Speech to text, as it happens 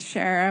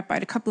share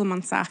about a couple of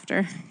months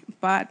after,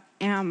 but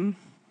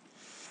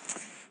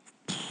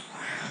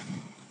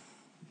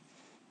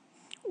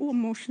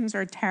emotions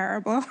are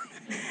terrible.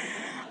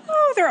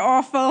 Oh, they're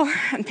awful.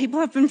 And people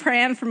have been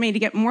praying for me to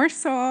get more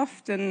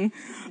soft and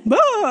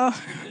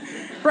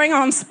bring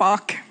on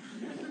Spock.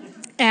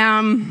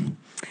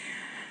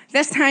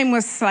 This time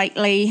was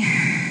slightly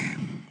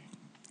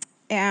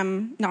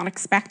not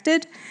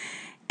expected.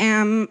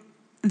 The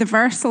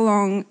verse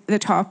along the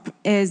top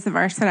is the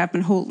verse that I've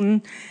been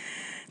holding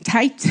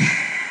tight,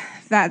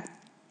 that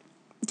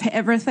to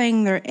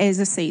everything there is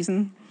a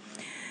season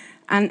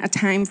and a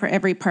time for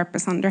every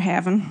purpose under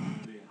heaven.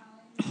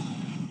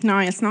 Now,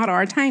 it's not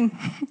our time,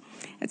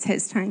 it's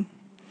his time.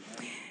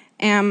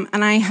 And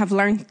I have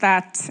learned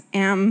that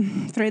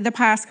through the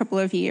past couple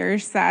of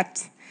years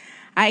that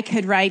I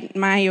could write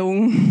my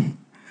own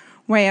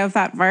way of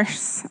that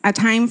verse. A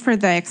time for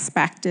the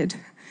expected,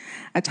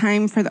 a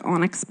time for the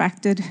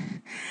unexpected,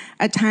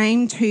 a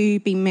time to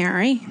be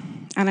Mary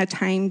and a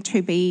time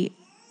to be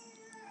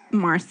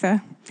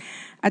Martha,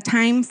 a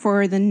time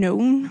for the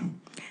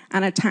known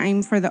and a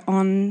time for the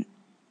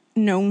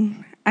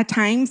unknown, a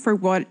time for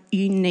what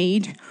you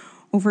need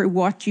over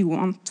what you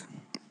want,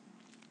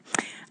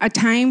 a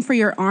time for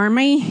your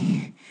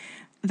army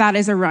that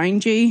is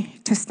around you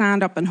to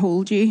stand up and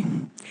hold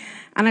you,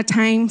 and a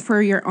time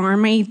for your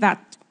army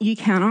that you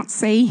cannot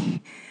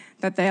see,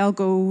 that they'll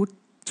go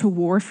to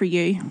war for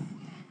you.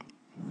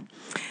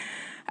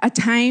 A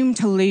time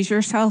to lose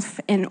yourself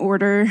in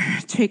order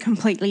to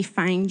completely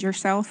find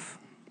yourself.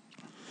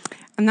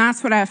 And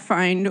that's what I've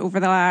found over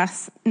the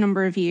last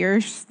number of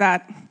years,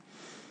 that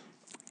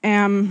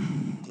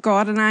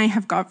God and I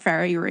have got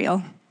very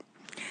real.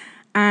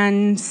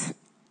 And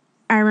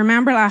I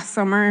remember last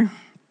summer,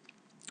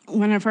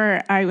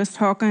 whenever I was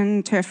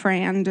talking to a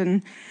friend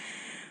and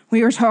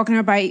we were talking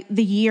about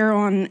the year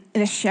on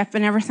the ship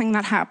and everything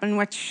that happened,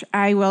 which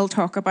I will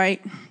talk about.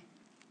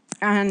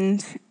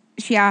 And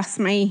she asked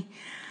me,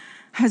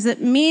 has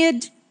it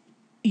made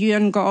you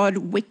and God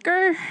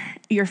weaker,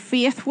 your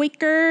faith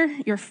weaker,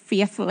 your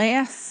faith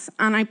less?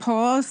 And I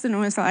paused and I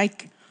was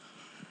like,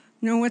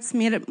 no, it's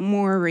made it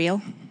more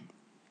real.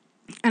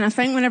 And I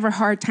think whenever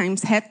hard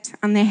times hit,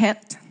 and they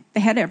hit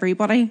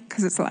everybody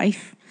because it's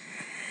life.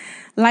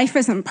 Life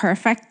isn't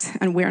perfect,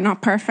 and we're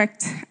not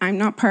perfect. I'm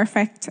not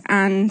perfect,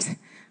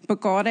 but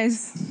God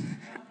is.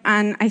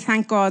 And I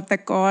thank God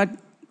that God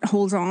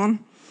holds on,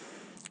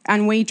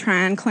 and we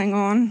try and cling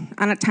on.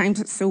 And at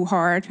times it's so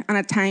hard, and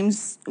at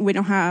times we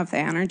don't have the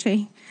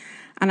energy.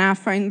 And I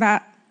found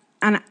that,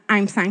 and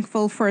I'm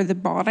thankful for the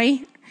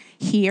body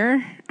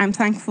here. I'm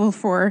thankful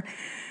for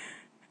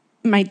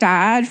my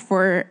dad,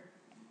 for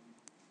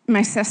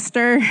my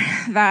sister,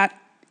 that,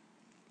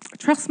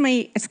 trust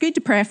me, it's good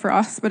to pray for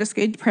us, but it's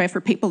good to pray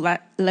for people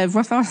that live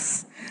with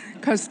us.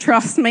 Because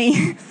trust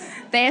me,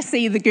 they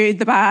see the good,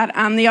 the bad,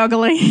 and the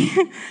ugly.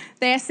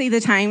 They see the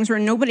times where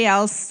nobody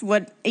else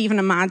would even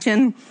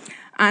imagine.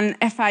 And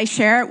if I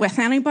share it with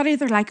anybody,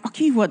 they're like,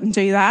 okay, you wouldn't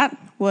do that.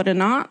 Would it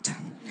not?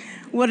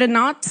 Would it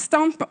not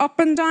stomp up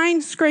and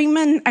down,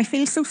 screaming, I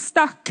feel so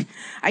stuck.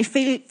 I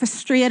feel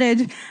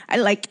frustrated. I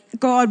like,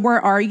 God, where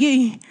are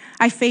you?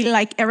 I feel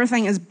like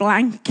everything is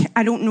blank.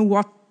 I don't know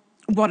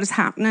what is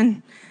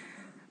happening.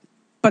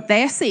 But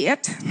they see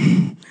it.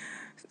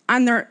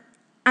 And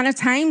at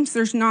times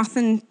there's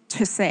nothing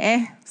to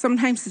say.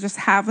 Sometimes it's just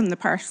having the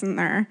person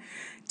there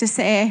to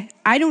say,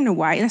 I don't know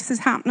why this is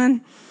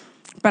happening,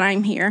 but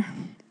I'm here.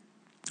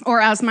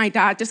 Or as my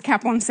dad just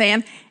kept on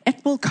saying,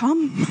 it will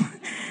come.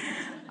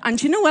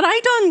 And you know what I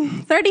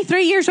done?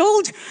 33 years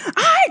old.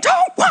 I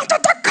don't want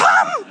it to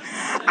come.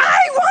 I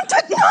want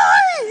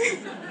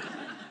it now.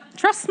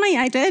 Trust me,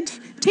 I did.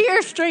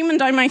 Tears streaming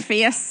down my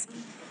face.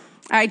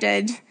 I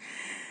did.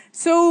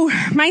 So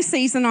my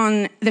season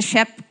on the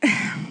ship,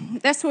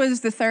 this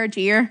was the third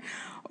year.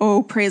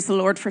 Oh, praise the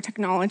Lord for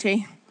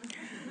technology.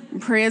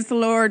 Praise the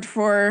Lord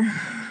for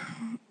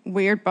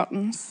weird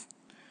buttons.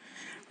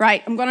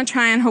 Right, I'm going to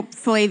try and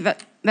hopefully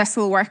that this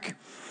will work.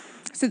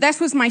 So this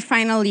was my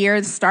final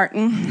year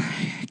starting.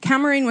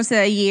 Cameroon was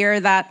a year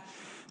that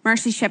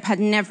Mercy Ship had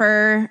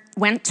never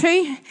went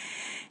to.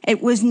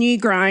 It was new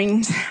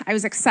ground. I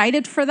was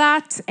excited for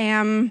that.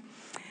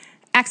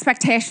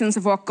 Expectations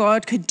of what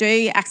God could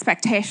do,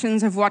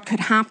 expectations of what could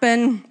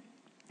happen,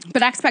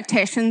 but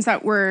expectations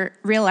that were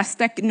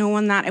realistic,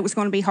 knowing that it was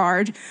going to be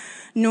hard,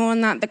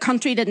 knowing that the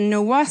country didn't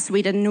know us,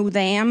 we didn't know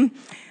them,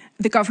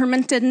 the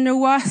government didn't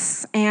know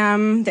us,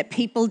 that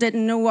people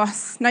didn't know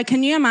us. Now,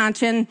 can you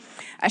imagine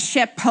a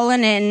ship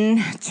pulling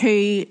in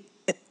to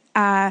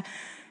the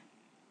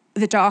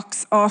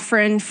docks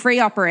offering free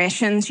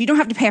operations? You don't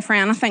have to pay for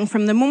anything.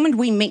 From the moment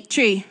we meet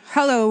you,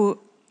 hello,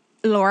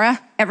 Laura,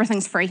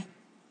 everything's free.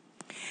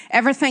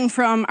 Everything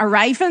from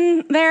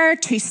arriving there,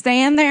 to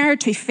staying there,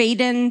 to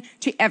feeding,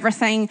 to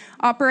everything.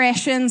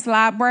 Operations,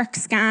 lab work,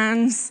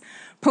 scans,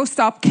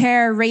 post-op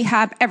care,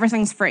 rehab,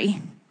 everything's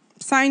free.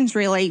 Sounds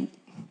really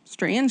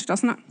strange,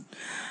 doesn't it?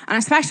 And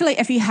especially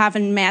if you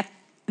haven't met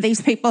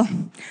these people.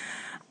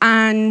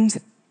 And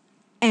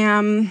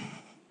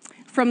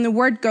from the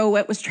word go,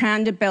 it was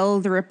trying to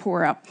build the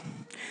rapport up,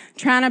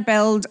 trying to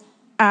build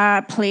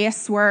a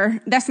place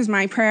where, this was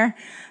my prayer,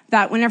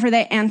 that whenever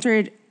they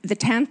entered the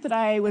tent that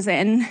I was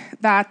in,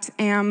 that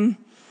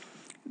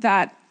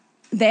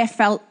they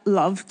felt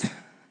loved.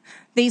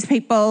 These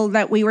people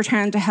that we were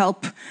trying to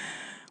help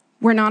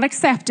were not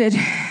accepted.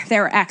 They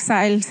were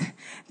exiled.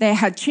 They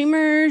had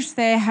tumours.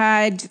 They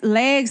had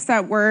legs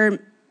that were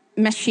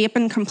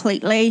misshapen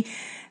completely.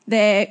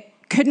 They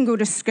couldn't go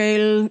to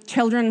school.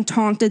 Children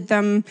taunted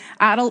them.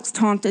 Adults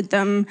taunted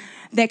them.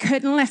 They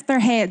couldn't lift their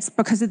heads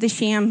because of the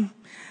shame.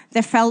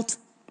 They felt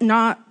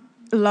not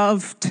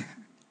loved.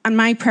 And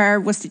my prayer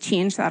was to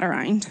change that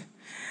around,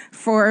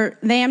 for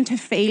them to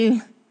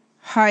feel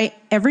how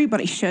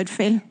everybody should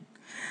feel,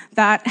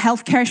 that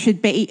healthcare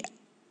should be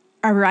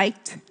a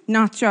right,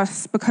 not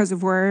just because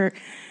of where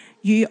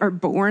you are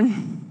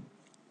born.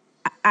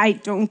 I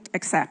don't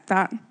accept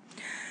that.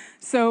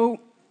 So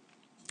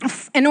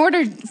in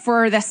order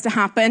for this to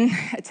happen,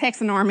 it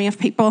takes an army of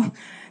people.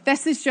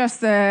 This is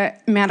just the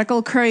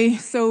medical crew.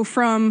 So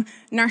from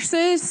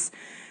nurses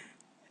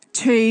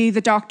to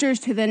the doctors,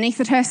 to the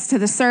anaesthetists, to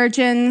the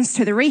surgeons,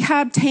 to the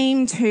rehab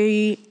team,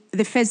 to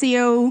the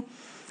physio,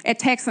 it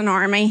takes an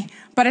army.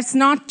 But it's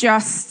not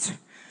just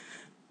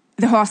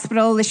the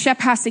hospital. The ship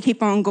has to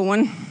keep on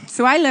going.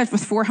 So I lived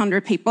with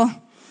 400 people.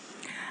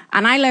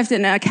 And I lived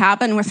in a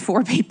cabin with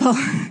 4 people.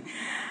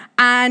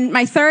 And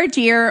my 3rd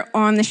year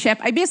on the ship,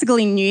 I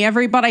basically knew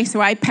everybody,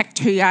 so I picked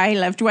who I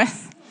lived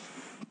with.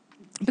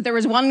 But there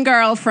was one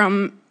girl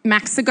from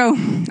Mexico,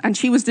 and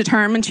she was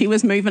determined she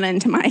was moving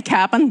into my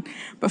cabin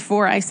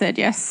before I said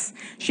yes.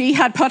 She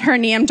had put her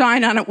name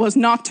down, and it was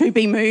not to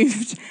be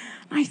moved.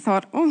 I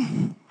thought,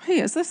 oh, who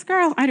is this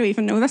girl? I don't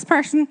even know this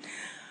person.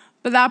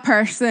 But that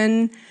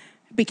person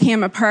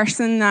became a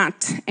person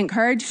that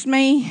encouraged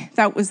me,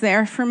 that was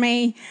there for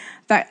me,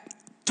 that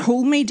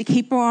told me to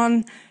keep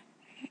on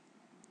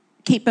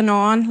keeping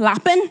on,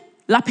 lapping,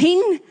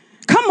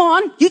 come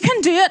on, you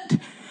can do it.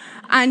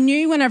 I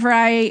knew whenever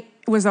I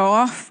was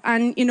off,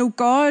 and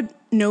God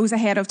knows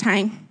ahead of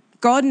time.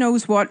 God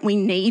knows what we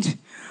need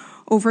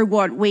over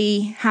what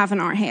we have in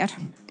our head.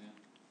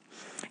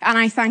 And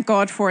I thank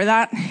God for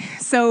that.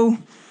 So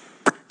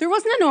there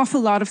wasn't an awful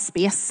lot of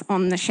space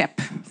on the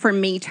ship for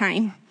me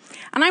time.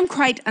 And I'm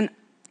quite an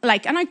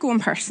outgoing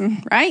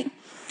person, right?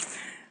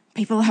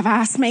 People have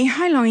asked me,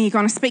 how long are you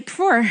going to speak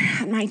for?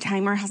 And my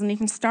timer hasn't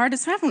even started,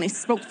 so I've only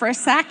spoke for a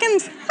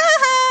second.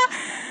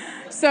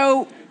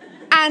 So,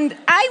 and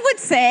I would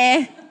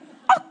say,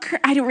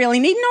 I don't really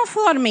need an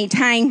awful lot of me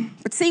time.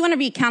 But see,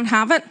 whenever you can't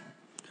have it,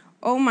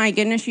 oh my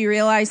goodness, you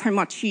realise how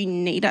much you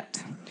need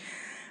it.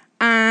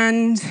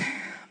 And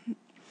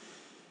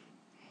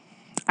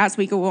as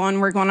we go on,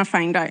 we're going to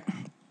find out.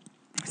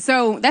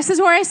 So this is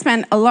where I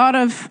spent a lot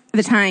of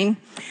the time.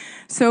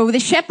 So the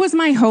ship was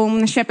my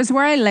home. The ship is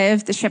where I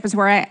lived. The ship is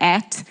where I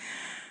ate.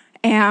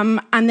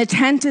 And the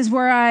tent is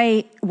where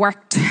I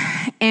worked.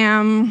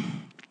 I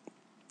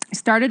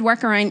started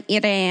work around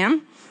 8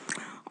 a.m.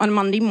 on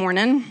Monday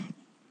morning.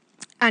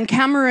 And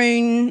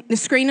Cameroon, the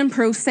screening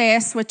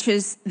process, which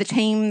is the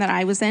team that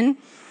I was in,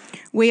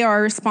 we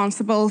are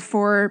responsible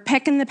for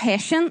picking the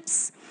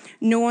patients,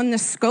 knowing the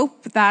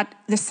scope that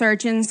the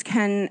surgeons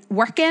can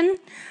work in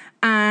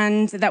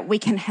and that we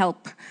can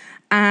help.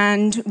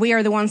 And we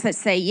are the ones that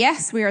say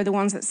yes, we are the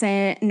ones that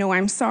say, no,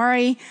 I'm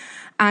sorry.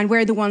 And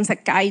we're the ones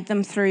that guide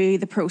them through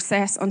the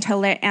process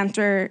until they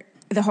enter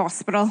the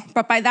hospital.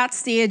 But by that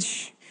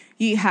stage,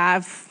 you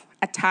have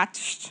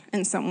attached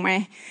in some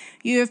way.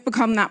 You have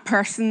become that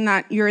person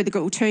that you're the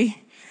go-to.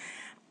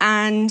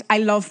 And I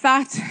love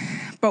that.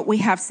 But we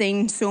have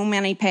seen so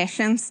many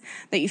patients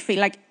that you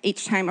feel like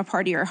each time a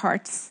part of your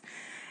hearts.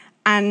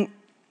 And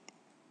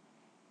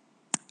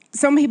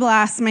some people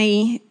ask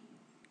me,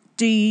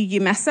 do you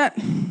miss it?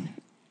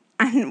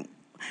 And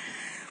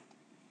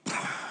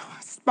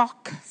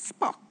Spock.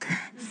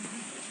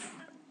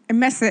 I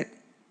miss it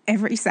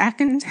every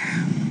second.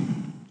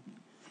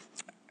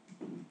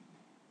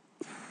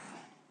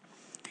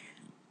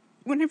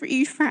 Whenever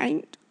you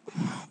find,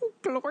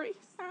 glory,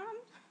 stand,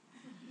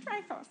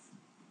 Dreyfus.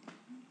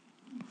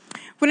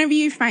 Whenever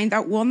you find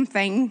that one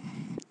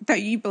thing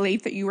that you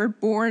believe that you were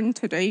born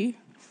to do,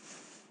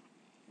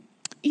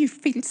 you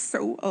feel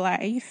so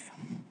alive.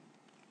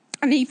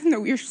 And even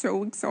though you're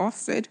so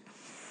exhausted,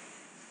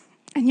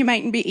 and you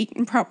mightn't be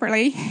eating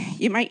properly,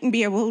 you mightn't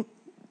be able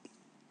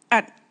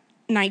at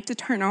night to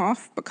turn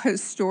off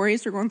because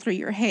stories are going through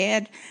your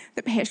head,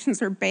 the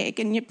patients are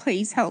begging you,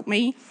 please help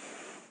me.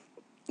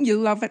 You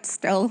love it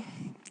still.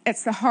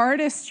 It's the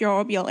hardest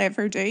job you'll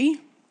ever do,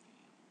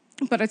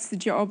 but it's the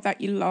job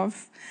that you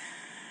love.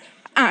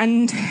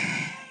 And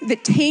the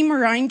team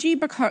around you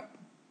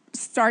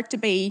start to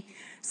be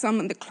some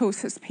of the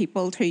closest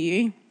people to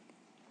you.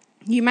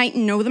 You might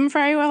know them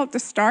very well at the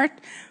start,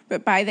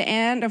 but by the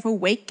end of a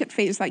week, it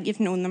feels like you've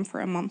known them for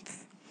a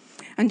month.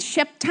 And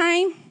ship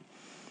time,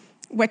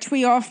 which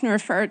we often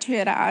refer to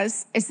it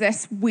as, is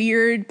this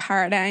weird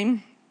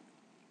paradigm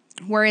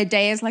where a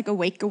day is like a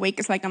week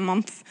is like a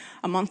month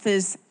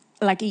is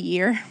like a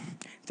year.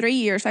 3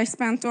 years I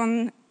spent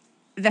on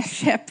this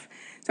ship.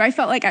 So I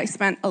felt like I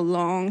spent a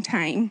long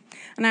time,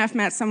 and I've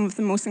met some of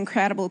the most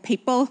incredible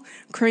people,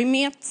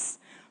 crewmates,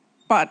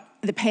 but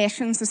the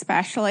patients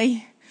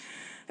especially.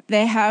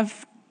 They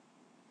have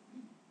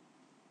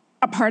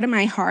a part of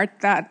my heart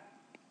that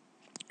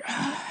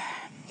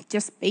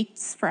just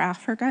beats for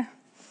Africa.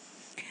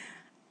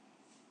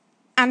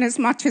 And as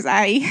much as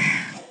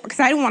because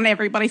I don't want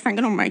everybody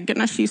thinking, oh my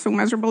goodness, she's so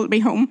miserable to be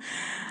home.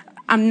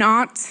 I'm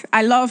not.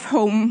 I love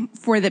home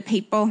for the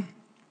people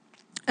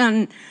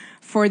and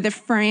for the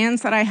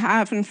friends that I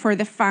have and for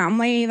the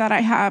family that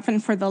I have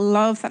and for the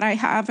love that I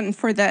have and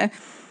for the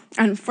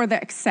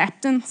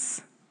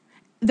acceptance.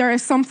 There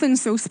is something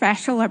so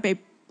special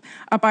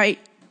about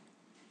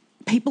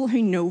people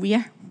who know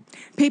you.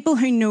 People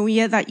who know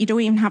you that you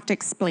don't even have to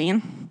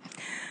explain.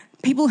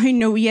 People who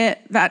know you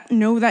that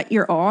know that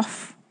you're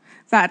off.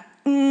 That,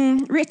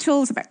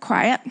 Rachel's a bit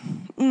quiet.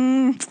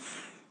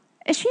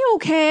 Is she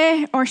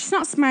okay? Or she's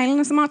not smiling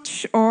as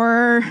much.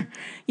 Or,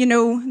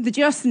 they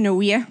just know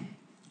you.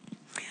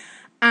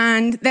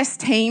 And this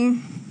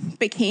team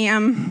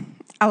became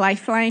a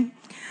lifeline.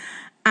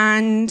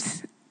 And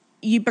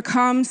you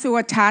become so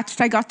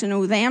attached. I got to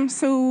know them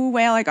so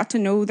well. I got to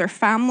know their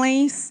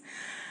families.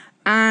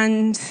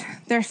 And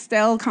they're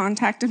still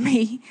contacting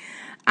me.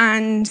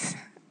 And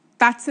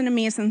that's an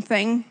amazing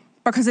thing,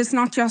 because it's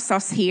not just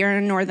us here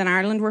in Northern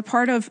Ireland. We're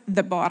part of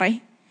the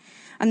body.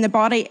 And the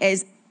body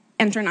is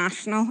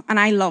international. And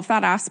I love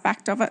that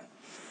aspect of it.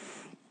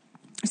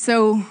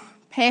 So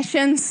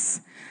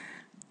patience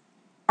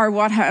are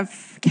what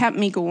have kept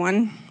me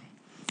going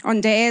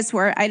on days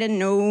where I didn't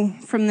know.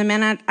 From the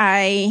minute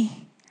I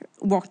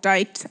walked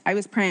out, I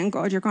was praying,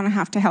 God, you're going to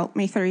have to help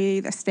me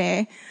through this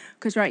day,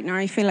 because right now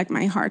I feel like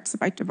my heart's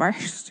about to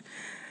burst.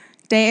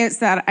 Days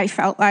that I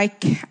felt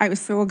like I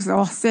was so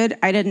exhausted,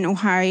 I didn't know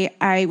how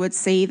I would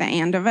see the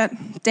end of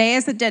it.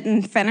 Days that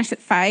didn't finish at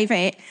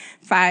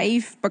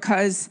 5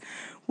 because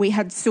we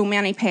had so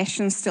many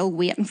patients still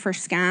waiting for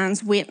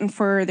scans, waiting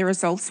for the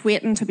results,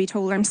 waiting to be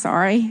told, I'm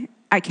sorry,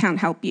 I can't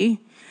help you.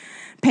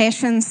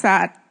 Patients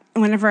that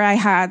whenever I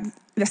had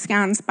the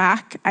scans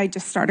back, I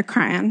just started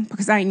crying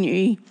because I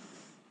knew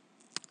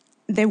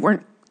they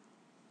wouldn't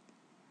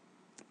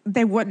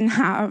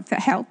have the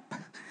help.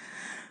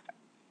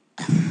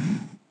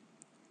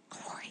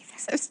 Glory,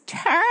 this is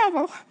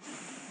terrible.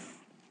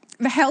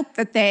 The help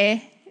that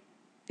they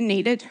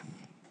needed.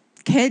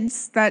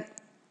 Kids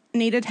that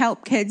needed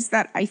help, kids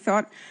that I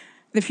thought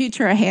the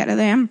future ahead of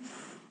them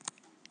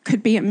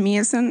could be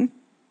amazing,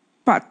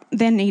 but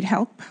they need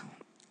help.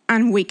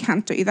 And we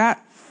can't do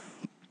that.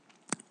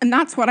 And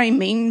that's what I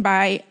mean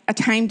by a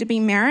time to be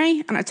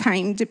Mary and a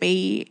time to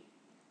be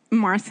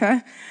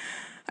Martha.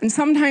 And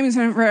sometimes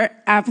whenever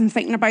I've been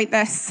thinking about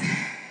this,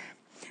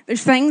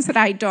 there's things that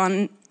I'd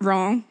done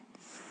wrong,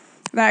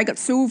 that I got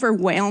so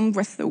overwhelmed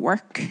with the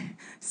work,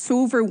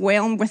 so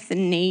overwhelmed with the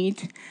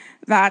need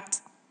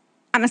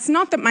and it's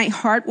not that my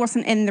heart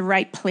wasn't in the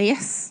right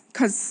place,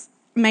 because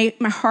my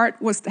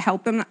heart was to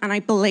help them, and I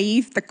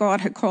believed that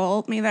God had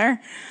called me there.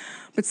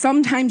 But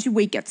sometimes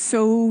we get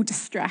so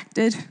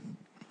distracted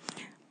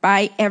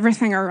by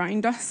everything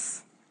around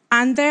us.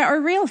 And they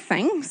are real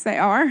things, they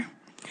are.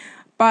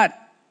 But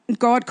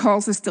God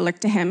calls us to look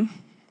to him.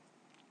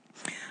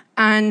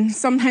 And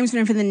sometimes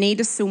whenever the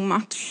need is so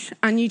much,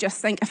 and you just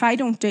think, if I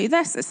don't do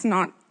this, it's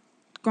not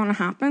going to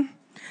happen.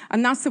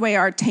 And that's the way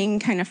our team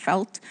kind of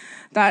felt,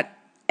 that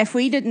if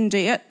we didn't do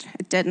it,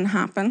 it didn't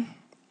happen.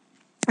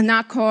 And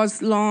that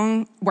caused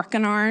long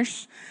working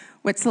hours,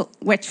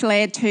 which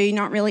led to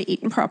not really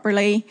eating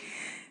properly.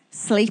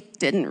 Sleep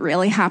didn't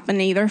really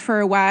happen either for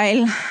a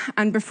while.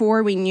 And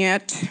before we knew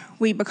it,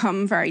 we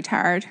become very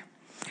tired.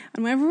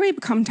 And whenever we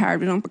become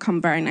tired, we don't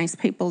become very nice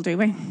people, do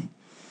we?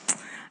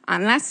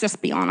 And let's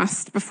just be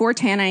honest, before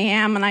 10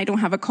 a.m. and I don't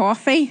have a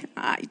coffee,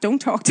 don't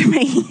talk to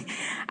me.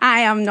 I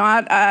am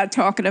not a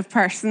talkative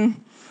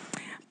person.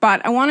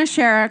 But I want to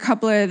share a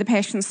couple of the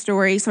patient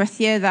stories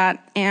with you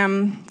that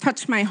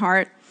touched my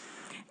heart.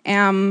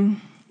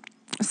 Some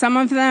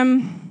of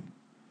them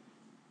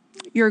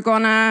you're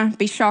going to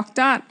be shocked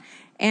at,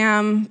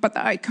 but the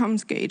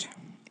outcome's good.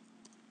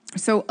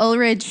 So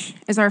Ulrich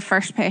is our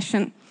first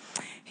patient.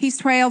 He's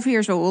 12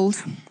 years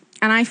old,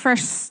 and I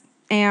first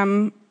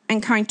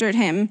encountered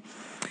him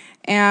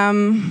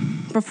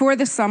before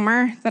the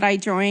summer that I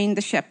joined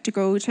the ship to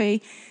go to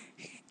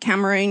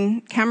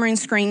Cameroon. Cameroon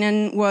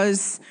screening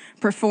was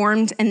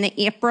performed in the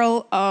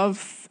April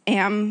of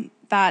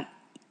that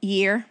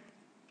year,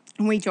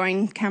 and we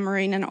joined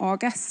Cameroon in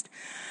August.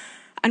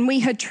 And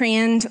we had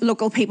trained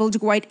local people to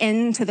go out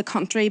into the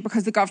country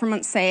because the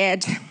government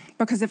said,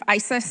 because of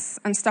ISIS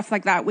and stuff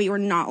like that, we were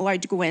not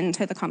allowed to go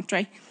into the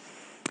country.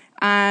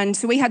 And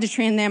so we had to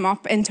train them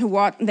up into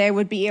what they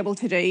would be able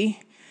to do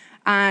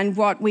and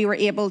what we were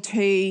able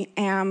to...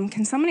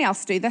 can somebody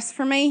else do this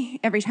for me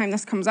every time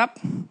this comes up?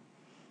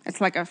 It's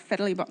like a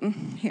fiddly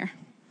button here.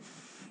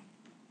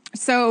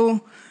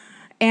 So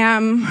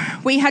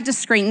we had to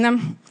screen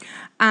them.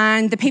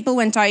 And the people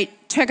went out,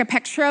 took a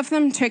picture of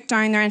them, took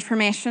down their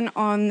information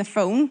on the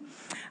phone,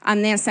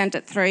 and then sent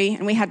it through.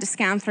 And we had to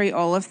scan through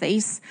all of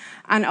these.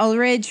 And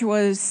Ulrich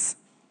was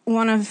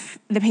one of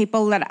the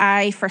people that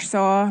I first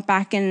saw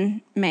back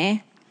in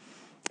May,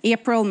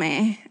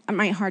 and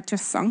my heart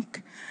just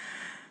sunk.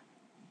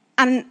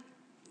 And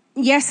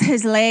yes,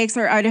 his legs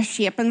are out of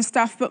shape and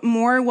stuff, but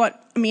more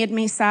what made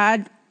me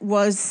sad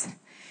was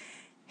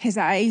his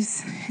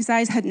eyes. His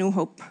eyes had no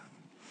hope.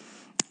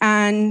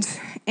 And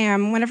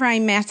whenever I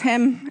met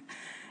him,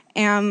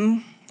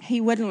 he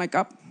wouldn't look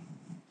up.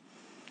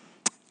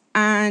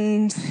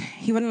 And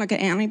he wouldn't look at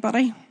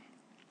anybody.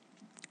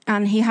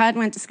 And he had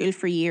went to school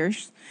for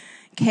years.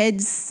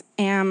 Kids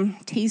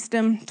teased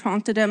him,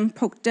 taunted him,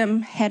 poked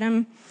him, hit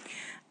him.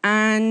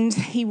 And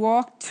he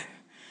walked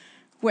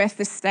with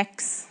the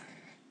sticks.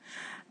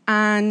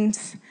 And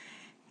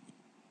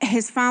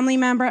his family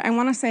member, I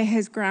want to say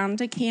his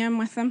granda, came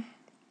with him.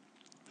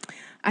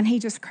 And he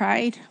just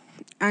cried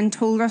and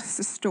told us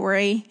the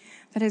story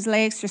that his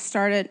legs just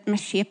started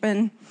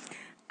misshapen,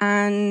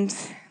 and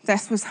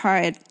this was how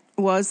it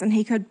was, and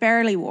he could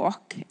barely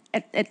walk.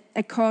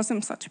 It caused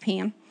him such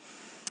pain.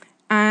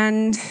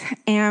 And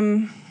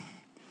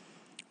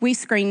we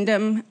screened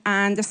him,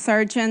 and the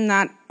surgeon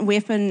that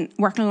we've been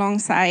working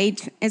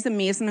alongside is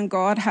amazing, and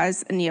God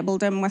has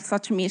enabled him with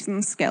such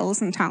amazing skills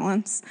and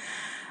talents,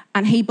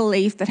 and he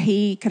believed that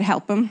he could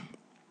help him.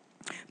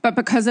 But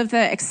because of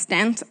the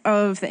extent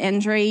of the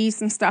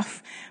injuries and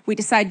stuff, we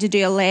decided to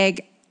do a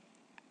leg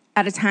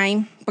at a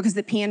time because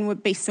the pain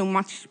would be so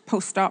much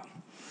post-op.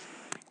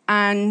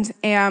 And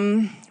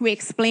we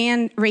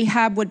explained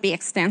rehab would be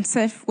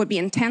extensive, would be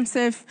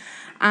intensive,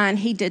 and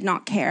he did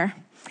not care.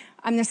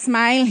 And the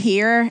smile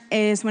here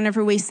is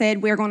whenever we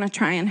said, we're going to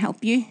try and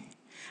help you.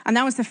 And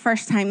that was the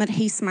first time that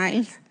he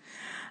smiled.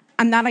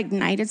 And that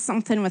ignited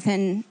something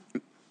within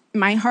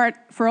my heart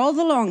for all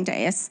the long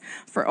days,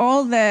 for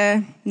all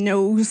the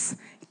no's.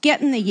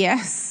 Getting the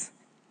yes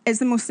is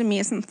the most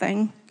amazing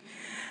thing.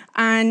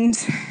 And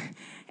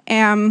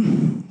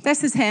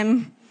this is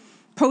him,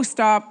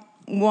 post-op,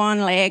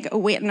 one leg,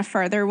 awaiting a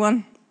further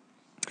one.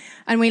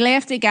 And we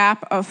left a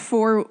gap of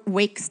 4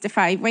 weeks to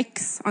 5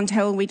 weeks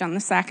until we done the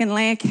second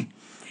leg.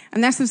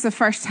 And this was the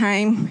first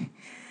time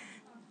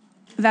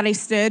that he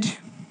stood.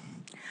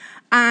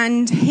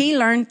 And he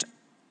learned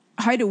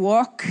how to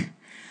walk.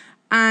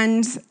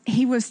 And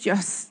he was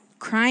just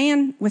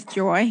crying with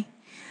joy.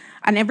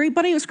 And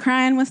everybody was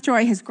crying with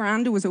joy. His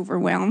granda was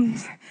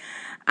overwhelmed.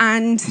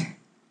 And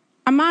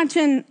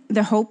imagine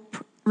the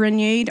hope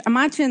renewed.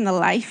 Imagine the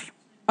life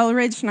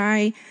Ulrich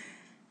now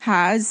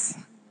has.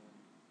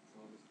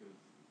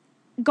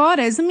 God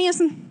is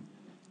amazing.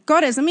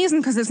 God is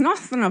amazing because it's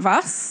nothing of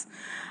us.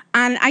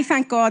 And I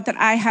thank God that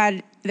I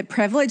had the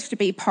privilege to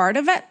be part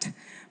of it.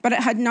 But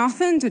it had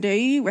nothing to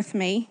do with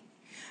me.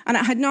 And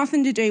it had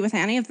nothing to do with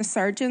any of the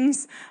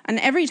surgeons. And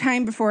every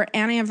time before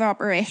any of the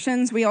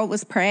operations, we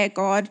always pray,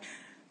 God,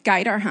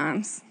 guide our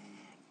hands.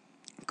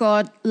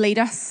 God, lead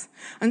us.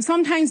 And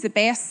sometimes the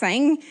best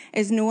thing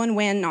is knowing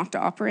when not to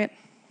operate.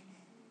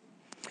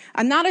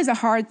 And that is a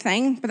hard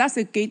thing, but that's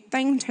a good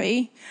thing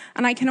too.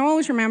 And I can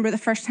always remember the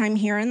first time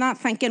hearing that,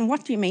 thinking,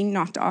 what do you mean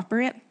not to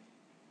operate?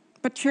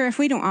 But sure, if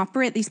we don't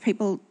operate, these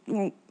people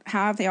won't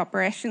have the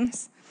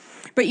operations.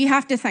 But you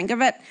have to think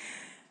of it.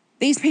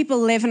 These people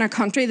live in a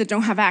country that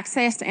don't have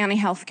access to any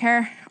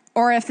healthcare,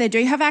 or if they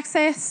do have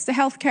access to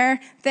healthcare,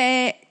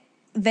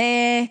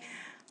 they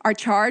are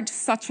charged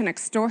such an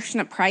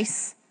extortionate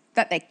price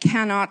that they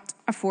cannot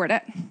afford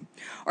it.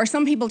 Or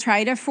some people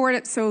try to afford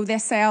it, so they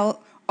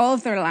sell all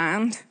of their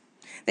land,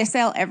 they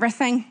sell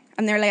everything,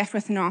 and they're left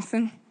with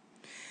nothing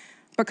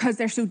because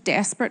they're so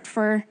desperate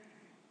for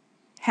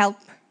help.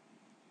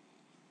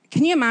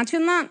 Can you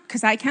imagine that?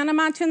 Because I can't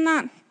imagine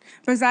that.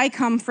 Because I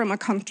come from a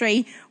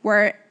country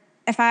where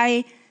if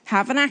I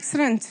have an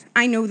accident,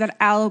 I know that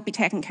I'll be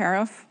taken care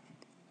of.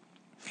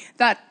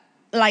 That,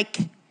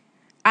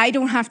 I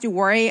don't have to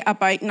worry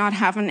about not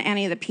having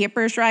any of the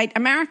papers right.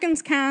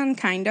 Americans can,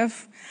 kind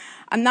of.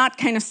 And that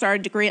kind of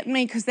started to grate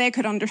me because they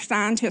could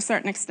understand to a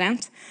certain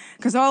extent.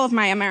 Because all of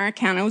my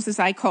Americanos, as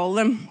I call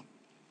them,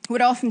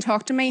 would often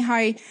talk to me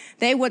how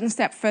they wouldn't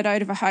step foot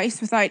out of a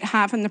house without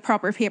having the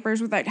proper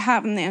papers, without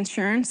having the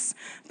insurance,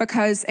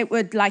 because it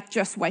would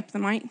just wipe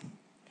them out.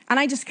 And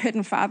I just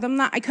couldn't fathom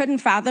that. I couldn't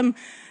fathom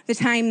the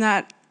time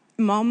that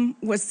Mum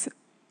was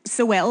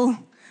so ill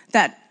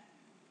that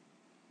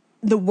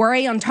the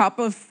worry on top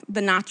of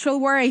the natural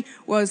worry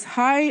was,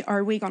 how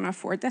are we going to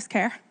afford this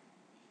care?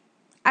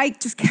 I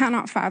just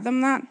cannot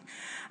fathom that.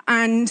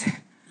 And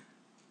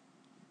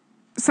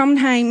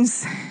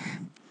sometimes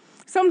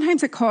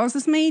it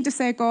causes me to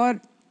say,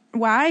 God,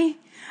 why?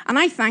 And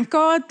I thank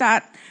God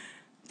that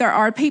there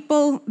are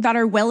people that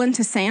are willing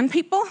to send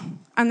people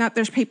and that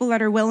there's people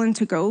that are willing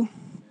to go.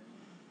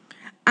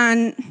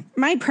 And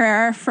my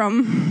prayer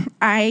from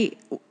I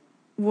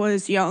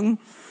was young,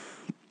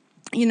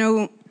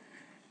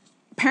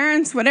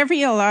 parents, whatever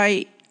you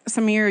allow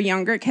some of your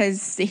younger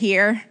kids to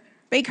hear,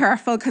 be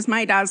careful, because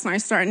my dad's now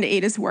starting to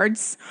eat his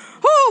words.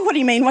 Oh, what do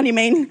you mean? What do you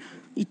mean?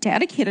 You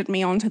dedicated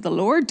me unto the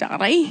Lord,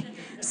 Daddy.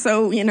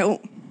 So,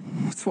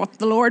 it's what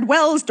the Lord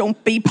wills.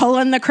 Don't be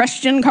pulling the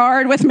Christian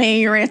card with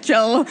me,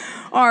 Rachel.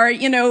 Or,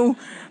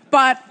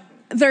 but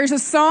there's a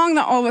song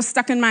that always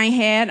stuck in my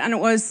head, and it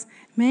was,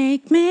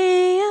 make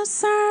me a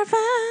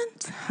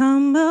servant,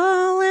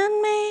 humble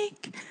and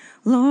meek.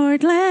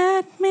 Lord,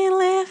 let me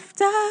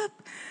lift up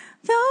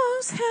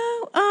those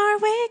who are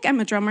weak. I'm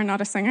a drummer,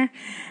 not a singer.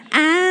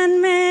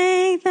 And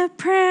may the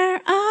prayer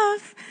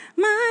of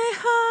my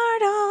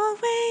heart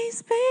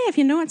always be. If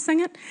you know it,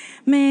 sing it.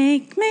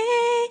 Make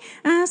me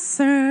a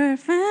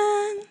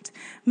servant.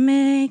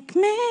 Make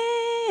me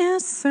a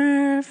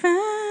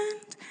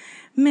servant.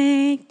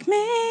 Make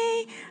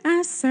me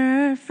a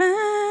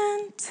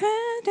servant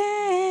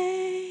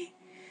today.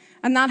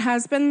 And that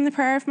has been the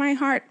prayer of my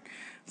heart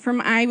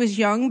from I was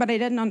young, but I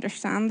didn't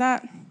understand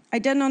that. I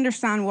didn't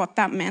understand what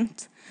that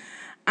meant.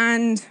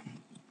 And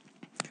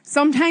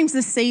sometimes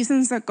the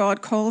seasons that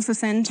God calls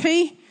us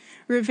into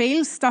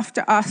reveals stuff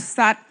to us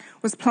that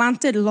was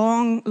planted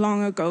long,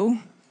 long ago,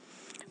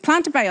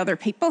 planted by other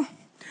people.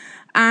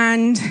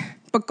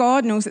 But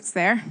God knows it's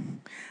there.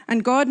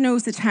 And God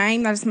knows the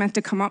time that it's meant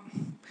to come up.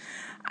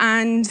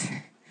 And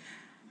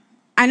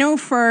I know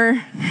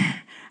for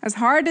as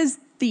hard as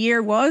the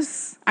year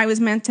was, I was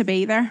meant to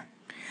be there.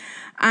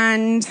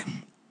 And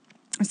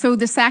so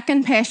the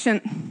second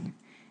patient,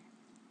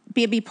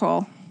 baby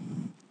Paul.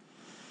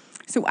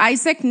 So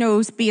Isaac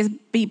knows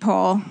baby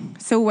Paul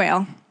so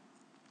well.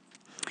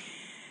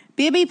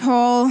 Baby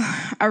Paul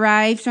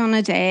arrived on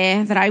a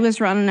day that I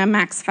was running a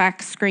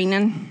MaxFax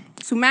screening.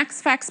 So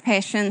MaxFax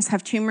patients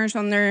have tumours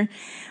on their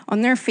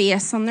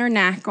face, on their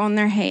neck, on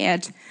their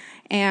head,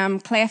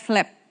 cleft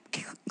lip,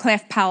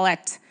 cleft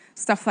palate,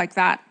 stuff like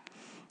that.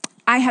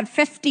 I had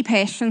 50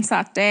 patients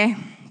that day.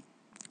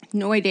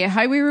 No idea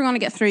how we were going to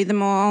get through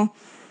them all.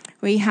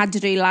 We had to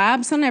do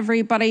labs on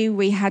everybody.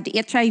 We had to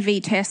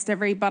HIV test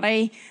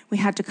everybody. We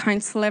had to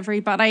counsel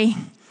everybody.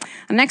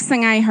 And next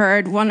thing I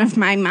heard, one of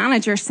my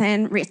managers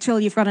saying, Rachel,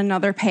 you've got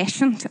another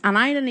patient. And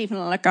I didn't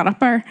even look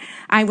at her.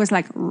 I was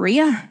like,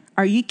 Rhea,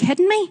 are you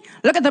kidding me?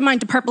 Look at the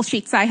amount of purple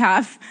sheets I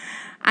have.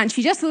 And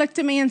she just looked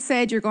at me and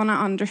said, you're going to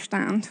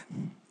understand.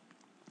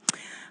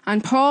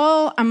 And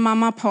Paul and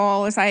Mama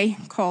Paul, as I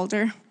called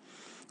her,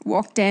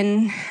 walked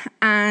in,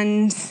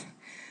 and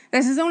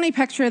this is the only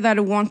picture that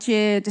I want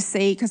you to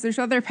see because there's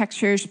other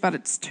pictures, but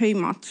it's too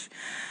much.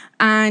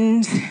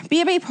 And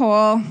baby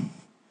Paul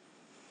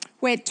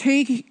weighed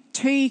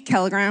 2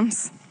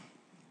 kilograms,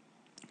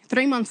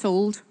 3 months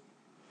old,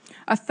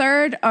 a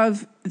third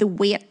of the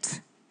weight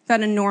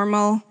that a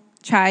normal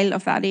child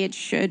of that age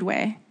should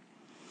weigh.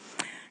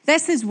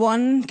 This is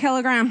 1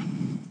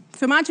 kilogram.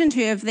 So imagine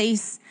 2 of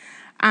these,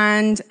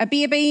 and a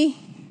baby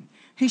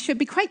who should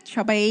be quite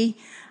chubby,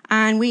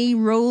 and wee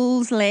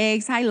rolls,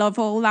 legs. I love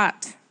all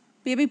that.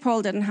 Baby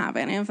Paul didn't have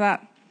any of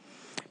that.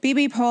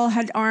 Baby Paul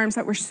had arms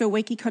that were so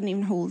weak he couldn't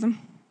even hold them.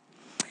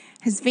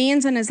 His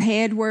veins in his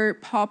head were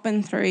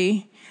popping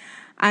through,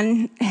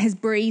 and his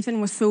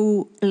breathing was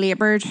so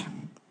laboured.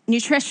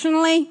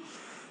 Nutritionally,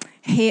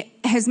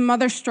 his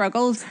mother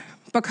struggled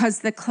because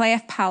the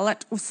cleft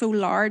palate was so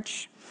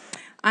large,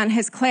 and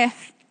his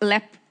cleft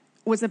lip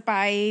was a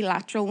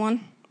bilateral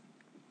one.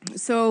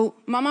 So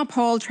Mama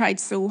Paul tried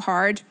so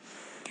hard,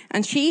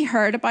 and she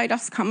heard about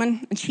us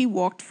coming, and she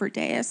walked for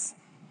days,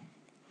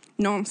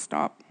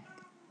 non-stop.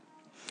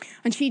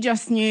 And she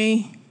just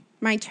knew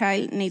my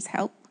child needs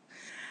help.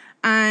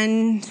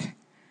 And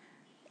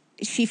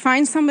she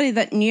found somebody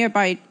that knew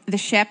about the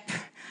ship.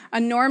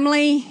 And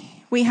normally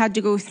we had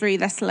to go through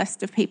this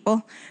list of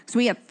people because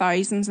we had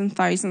thousands and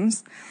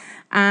thousands.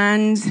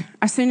 And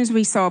as soon as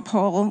we saw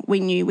Paul, we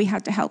knew we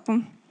had to help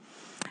him.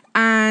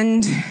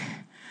 And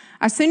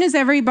as soon as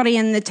everybody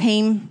in the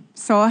team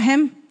saw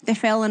him, they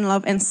fell in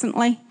love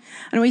instantly.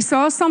 And we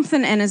saw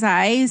something in his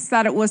eyes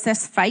that it was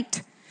this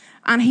fight.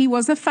 And he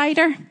was a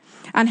fighter.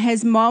 And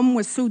his mum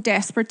was so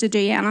desperate to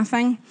do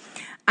anything.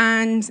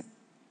 And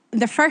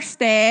the first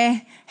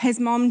day,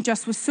 his mum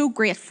just was so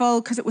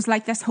grateful because it was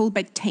like this whole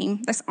big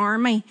team, this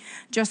army,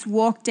 just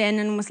walked in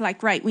and was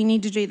like, right, we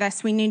need to do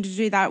this, we need to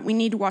do that, we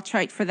need to watch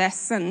out for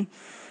this.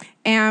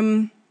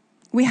 And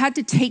we had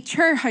to teach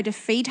her how to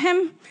feed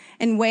him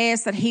in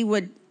ways that he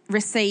would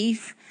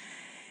receive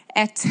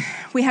it.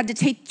 We had to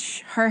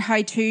teach her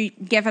how to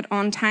give it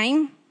on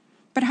time.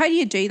 But how do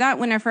you do that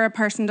whenever a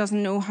person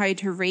doesn't know how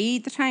to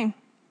read the time?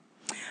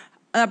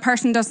 A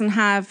person doesn't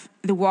have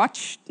the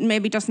watch,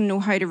 maybe doesn't know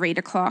how to read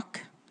a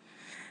clock.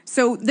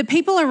 So the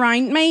people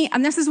around me,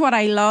 and this is what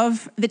I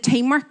love, the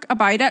teamwork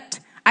about it,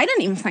 I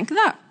didn't even think of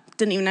that.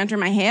 Didn't even enter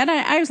my head.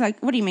 I was like,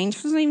 what do you mean?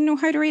 She doesn't even know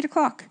how to read a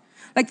clock.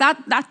 Like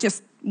that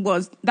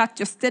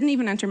just didn't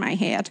even enter my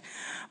head.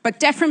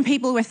 But different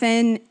people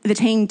within the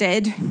team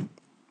did.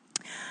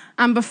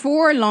 And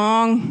before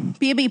long,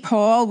 baby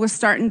Paul was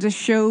starting to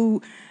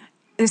show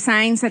the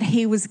signs that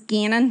he was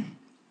gaining.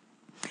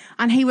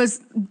 And he was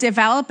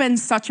developing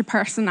such a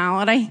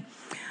personality.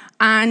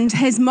 And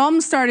his mum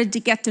started to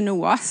get to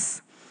know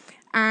us.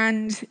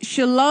 And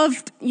she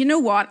loved, you know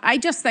what, I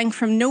just think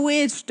from no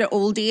age to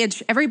old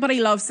age, everybody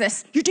loves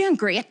this. You're doing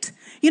great.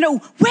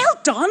 Well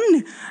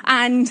done.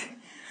 And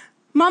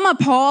Mama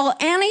Paul,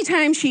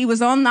 anytime she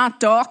was on that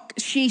dock,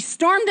 she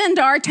stormed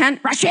into our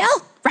tent,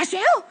 Rochelle.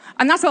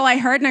 And that's all I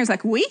heard. And I was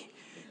like, oui?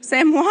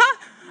 Saying what?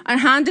 And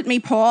handed me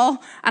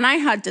Paul. And I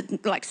had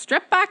to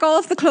strip back all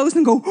of the clothes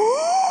and go,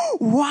 oh,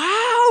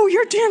 wow,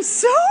 you're doing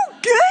so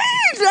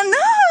good. And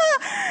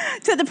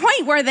to the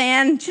point where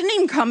then she didn't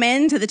even come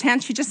into the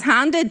tent. She just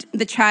handed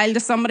the child to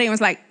somebody and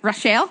was like,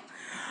 Rochelle.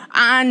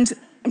 And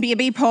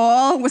baby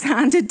Paul was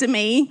handed to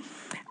me.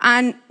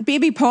 And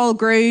baby Paul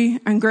grew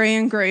and grew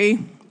and grew.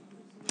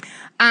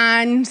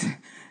 And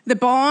the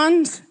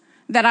bond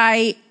that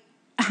I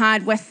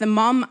had with the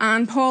mum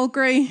and Paul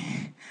grew,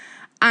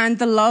 and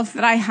the love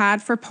that I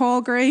had for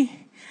Paul grew.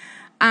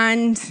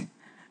 And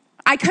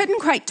I couldn't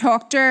quite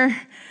talk to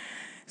her.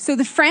 So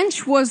the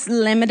French was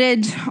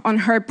limited on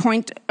her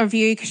point of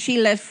view because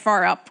she lived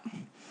far up.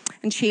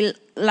 And she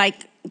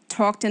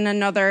talked in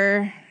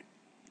another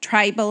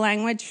tribal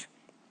language.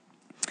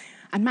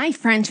 And my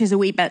French is a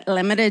wee bit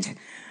limited.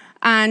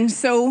 And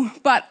so,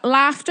 but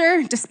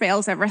laughter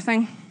dispels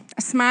everything.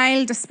 A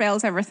smile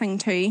dispels everything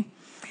too.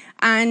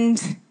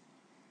 And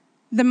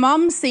the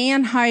mum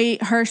seeing how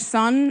her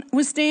son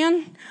was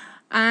doing,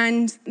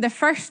 and the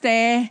first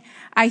day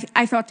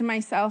I thought to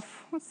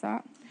myself, what's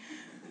that?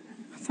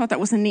 I thought that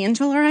was an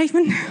angel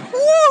arriving.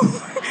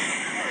 Woo!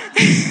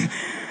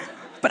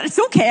 But it's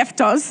okay if it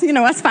does,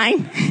 that's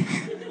fine.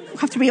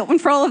 I have to be open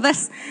for all of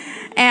this.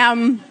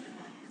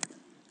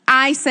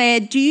 I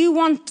said, do you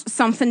want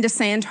something to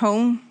send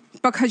home?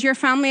 Because your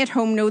family at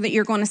home know that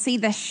you're going to see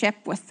this ship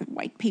with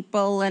white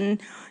people,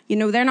 and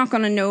they're not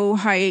going to know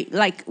how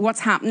what's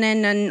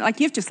happening, and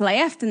you've just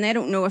left and they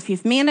don't know if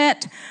you've made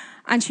it.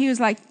 And she was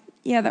like,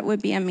 yeah, that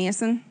would be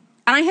amazing.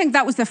 And I think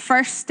that was the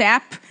first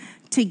step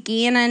to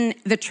gaining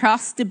the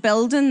trust, to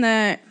building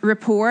the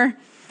rapport.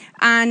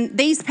 And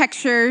these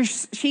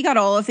pictures, she got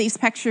all of these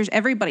pictures.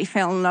 Everybody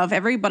fell in love.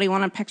 Everybody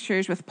wanted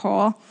pictures with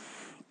Paul.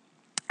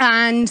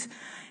 And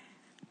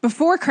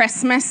before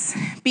Christmas,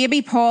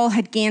 baby Paul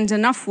had gained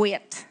enough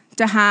weight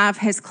to have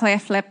his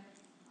cleft lip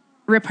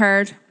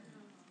repaired.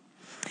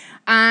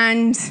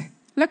 And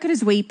look at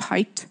his wee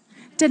pout.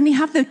 Didn't he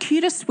have the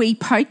cutest wee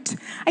pout?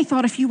 I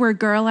thought if you were a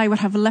girl, I would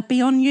have a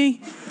lippy on you,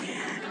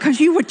 because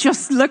you would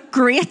just look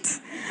great.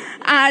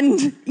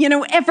 And,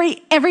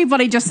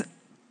 everybody just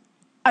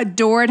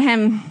adored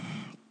him.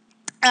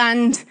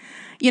 And,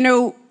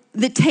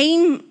 the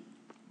team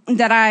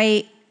that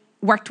I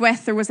worked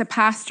with, there was a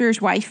pastor's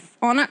wife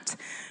on it.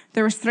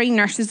 There was 3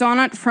 nurses on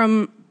it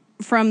from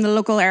the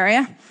local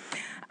area.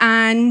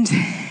 And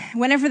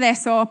whenever they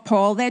saw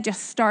Paul, they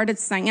just started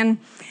singing.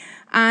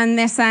 And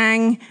they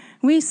sang,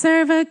 we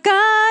serve a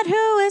God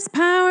who is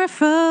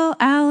powerful,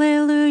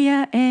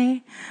 alleluia, eh.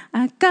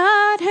 A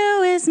God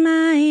who is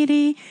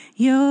mighty,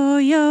 yo,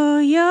 yo,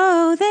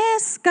 yo.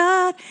 This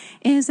God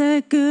is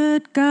a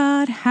good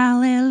God,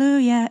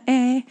 hallelujah,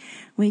 eh.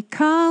 We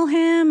call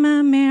him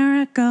a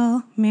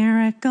miracle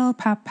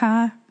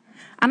papa.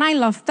 And I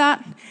love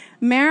that.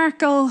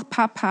 Miracle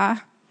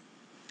papa.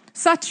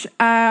 Such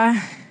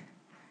a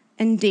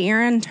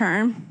endearing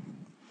term.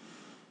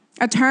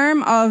 A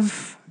term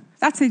of,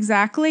 that's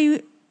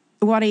exactly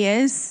what he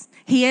is.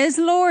 He is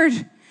Lord,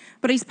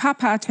 but he's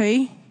papa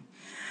too.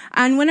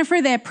 And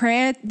whenever they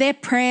prayed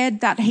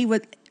that he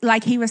would,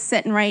 he was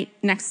sitting right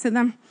next to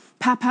them.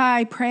 Papa,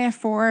 I pray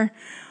for.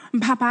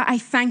 And Papa, I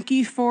thank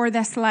you for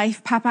this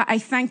life. Papa, I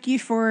thank you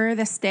for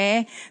this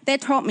day. They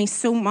taught me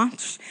so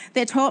much.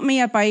 They taught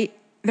me about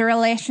the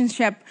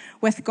relationship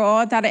with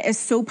God, that it is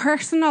so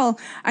personal.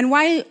 And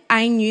while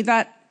I knew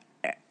that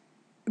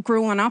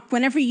growing up,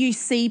 whenever you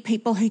see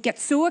people who get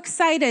so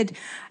excited,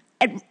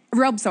 it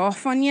rubs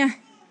off on you.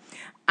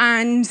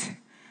 And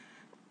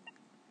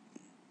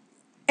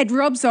it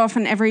rubs off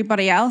on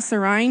everybody else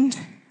around.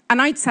 And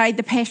outside,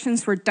 the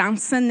patients were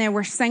dancing, they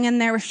were singing,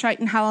 they were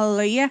shouting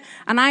hallelujah.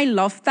 And I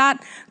loved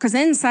that, because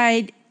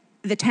inside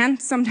the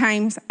tent,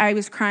 sometimes I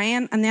was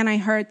crying, and then I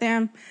heard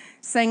them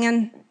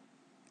singing,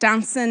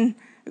 dancing,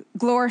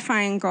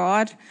 glorifying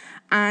God.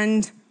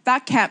 And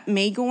that kept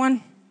me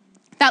going.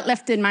 That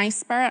lifted my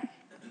spirit.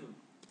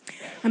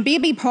 And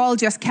baby Paul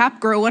just kept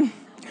growing.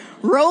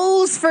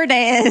 Rolls for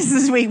days,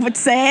 as we would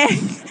say.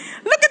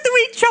 Look at the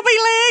wee chubby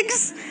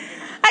legs.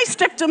 I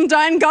stripped him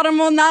down, got him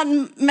on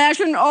that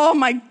measuring. Oh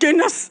my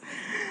goodness.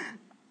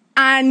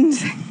 And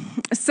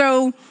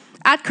so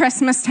at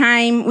Christmas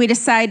time, we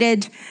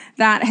decided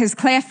that his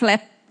cleft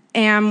lip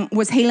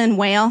was healing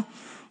well,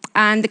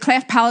 and the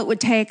cleft palate would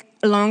take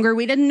longer.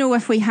 We didn't know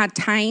if we had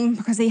time,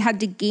 because he had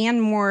to gain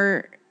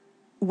more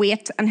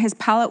weight and his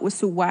palate was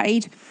so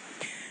wide.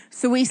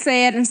 So we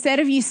said,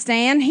 instead of you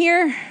staying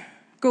here,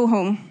 go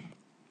home.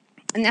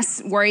 And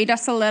this worried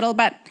us a little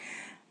bit.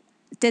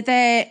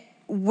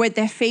 Would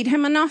they feed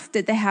him enough?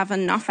 Did they have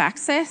enough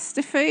access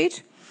to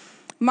food?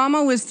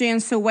 Mama was doing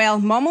so well.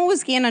 Mama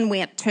was gaining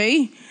weight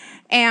too.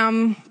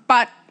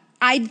 But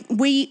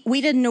we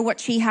didn't know what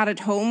she had at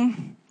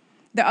home.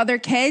 The other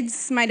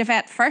kids might have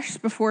ate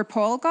first before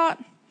Paul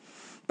got,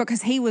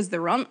 because he was the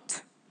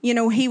runt. You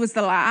know, he was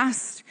the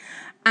last.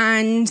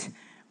 And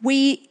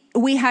we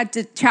had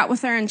to chat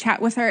with her.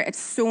 It's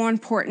so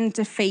important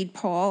to feed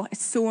Paul.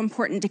 It's so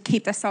important to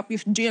keep this up. You're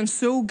doing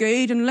so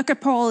good. And look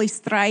at Paul, he's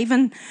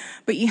thriving.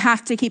 But you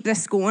have to keep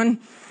this going.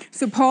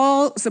 So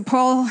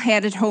Paul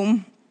headed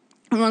home.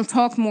 And we'll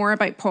talk more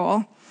about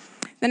Paul.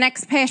 The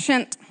next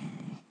patient.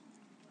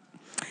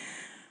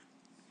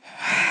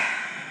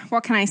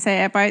 What can I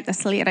say about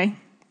this lady?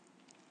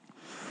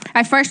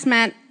 I first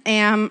met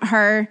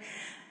her.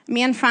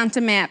 Me and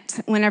Fanta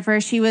met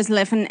whenever she was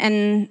living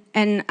in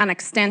an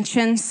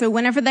extension. So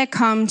whenever they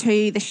come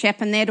to the ship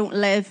and they don't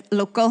live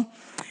local,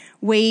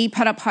 we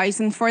put up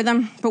housing for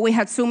them. But we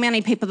had so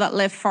many people that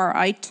live far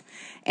out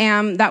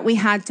that we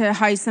had to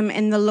house them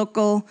in the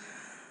local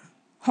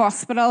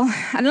hospital.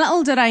 And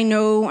little did I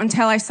know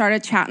until I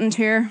started chatting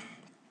to her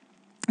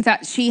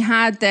that she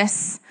had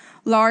this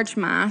large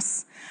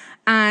mass,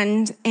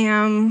 and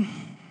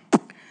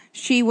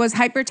she was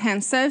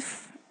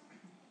hypertensive.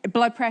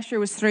 Blood pressure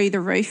was through the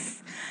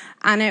roof,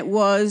 and it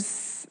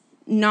was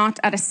not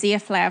at a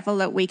safe level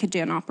that we could do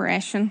an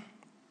operation.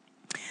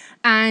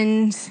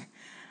 And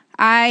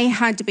I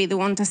had to be the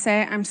one to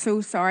say, I'm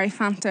so sorry,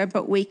 Fanta,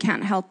 but we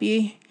can't help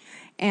you.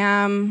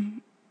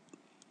 The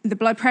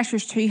blood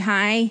pressure's too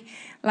high.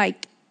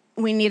 Like,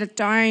 we need it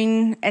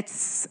down.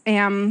 It's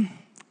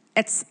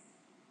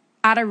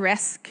at a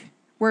risk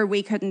where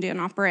we couldn't do an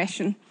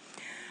operation.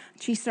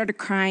 She started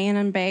crying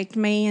and begged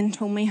me and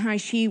told me how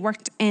she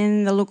worked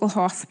in the local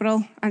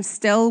hospital and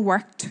still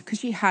worked because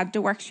she had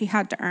to work, she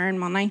had to earn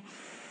money,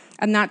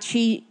 and that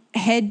she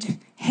hid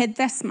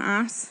this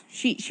mass.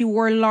 She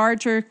wore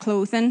larger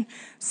clothing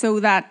so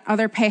that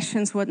other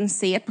patients wouldn't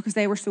see it because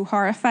they were so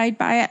horrified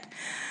by it.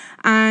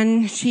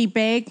 And she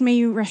begged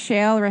me,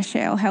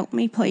 Rochelle, help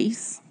me,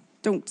 please.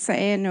 Don't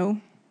say no.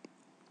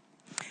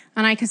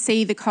 And I could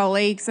see the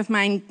colleagues of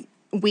mine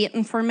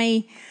waiting for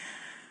me.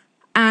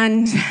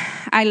 And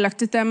I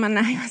looked at them and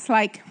I was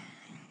like,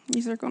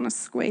 these are going to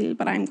squeal,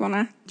 but I'm going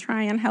to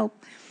try and help.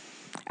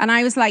 And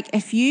I was like,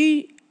 if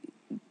you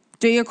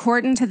do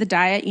according to the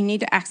diet, you need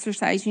to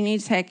exercise, you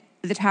need to take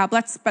the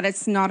tablets, but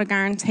it's not a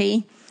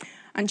guarantee.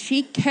 And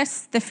she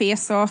kissed the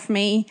face off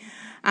me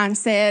and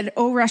said,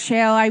 oh,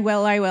 Rochelle, I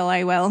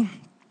will.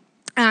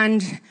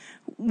 And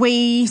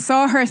we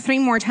saw her 3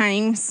 more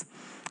times.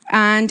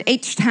 And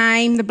each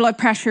time the blood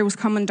pressure was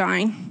coming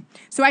down.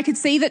 So I could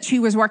see that she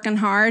was working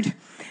hard.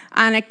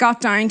 And it got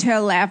down to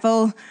a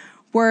level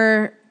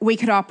where we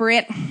could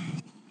operate.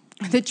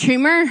 The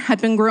tumour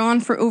had been growing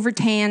for over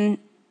 10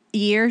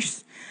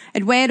 years.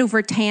 It weighed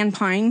over 10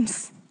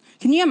 pounds.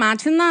 Can you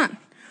imagine that?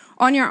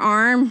 On your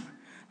arm,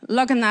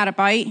 lugging that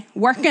about,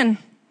 working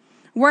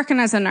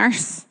as a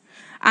nurse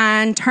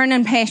and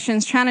turning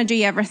patients, trying to do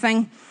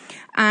everything.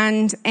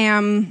 And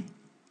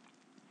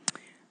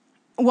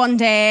one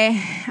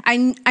day,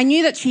 I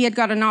knew that she had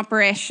got an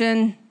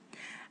operation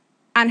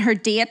and her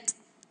date,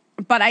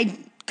 but I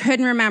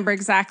couldn't remember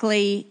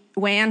exactly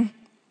when.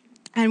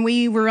 And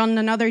we were on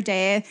another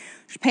day.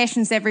 There's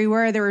patients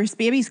everywhere. There was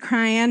babies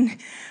crying.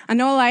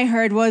 And all I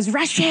heard was,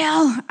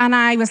 Rochelle. And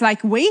I was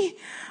like, we?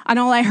 And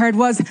all I heard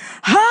was,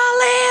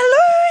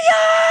 hallelujah!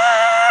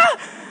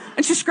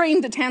 And she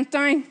screamed the tent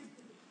down.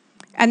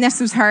 And this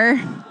was her.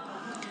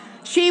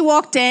 She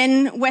walked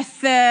in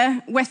with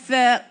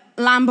the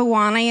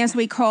lambawani, as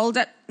we called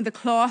it, the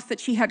cloth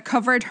that she had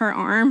covered her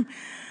arm,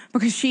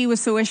 because she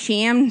was so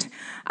ashamed.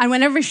 And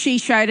whenever she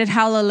shouted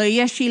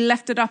hallelujah, she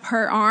lifted up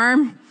her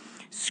arm,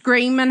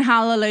 screaming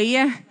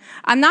hallelujah.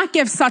 And that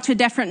gives such a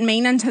different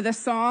meaning to the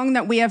song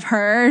that we have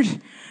heard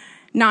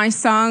now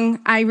sung,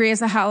 I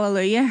Raise a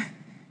Hallelujah.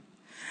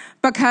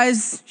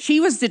 Because she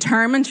was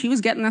determined she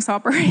was getting this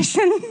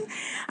operation.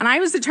 And I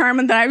was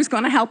determined that I was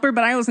going to help her,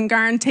 but I wasn't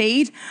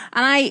guaranteed.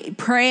 And I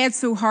prayed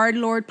so hard,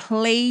 Lord,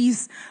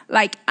 please.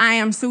 Like, I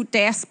am so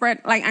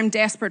desperate. Like, I'm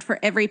desperate for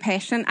every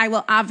patient. I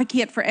will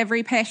advocate for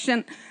every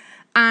patient.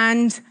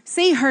 And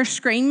see her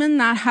screaming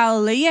that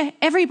hallelujah.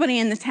 Everybody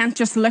in the tent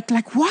just looked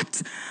like,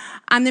 what?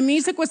 And the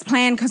music was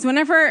playing, because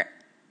whenever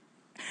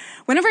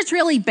it's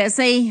really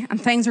busy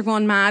and things are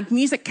going mad,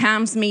 music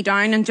calms me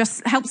down and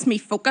just helps me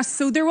focus.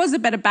 So there was a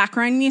bit of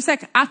background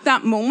music. At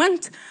that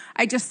moment,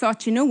 I just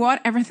thought, you know what?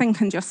 Everything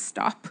can just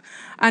stop.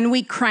 And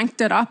we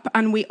cranked it up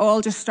and we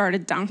all just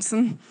started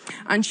dancing.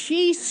 And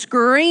she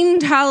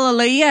screamed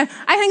hallelujah.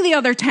 I think the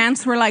other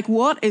tents were like,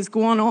 what is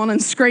going on,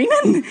 and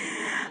screaming.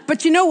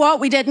 But you know what?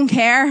 We didn't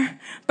care,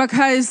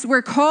 because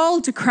we're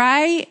called to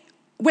cry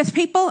with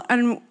people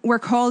and we're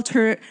called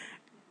to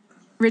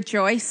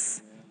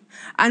rejoice.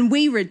 And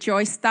we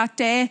rejoiced that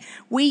day.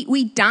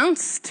 We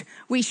danced.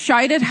 We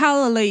shouted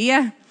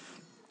hallelujah.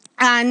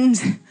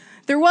 And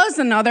there was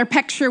another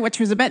picture which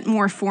was a bit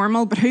more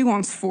formal, but who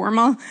wants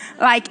formal?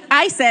 Like,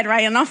 I said,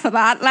 right, enough of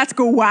that. Let's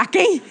go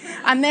wacky.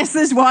 And this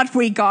is what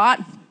we got.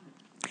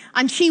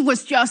 And she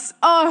was just,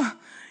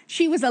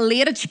 she was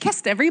elated. She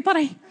kissed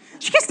everybody.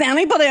 She kissed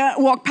anybody that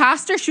walked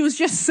past her. She was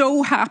just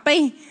so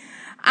happy.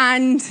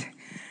 And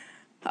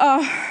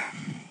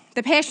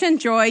The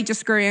patient joy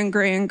just grew and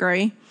grew and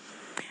grew.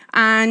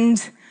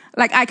 And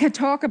like I could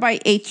talk about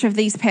each of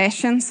these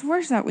patients.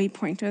 Where's that wee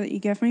pointer that you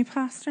give me,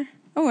 Pastor?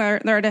 Oh,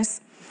 there it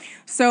is.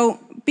 So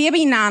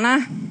baby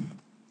Nana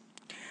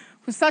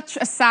was such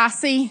a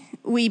sassy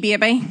wee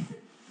baby.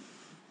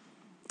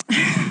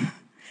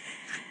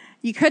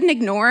 You couldn't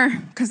ignore her,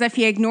 because if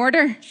you ignored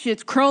her,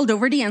 she'd crawled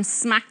over to you and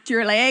smacked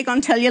your leg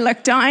until you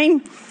looked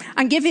down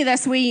and give you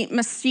this wee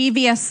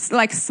mischievous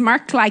like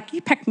smirk, like,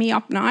 you pick me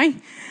up now.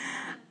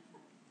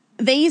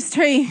 These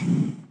two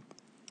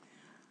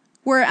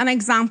were an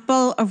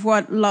example of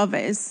what love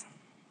is.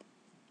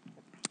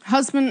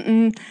 Husband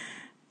and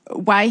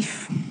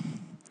wife.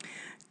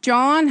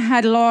 John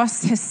had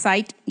lost his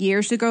sight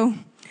years ago,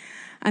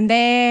 and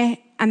they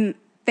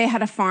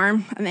had a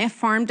farm, and they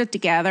farmed it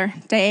together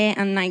day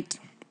and night.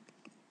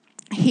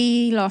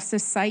 He lost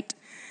his sight,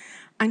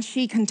 and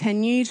she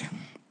continued,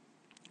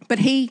 but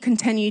he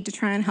continued to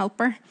try and help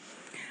her.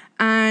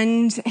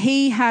 And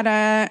he had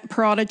a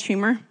parotid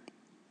tumour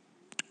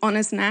on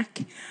his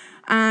neck,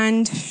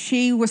 and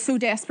she was so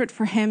desperate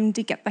for him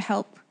to get the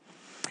help.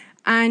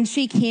 And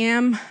she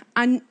came,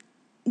 and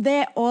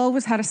they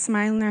always had a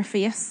smile on their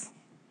face.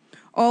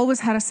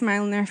 Always had a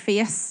smile on their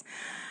face.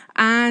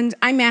 And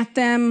I met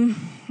them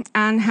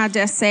and had to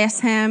assess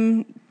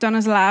him, done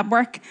his lab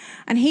work,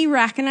 and he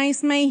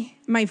recognised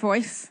my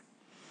voice.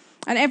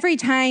 And every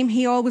time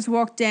he always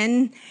walked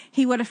in,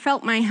 he would have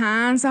felt my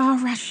hands,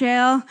 oh,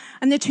 Rochelle,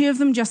 and the two of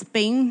them just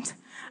beamed.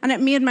 And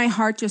it made my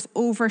heart just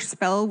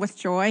overspill with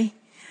joy.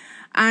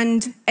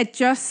 And it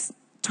just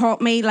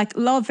taught me, like,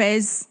 love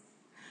is,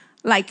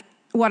 like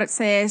what it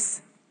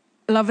says,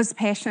 love is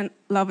patient,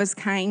 love is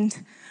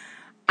kind.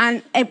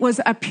 And it was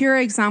a pure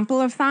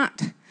example of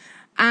that.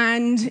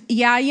 And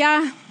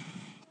Yaya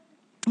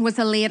was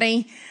a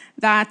lady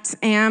that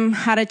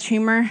had a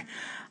tumour.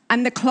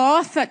 And the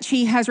cloth that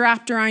she has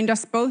wrapped around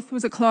us both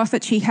was a cloth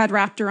that she had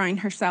wrapped around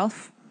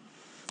herself.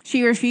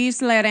 She refused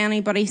to let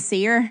anybody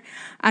see her.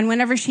 And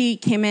whenever she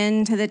came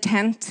into the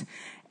tent,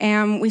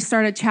 we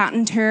started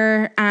chatting to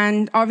her.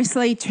 And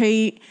obviously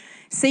to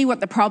see what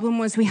the problem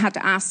was, we had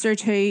to ask her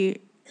to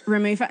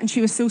remove it. And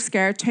she was so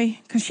scared to,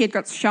 because she had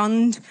got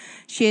shunned.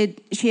 She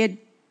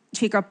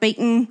got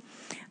beaten.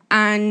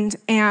 And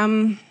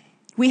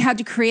we had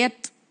to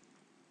create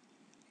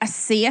a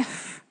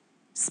safe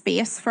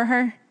space for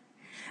her,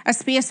 a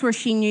space where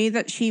she knew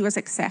that she was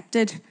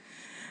accepted.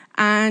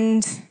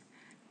 And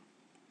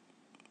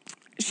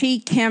she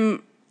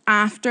came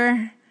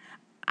after,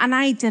 and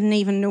I didn't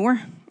even know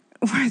her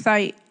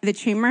without the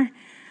tumour.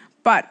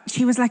 But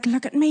she was like,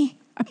 look at me,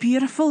 a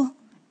beautiful,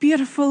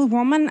 beautiful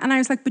woman. And I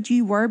was like, but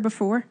you were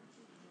before.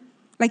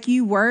 Like,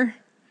 you were.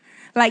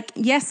 Like,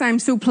 yes, I'm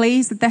so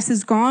pleased that this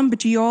is gone,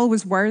 but you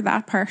always were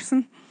that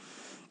person.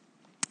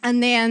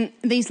 And then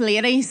these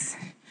ladies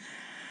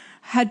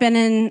had been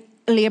in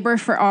labour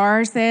for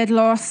hours. They had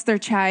lost their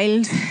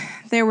child.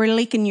 They were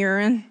leaking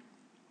urine.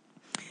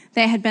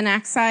 They had been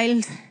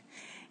exiled.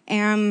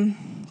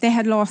 They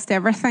had lost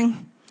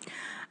everything.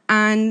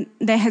 And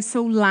they had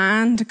so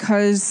land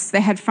because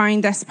they had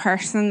found this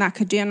person that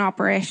could do an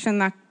operation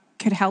that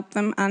could help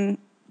them, and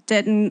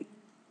didn't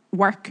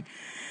work.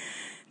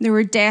 They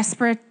were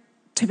desperate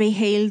to be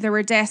healed. They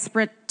were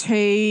desperate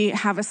to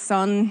have a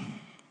son,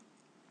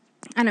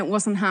 and it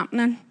wasn't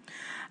happening.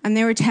 And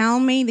they were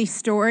telling me these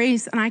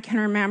stories, and I can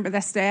remember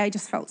this day, I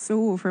just felt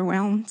so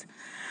overwhelmed.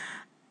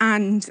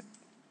 And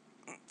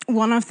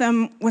one of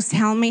them was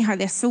telling me how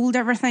they sold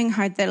everything,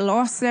 how they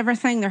lost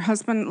everything, their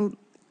husband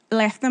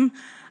left them,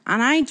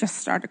 and I just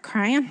started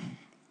crying.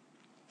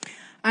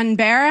 And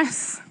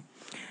Beres,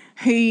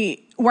 who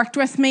worked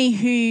with me,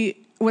 who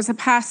was a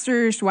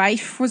pastor's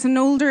wife, was an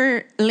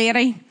older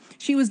lady.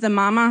 She was the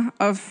mama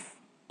of,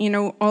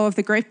 all of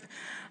the group.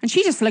 And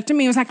she just looked at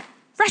me and was like,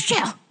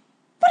 Rochelle,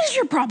 what is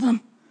your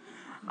problem?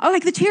 Oh,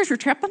 the tears were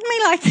tripping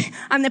me,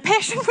 and the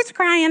patient was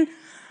crying.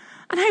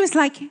 And I was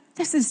like,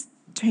 this is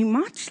too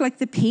much,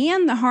 the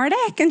pain, the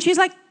heartache. And she's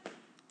like,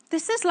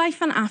 this is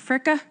life in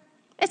Africa.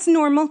 It's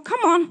normal, come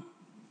on.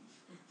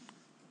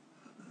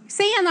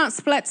 See, in that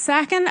split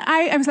second,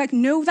 I was like,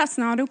 no, that's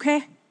not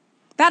okay.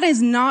 That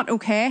is not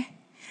okay.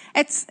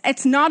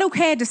 It's not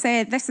okay to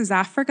say this is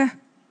Africa.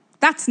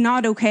 That's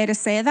not okay to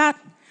say that.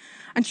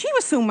 And she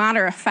was so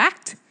matter of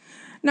fact.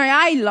 Now,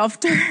 I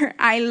loved her.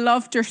 I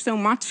loved her so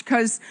much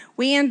because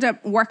we ended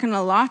up working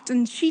a lot,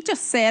 and she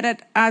just said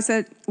it as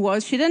it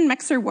was. She didn't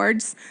mix her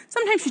words.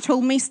 Sometimes she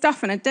told me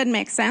stuff and it didn't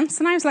make sense.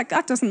 And I was like,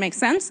 that doesn't make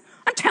sense.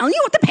 I'm telling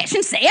you what the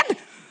patient said.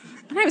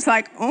 And I was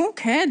like,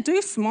 okay,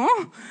 do small.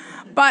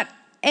 But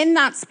in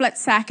that split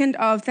second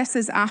of this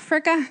is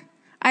Africa,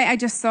 I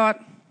just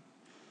thought,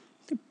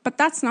 but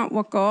that's not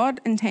what God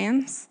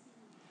intends.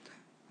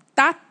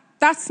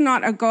 That's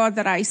not a God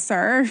that I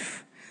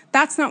serve.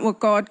 That's not what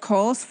God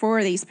calls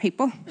for these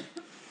people.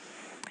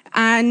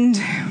 And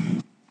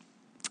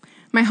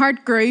my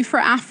heart grew for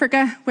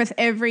Africa with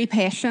every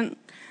patient.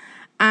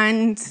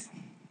 And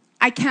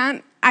I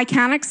can't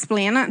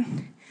explain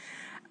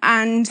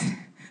it.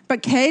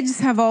 But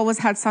kids have always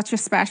had such a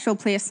special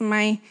place in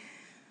my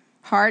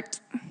heart.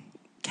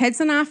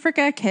 kids in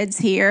Africa, kids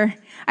here.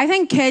 I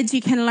think kids,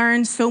 you can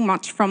learn so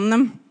much from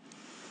them.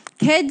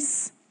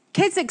 Kids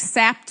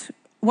accept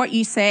what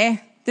you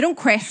say. They don't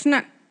question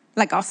it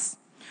like us.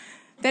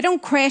 They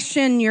don't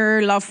question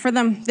your love for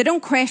them. They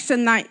don't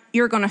question that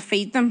you're going to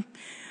feed them.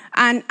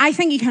 And I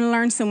think you can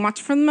learn so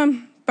much from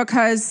them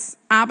because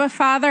Abba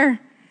Father,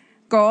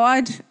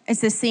 God,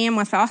 is the same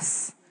with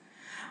us.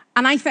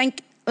 And I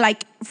think,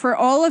 like, for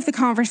all of the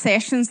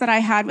conversations that I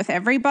had with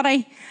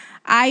everybody,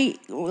 I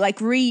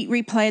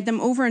replayed them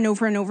over and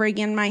over and over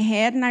again in my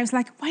head. And I was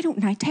like, why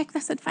don't I take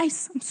this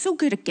advice? I'm so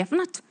good at giving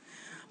it.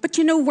 But,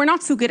 we're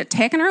not so good at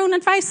taking our own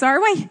advice,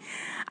 are we?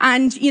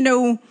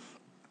 And,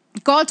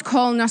 God's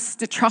calling us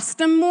to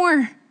trust him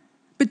more.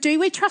 But do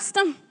we trust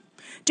him?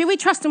 Do we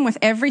trust him with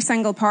every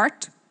single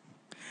part?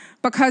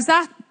 Because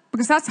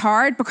that's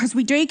hard, because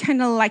we do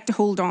kind of like to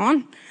hold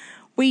on.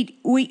 We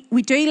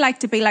do like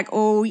to be like,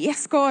 oh,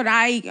 yes, God,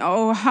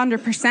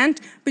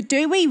 100%. But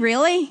do we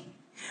really?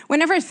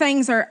 Whenever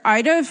things are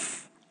out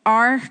of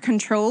our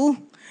control,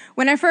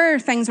 whenever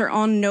things are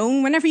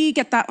unknown, whenever you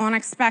get that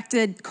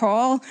unexpected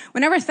call,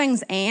 whenever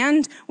things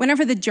end,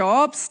 whenever the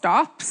job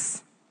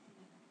stops,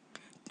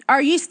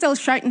 are you still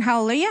shouting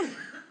hallelujah?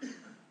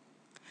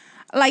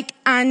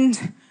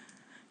 And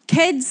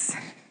kids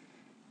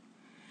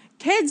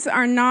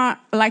are not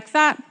like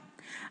that.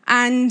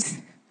 And,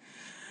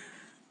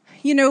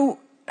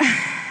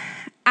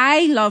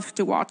 I love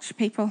to watch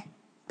people.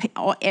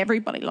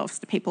 Everybody loves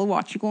to people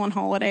watch. You go on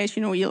holidays,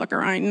 you look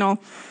around and all.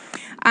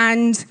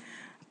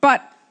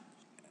 But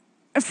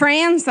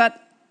friends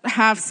that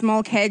have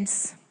small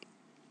kids,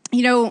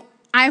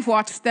 I've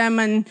watched them,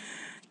 and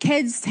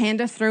kids tend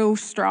to throw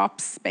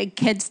strops. Big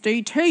kids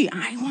do too.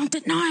 I want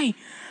it now.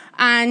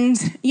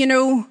 And,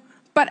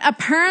 but a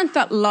parent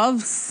that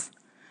loves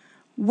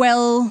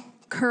will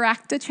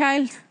correct a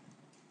child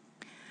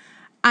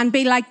and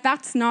be like,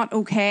 that's not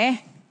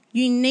okay.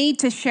 You need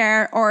to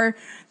share, or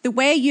the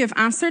way you've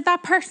answered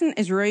that person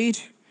is rude.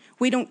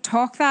 We don't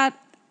talk that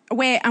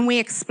way, and we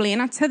explain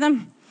it to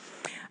them.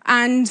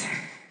 And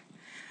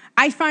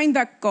I find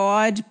that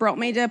God brought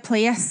me to a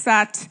place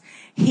that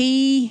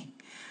you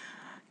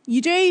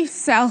do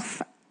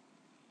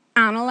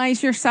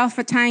self-analyze yourself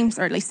at times,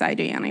 or at least I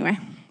do anyway.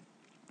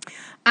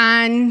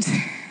 And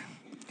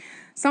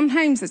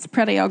sometimes it's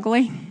pretty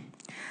ugly.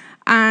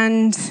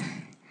 And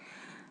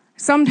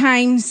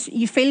sometimes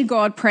you feel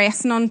God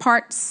pressing on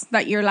parts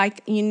that you're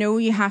like,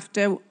 you have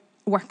to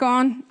work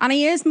on. And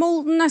he is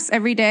moulding us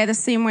every day the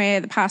same way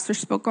the pastor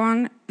spoke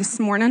on this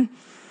morning.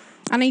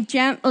 And he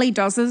gently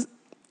does it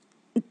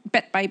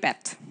bit by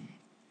bit.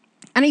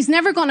 And he's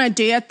never going to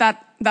do it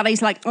that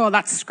he's like, oh,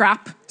 that's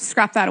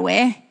scrap that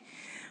away.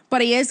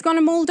 But he is going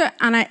to mould it,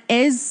 and it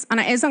is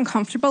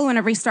uncomfortable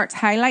whenever he starts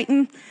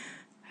highlighting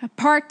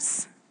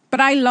parts. But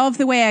I love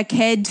the way a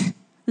kid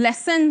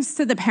listens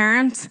to the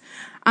parent,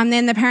 and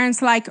then the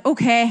parent's like,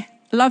 okay,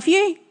 love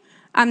you.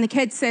 And the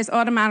kid says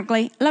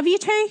automatically, love you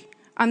too.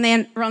 And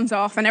then runs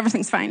off and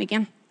everything's fine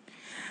again.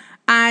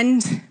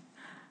 And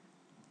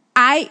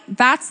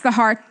that's the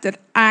heart that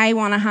I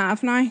want to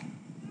have now.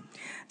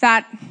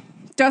 That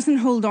doesn't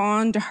hold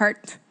on to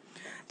hurt,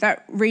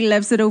 that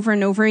relives it over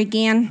and over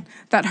again,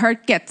 that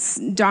hurt gets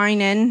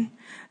down in,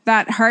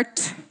 that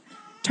hurt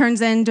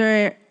turns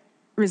into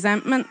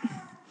resentment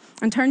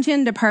and turns you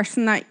into a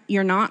person that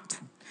you're not,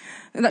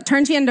 that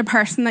turns you into a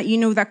person that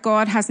that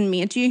God hasn't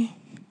made you.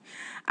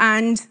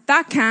 And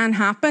that can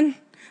happen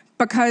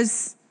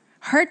because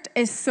hurt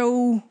is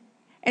so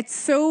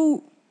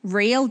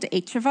real to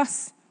each of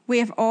us. We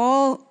have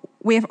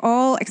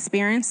all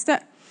experienced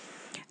it.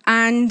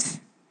 And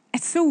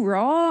it's so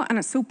raw and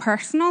it's so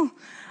personal.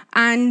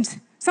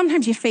 And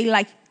sometimes you feel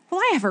like, well,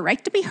 I have a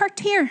right to be hurt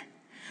here.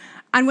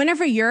 And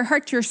whenever you're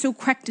hurt, you're so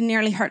quick to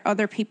nearly hurt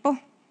other people.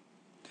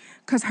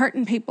 Because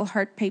hurting people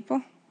hurt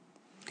people.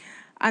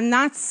 And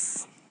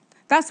that's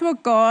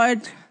what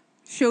God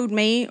showed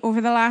me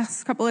over the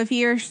last couple of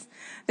years,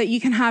 that you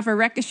can have a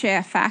ricochet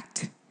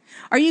effect.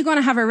 Are you going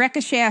to have a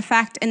ricochet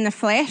effect in the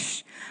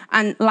flesh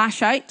and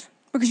lash out?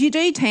 Because you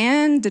do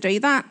tend to do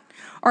that.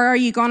 Or are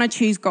you going to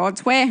choose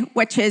God's way,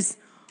 which is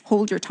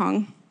hold your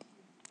tongue?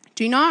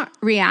 Do not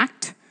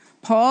react.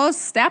 Pause,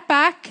 step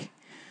back,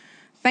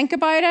 think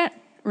about it,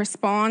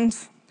 respond.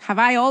 Have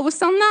I always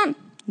done that?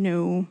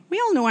 No. We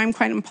all know I'm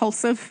quite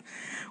impulsive.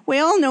 We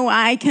all know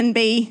I can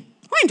be,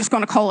 I'm just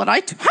going to call it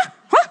out.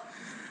 Huh?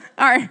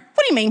 Or, what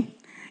do you mean?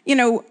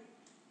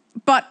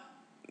 But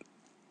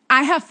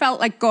I have felt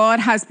like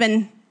God has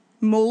been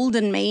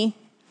moulding me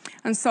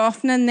and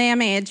softening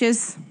them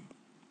edges.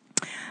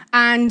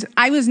 And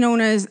I was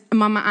known as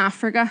Mama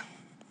Africa.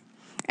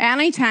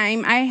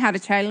 Anytime I had a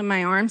child in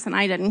my arms and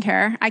I didn't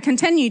care, I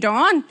continued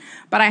on,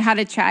 but I had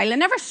a child. I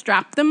never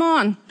strapped them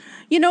on.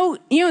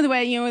 The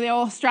way, they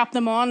all strap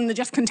them on and they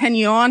just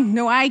continue on.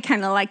 No, I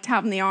kind of liked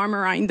having the arm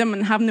around them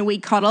and having the wee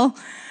cuddle.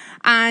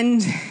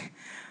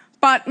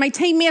 But my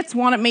teammates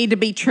wanted me to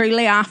be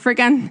truly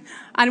African.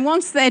 And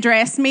once they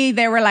dressed me,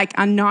 they were like,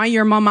 and now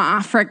you're Mama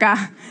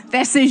Africa.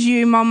 This is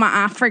you, Mama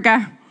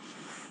Africa.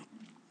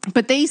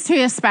 But these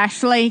two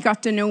especially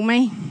got to know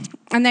me.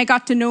 and they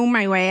got to know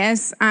my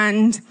ways.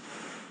 And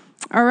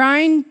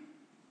around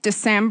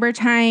December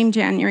time,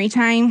 January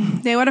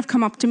time, they would have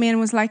come up to me and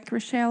was like,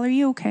 Rochelle, are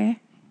you okay?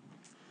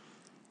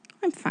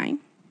 I'm fine.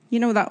 You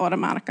know that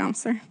automatic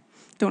answer.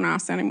 Don't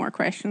ask any more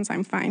questions,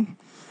 I'm fine.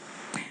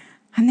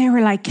 And they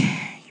were like,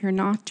 you're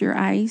not, your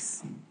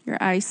eyes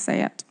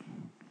say it.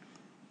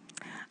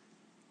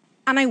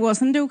 And I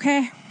wasn't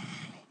okay.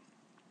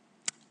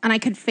 And I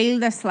could feel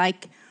this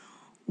like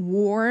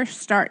war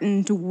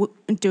starting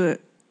to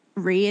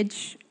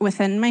rage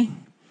within me.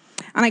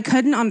 And I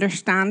couldn't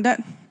understand it.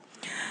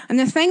 And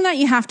the thing that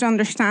you have to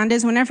understand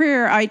is whenever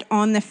you're out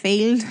on the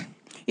field,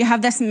 you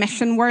have this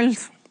mission world.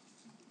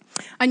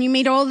 And you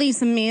meet all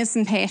these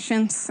amazing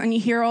patients and you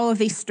hear all of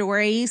these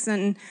stories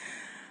and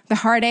the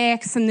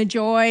heartaches and the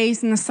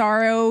joys and the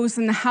sorrows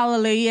and the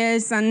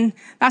hallelujahs, and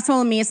that's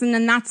all amazing,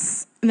 and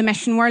that's the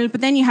mission world.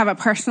 But then you have a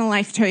personal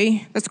life too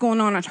that's going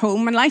on at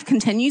home, and life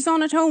continues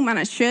on at home, and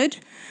it should.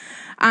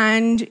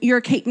 And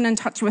you're keeping in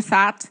touch with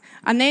that.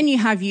 And then you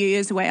have you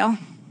as well.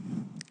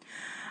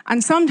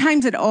 And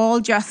sometimes it's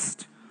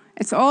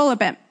all a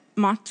bit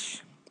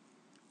much.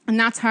 And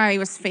that's how I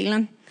was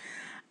feeling.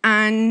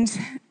 And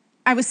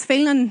I was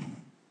feeling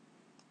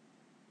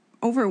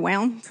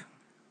overwhelmed,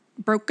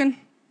 broken.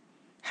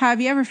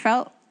 Have you ever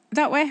felt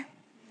that way?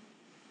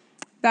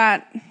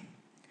 That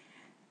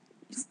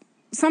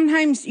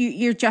sometimes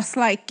you're just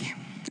like,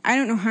 I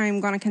don't know how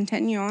I'm going to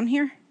continue on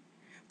here.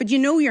 But you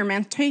know you're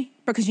meant to,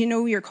 because you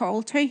know you're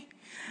called to.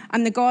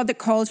 And the God that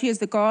calls you is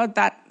the God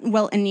that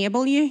will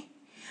enable you.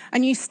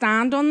 And you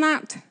stand on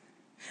that.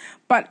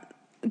 But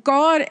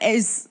God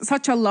is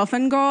such a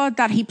loving God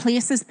that he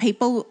places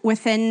people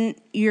within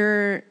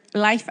your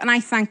life. And I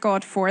thank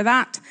God for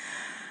that.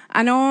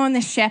 And on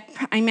the ship,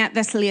 I met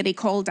this lady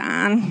called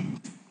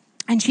Anne.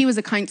 And she was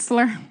a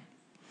counsellor.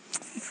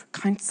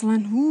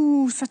 Counselling,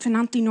 ooh, such an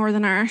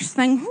anti-Northern Irish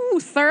thing. Ooh,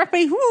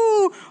 therapy,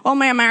 ooh, all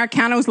my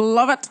Americanos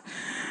love it.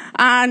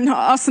 And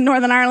us in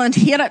Northern Ireland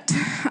hate it.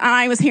 And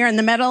I was here in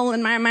the middle,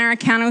 and my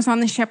Americanos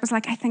on the ship was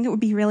like, I think it would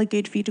be really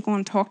good for you to go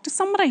and talk to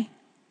somebody.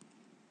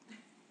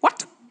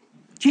 What?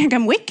 Do you think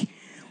I'm weak?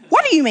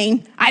 What do you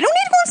mean? I don't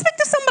need to go and speak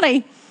to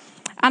somebody.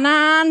 And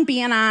Anne,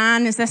 being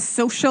Anne, is this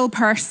social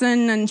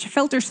person, and she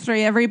filters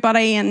through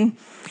everybody, and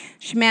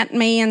she met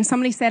me, and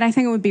somebody said, I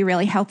think it would be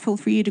really helpful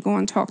for you to go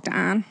and talk to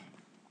Anne.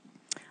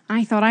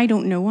 I thought, I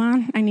don't know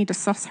Anne. I need to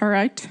suss her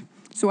out.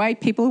 So I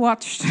people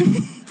watched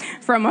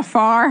from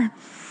afar.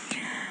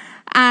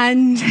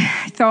 And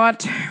I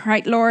thought,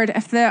 right, Lord,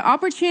 if the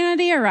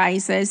opportunity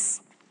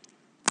arises,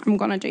 I'm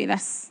going to do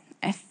this.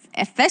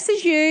 If this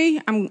is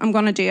you, I'm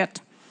going to do it.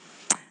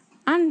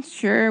 And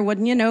sure,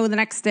 wouldn't you know, the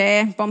next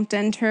day, bumped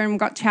into her and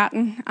got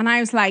chatting. And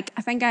I was like,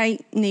 I think I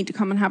need to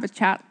come and have a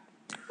chat.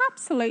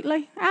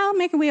 Absolutely. I'll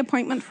make a wee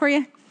appointment for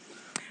you.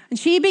 And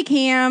she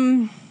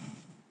became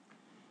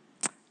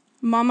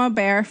Mama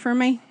Bear for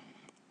me.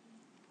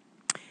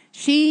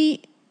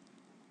 She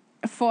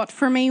fought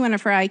for me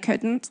whenever I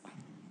couldn't.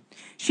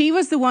 She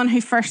was the one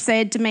who first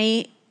said to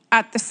me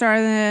at the start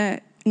of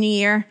the new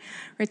year,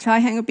 Rachel, I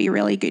think it would be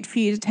really good for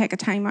you to take a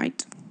time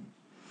out.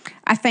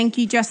 I think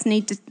you just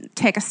need to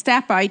take a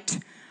step out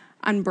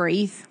and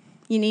breathe.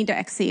 You need to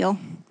exhale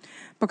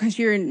because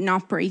you're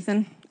not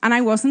breathing. And I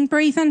wasn't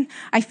breathing.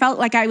 I felt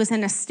like I was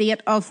in a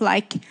state of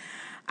like,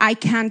 I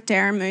can't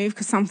dare move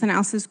because something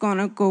else is going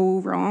to go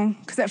wrong.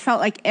 Because it felt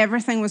like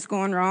everything was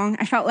going wrong.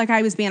 I felt like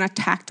I was being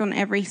attacked on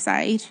every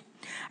side.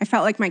 I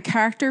felt like my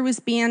character was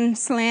being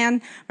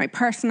slain. My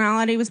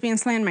personality was being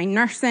slain. My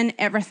nursing,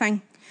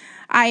 everything.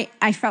 I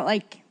felt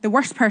like the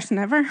worst person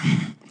ever.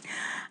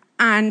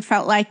 And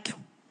felt like,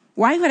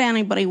 why would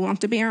anybody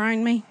want to be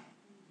around me?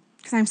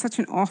 Because I'm such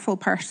an awful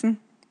person.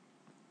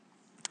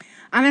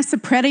 And it's a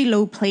pretty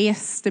low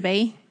place to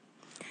be.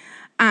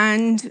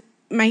 And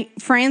my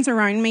friends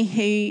around me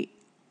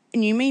who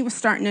knew me was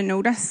starting to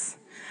notice.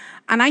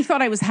 And I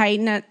thought I was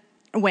hiding it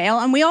well.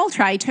 And we all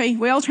try to.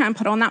 We all try and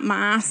put on that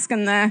mask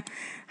and the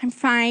I'm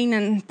fine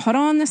and put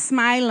on the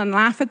smile and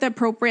laugh at the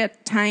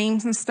appropriate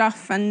times and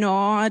stuff and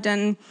nod.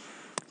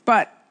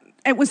 But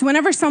it was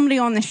whenever somebody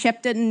on the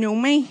ship didn't know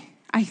me,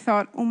 I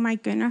thought, oh my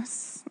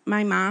goodness,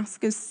 my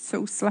mask is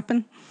so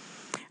slipping.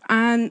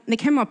 And they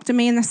came up to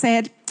me and they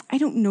said, I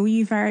don't know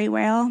you very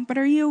well, but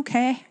are you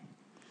okay?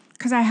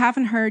 Because I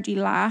haven't heard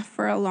you laugh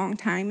for a long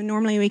time, and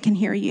normally we can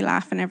hear you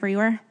laughing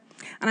everywhere.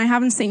 And I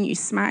haven't seen you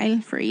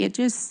smile for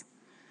ages.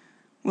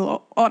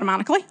 Well,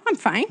 automatically, I'm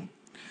fine.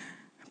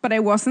 But I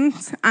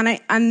wasn't. And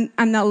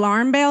the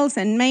alarm bells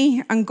in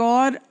me, and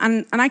God,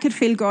 and I could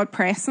feel God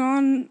pressing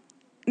on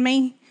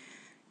me,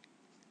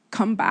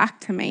 come back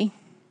to me.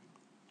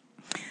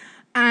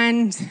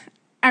 And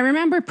I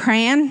remember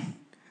praying,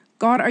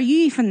 God, are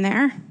you even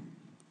there?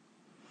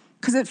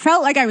 Because it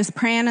felt like I was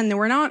praying and they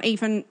were not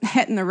even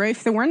hitting the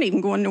roof. They weren't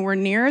even going nowhere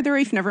near the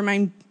roof, never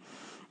mind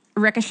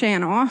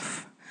ricocheting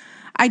off.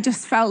 I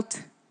just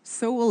felt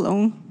so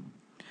alone.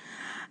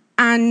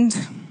 And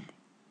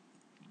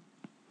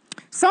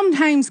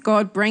sometimes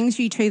God brings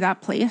you to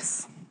that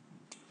place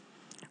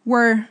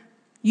where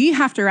you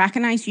have to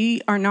recognize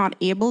you are not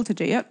able to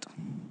do it.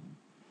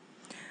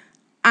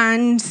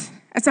 And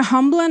it's a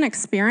humbling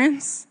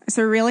experience. It's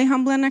a really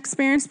humbling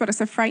experience, but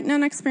it's a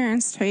frightening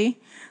experience too,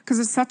 because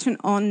it's such an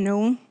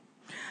unknown.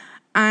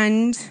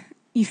 And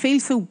you feel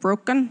so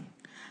broken,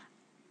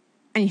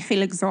 and you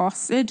feel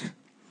exhausted,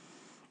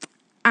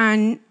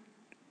 and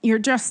you're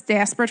just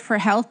desperate for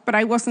help, but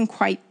I wasn't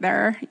quite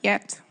there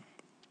yet.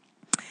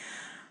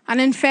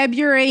 And in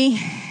February,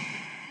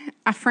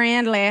 a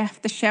friend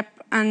left the ship,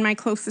 and my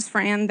closest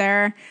friend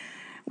there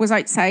was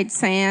outside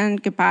saying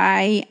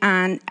goodbye,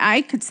 and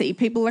I could see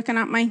people looking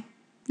at me.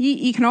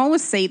 You can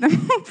always see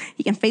them.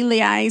 You can feel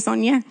the eyes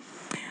on you.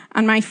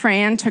 And my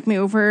friend took me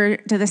over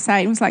to the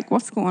side and was like,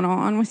 "What's going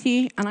on with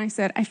you?" And I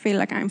said, "I feel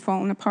like I'm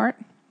falling apart."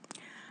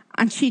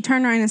 And she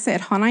turned around and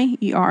said, "Honey,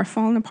 you are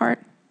falling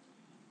apart."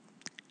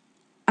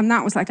 And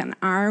that was like an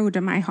arrow to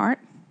my heart.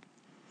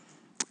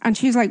 And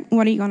she's like,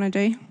 "What are you going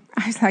to do?"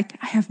 I was like,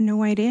 "I have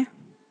no idea.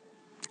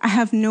 I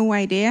have no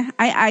idea.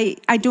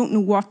 I don't know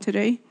what to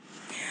do."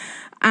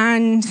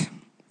 And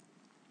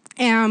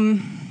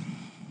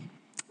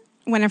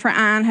whenever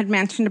Anne had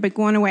mentioned about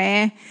going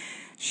away,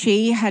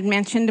 she had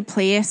mentioned a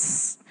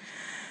place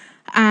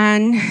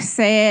and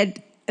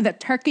said that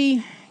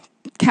Turkey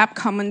kept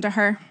coming to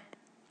her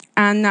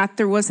and that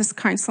there was this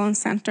counselling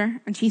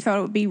centre, and she thought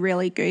it would be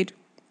really good.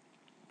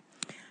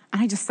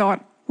 And I just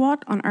thought,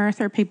 what on earth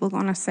are people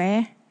going to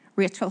say?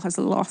 Rachel has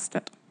lost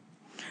it.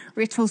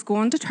 Rachel's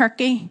going to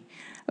Turkey.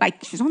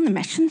 Like, she's on the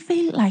mission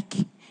field. Like,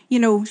 you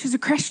know, she's a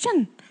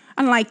Christian.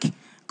 And, like,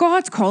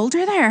 God's called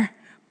her there.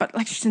 But,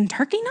 like, she's in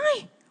Turkey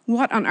now.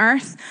 What on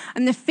earth?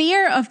 And the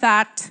fear of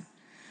that,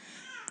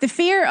 the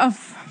fear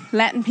of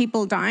letting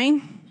people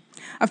down,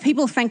 of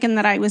people thinking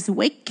that I was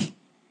weak,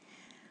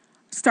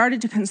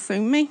 started to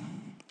consume me.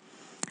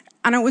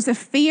 And it was a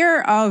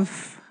fear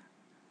of,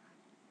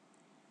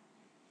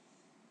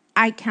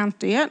 I can't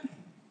do it.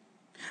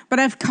 But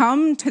I've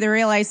come to the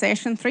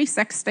realization,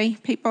 360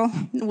 people,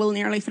 well,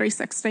 nearly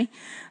 360,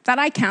 that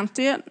I can't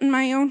do it on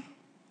my own.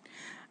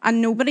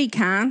 And nobody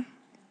can.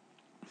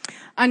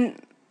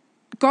 And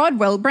God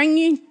will bring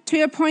you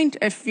to a point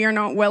if you're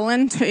not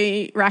willing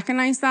to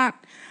recognize that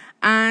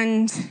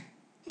and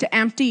to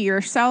empty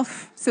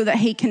yourself so that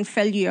he can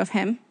fill you of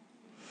him.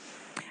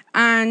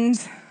 And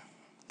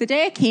the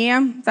day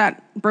came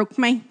that broke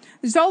me.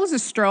 There's always a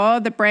straw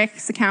that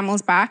breaks the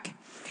camel's back.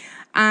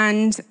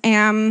 And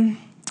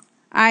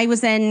I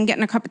was in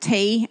getting a cup of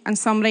tea and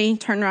somebody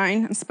turned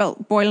around and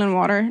spilt boiling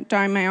water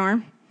down my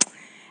arm.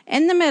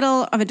 In the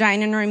middle of a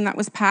dining room that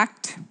was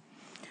packed,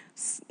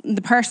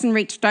 the person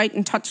reached out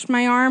and touched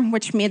my arm,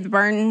 which made the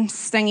burn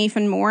sting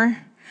even more.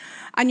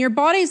 And your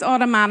body's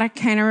automatic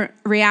kind of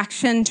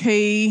reaction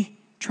to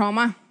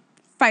trauma,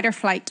 fight or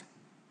flight.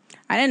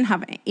 I didn't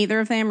have either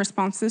of them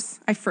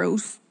responses. I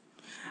froze.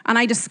 And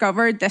I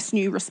discovered this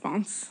new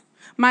response.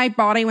 My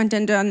body went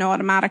into an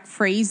automatic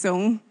freeze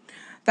zone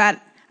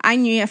that I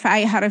knew if I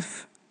had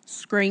have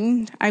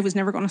screamed, I was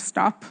never going to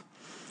stop.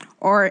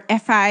 Or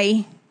if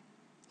I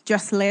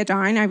just lay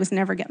down, I was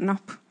never getting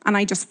up. And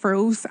I just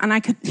froze. And I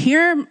could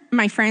hear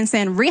my friend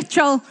saying,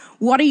 "Rachel,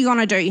 what are you going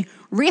to do?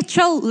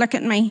 Rachel, look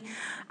at me."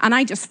 And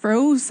I just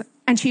froze.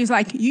 And she was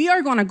like, "You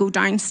are going to go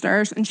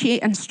downstairs." And she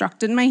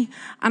instructed me.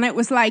 And it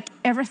was like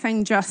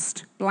everything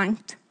just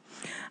blanked.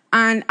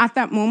 And at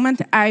that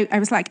moment, I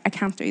was like, I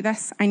can't do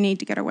this. I need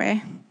to get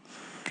away.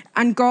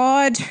 And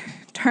God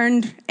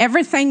turned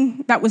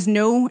everything that was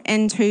no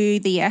into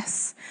the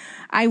yes.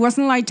 I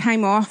wasn't allowed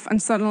time off,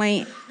 and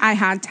suddenly I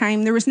had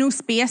time. There was no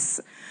space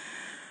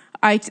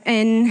out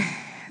in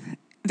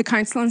the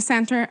counselling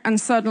centre,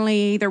 and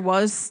suddenly there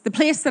was. The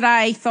place that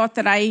I thought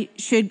that I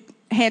should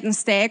head and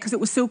stay, because it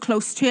was so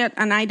close to it,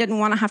 and I didn't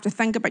want to have to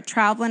think about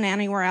travelling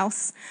anywhere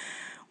else.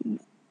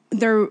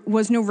 There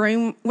was no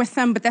room with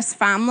them, but this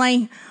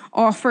family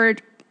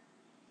offered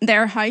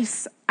their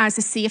house as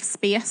a safe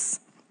space.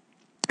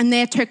 And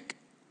they took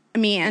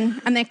me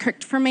in and they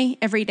cooked for me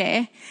every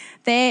day.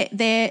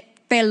 They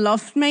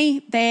loved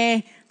me.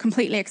 They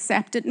completely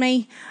accepted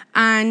me.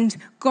 And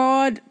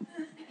God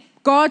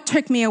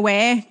took me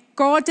away.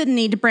 God didn't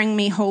need to bring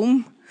me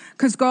home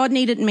because God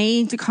needed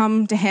me to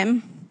come to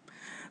him.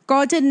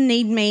 God didn't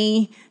need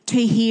me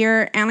to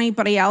hear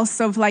anybody else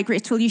of like,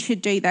 "Rachel, you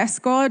should do this."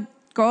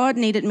 God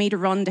needed me to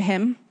run to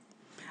him.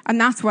 And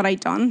that's what I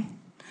done.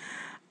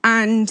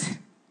 And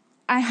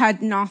I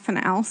had nothing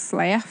else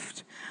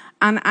left.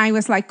 And I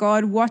was like,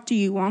 "God, what do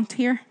you want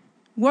here?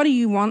 What are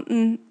you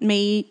wanting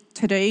me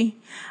to do?"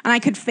 And I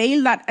could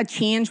feel that a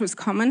change was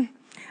coming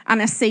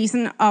and a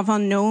season of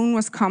unknown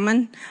was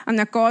coming and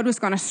that God was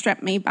going to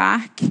strip me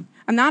back.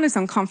 And that is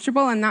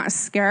uncomfortable and that is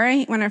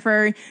scary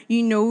whenever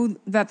you know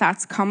that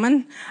that's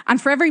coming.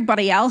 And for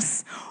everybody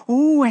else,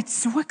 "Oh, it's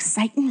so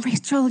exciting,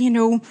 Rachel, you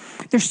know,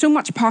 there's so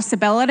much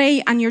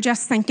possibility." And you're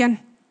just thinking,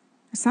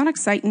 it's not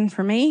exciting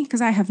for me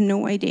because I have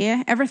no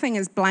idea. Everything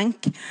is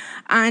blank.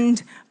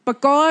 But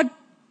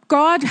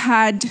God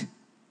had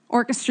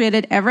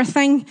orchestrated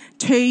everything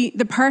to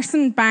the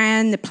person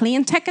buying the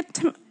plane ticket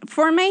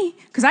for me,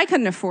 because I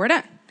couldn't afford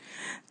it,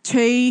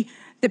 to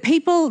the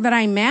people that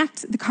I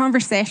met, the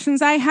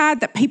conversations I had,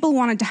 that people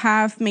wanted to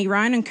have me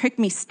round and cook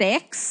me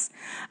steaks.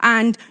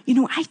 And,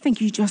 I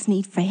think you just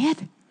need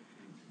fed.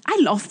 I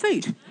love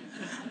food.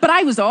 But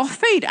I was off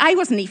food. I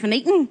wasn't even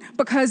eating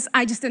because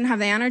I just didn't have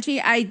the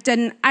energy. I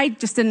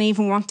just didn't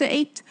even want to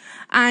eat.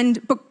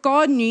 But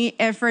God knew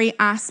every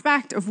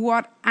aspect of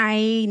what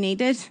I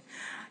needed.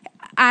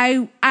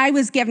 I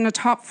was given a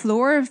top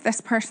floor of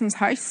this person's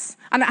house,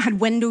 and it had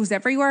windows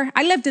everywhere.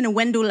 I lived in a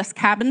windowless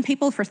cabin,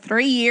 people, for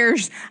 3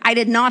 years. I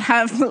did not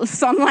have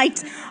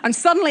sunlight, and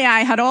suddenly I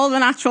had all the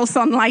natural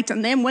sunlight,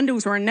 and them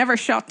windows were never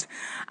shut.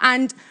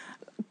 And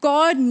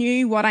God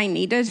knew what I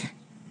needed.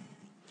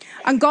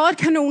 And God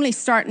can only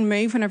start and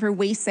move whenever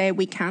we say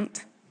we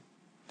can't.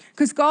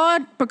 Because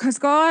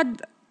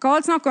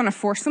God's not going to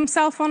force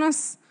himself on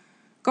us.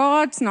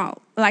 God's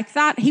not like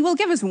that. He will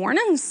give us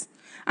warnings,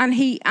 and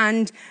he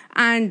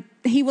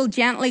will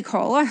gently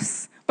call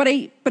us, but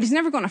he's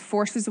never going to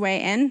force his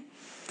way in.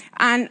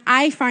 And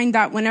I find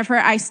that whenever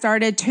I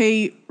started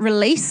to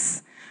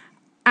release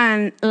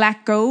and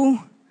let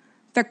go,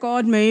 that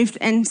God moved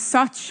in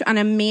such an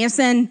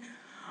amazing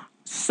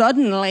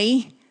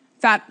suddenly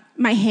that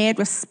my head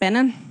was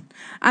spinning.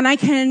 And I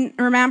can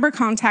remember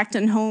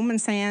contacting home and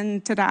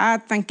saying to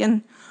Dad,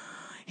 thinking,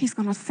 he's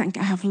going to think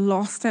I have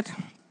lost it.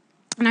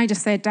 And I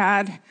just said,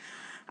 Dad,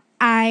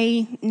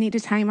 I need a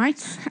time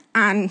out.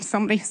 And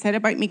somebody said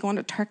about me going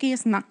to Turkey,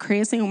 isn't that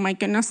crazy? Oh my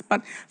goodness.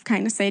 But I've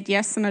kind of said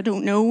yes and I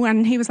don't know.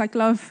 And he was like,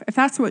 love, if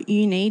that's what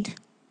you need,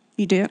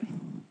 you do it.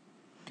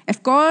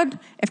 If God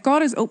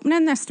is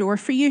opening this door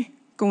for you,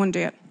 go and do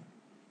it.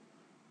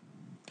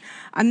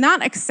 And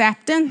that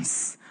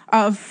acceptance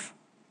of,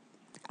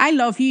 I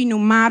love you no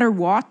matter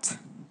what,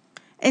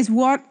 is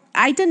what,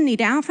 I didn't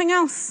need anything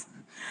else.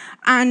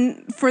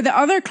 And for the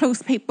other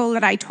close people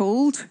that I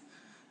told,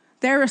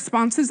 their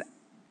responses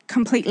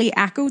completely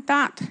echoed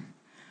that.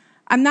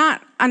 And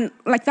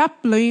that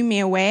blew me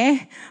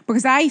away,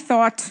 because I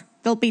thought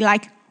they'll be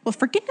like, well,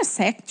 for goodness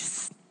sake,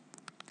 just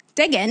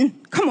dig in.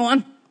 Come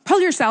on,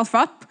 pull yourself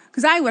up.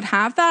 Because I would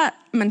have that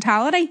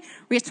mentality.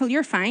 Rachel,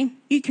 you're fine.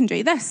 You can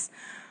do this.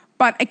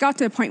 But it got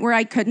to a point where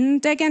I couldn't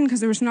dig in because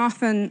there was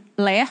nothing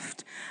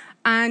left.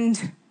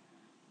 And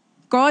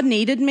God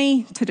needed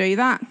me to do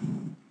that.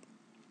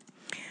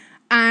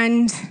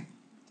 And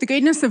the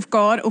goodness of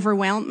God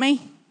overwhelmed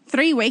me.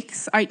 3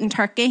 weeks out in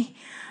Turkey,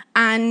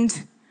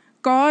 and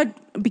God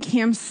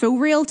became so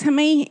real to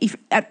me.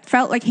 It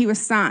felt like he was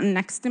standing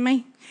next to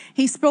me.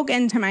 He spoke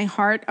into my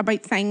heart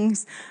about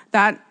things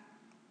that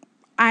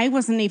I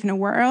wasn't even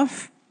aware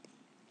of.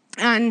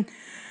 And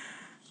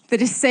the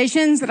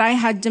decisions that I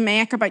had to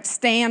make about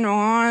staying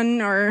on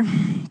or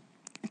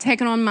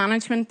taking on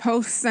management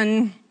posts,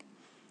 and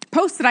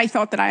posts that I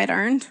thought that I had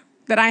earned,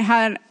 that I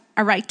had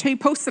a right to,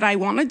 posts that I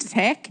wanted to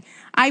take.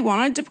 I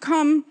wanted to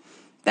become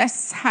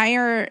this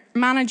higher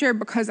manager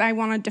because I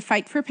wanted to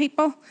fight for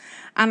people.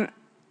 And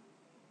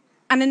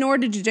in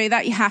order to do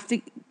that, you have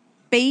to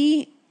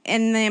be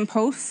in them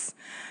posts.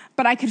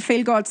 But I could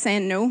feel God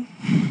saying no.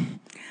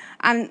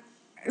 And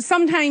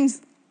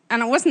sometimes,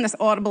 and it wasn't this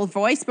audible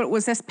voice, but it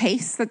was this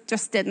peace that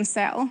just didn't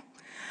settle.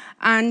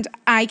 And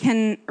I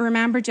can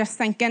remember just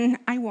thinking,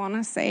 I want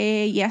to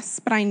say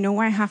yes, but I know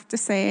I have to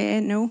say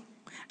no.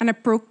 And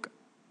it broke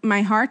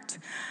my heart.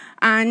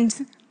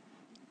 And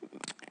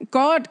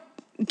God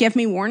gave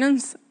me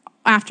warnings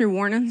after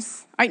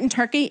warnings. Out in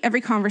Turkey, every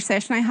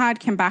conversation I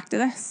had came back to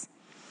this.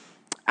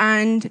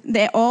 And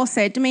they all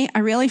said to me, I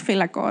really feel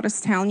like God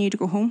is telling you to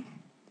go home.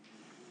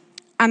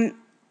 And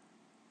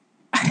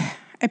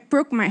it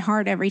broke my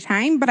heart every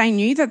time, but I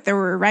knew that they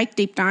were right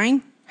deep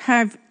down.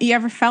 Have you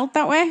ever felt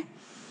that way?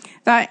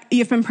 That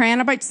you've been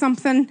praying about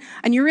something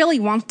and you really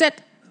want it,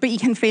 but you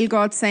can feel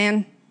God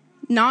saying,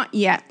 not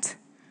yet,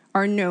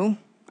 or no.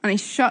 And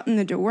he's shutting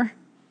the door.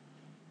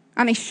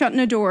 And he's shutting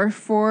the door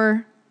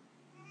for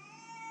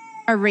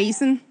a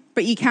reason,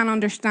 but you can't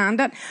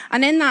understand it.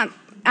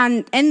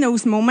 And in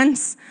those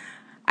moments,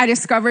 I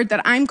discovered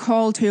that I'm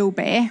called to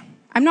obey.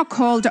 I'm not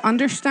called to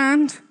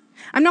understand.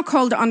 I'm not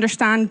called to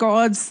understand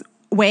God's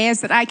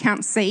ways that I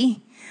can't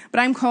see, but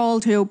I'm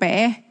called to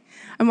obey.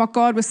 And what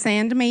God was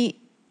saying to me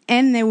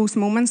in those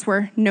moments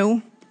were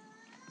no.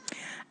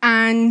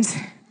 And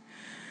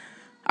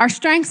our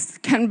strengths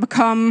can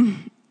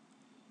become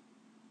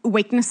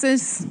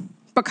weaknesses,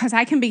 because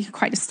I can be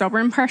quite a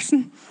stubborn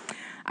person.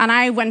 And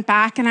I went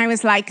back and I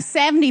was like,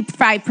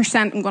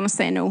 75% I'm going to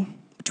say no.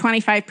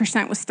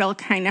 25% was still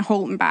kind of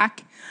holding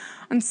back.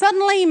 And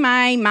suddenly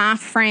my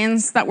math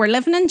friends that were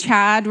living in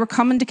Chad were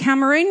coming to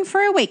Cameroon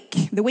for a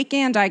week. The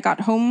weekend I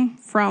got home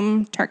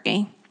from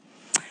Turkey.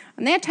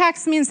 And they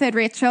texted me and said,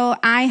 Rachel,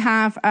 I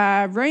have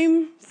a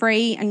room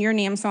free and your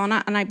name's on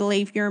it, and I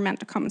believe you're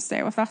meant to come and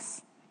stay with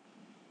us.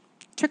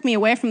 Took me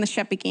away from the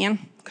ship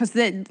again,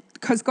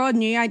 because God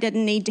knew I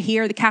didn't need to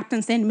hear the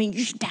captain saying to me,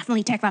 you should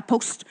definitely take that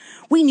post.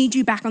 We need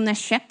you back on this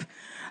ship.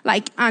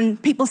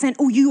 And people saying,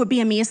 oh, you would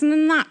be amazing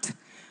in that.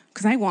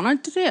 Because I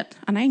wanted to do it,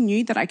 and I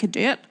knew that I could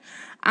do it.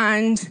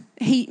 And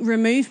he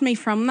removed me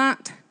from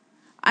that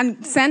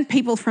and sent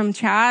people from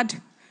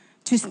Chad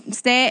to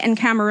stay in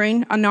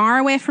Cameroon, an hour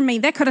away from me.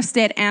 They could have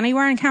stayed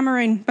anywhere in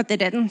Cameroon, but they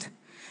didn't.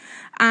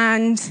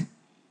 And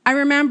I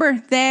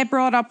remember they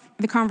brought up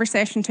the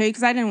conversation too,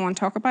 because I didn't want to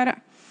talk about it.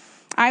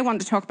 I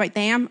wanted to talk about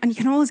them, and you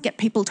can always get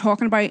people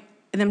talking about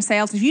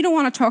themselves. If you don't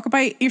want to talk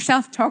about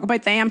yourself, talk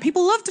about them.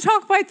 People love to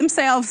talk about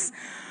themselves.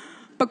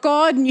 But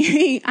God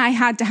knew I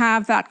had to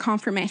have that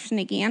confirmation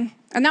again.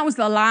 And that was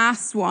the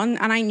last one,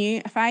 and I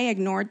knew if I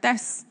ignored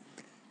this,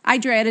 I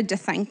dreaded to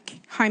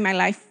think how my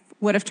life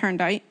would have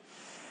turned out.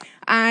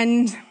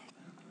 And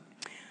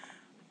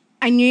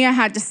I knew I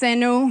had to say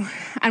no.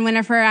 And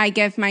whenever I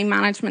gave my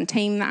management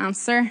team the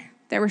answer,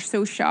 they were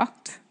so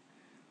shocked.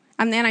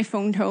 And then I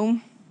phoned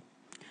home.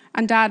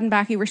 And Dad and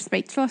Becky were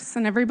speechless.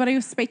 And everybody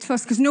was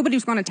speechless because nobody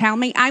was going to tell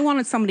me. I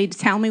wanted somebody to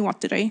tell me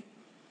what to do.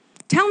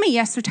 Tell me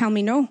yes or tell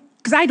me no.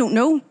 Because I don't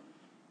know.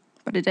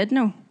 But I did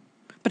know.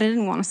 But I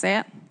didn't want to say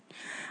it.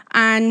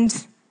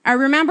 And I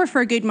remember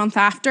for a good month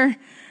after,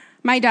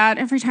 my dad,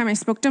 every time I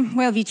spoke to him,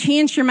 well, have you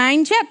changed your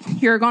mind yet?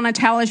 You're going to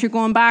tell us you're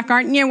going back,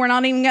 aren't you? We're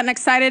not even getting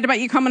excited about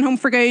you coming home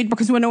for good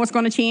because we know it's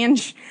going to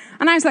change.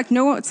 And I was like,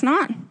 no, it's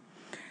not.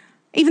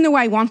 Even though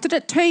I wanted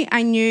it to,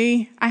 I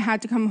knew I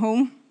had to come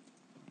home.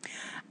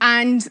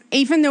 And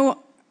even though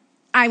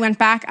I went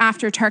back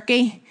after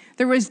Turkey,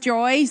 there was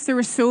joys. There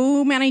were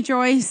so many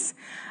joys.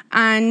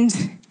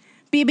 And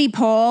baby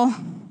Paul,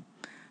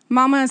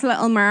 Mama's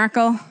little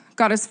miracle,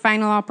 got his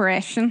final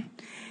operation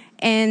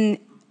in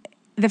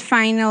the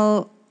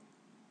final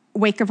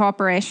week of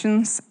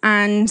operations.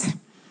 And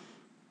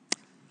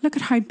look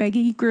at how big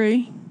he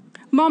grew.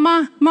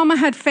 Mama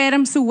had fed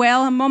him so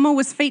well, and Mama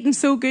was feeding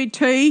so good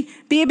too.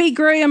 Baby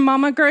grew and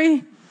Mama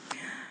grew.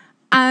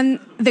 And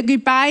the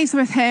goodbyes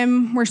with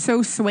him were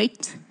so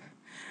sweet.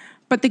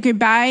 But the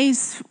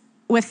goodbyes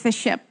with the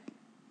ship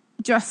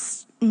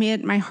just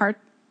made my heart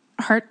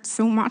hurt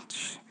so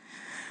much.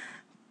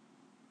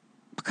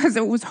 Because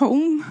it was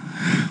home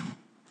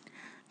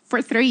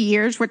for 3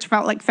 years, which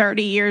felt like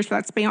 30 years,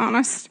 let's be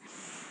honest.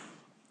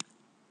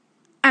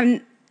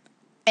 And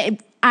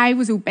I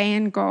was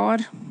obeying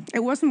God. It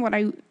wasn't what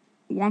I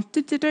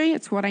wanted to do,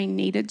 it's what I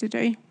needed to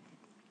do.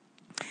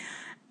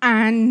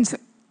 And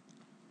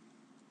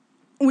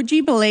would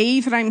you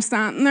believe that I'm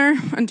standing there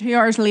and 2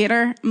 hours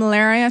later,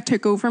 malaria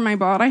took over my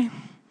body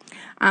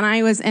and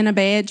I was in a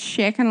bed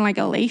shaking like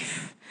a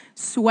leaf,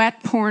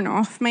 sweat pouring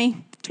off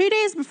me. 2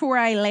 days before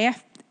I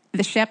left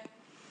the ship.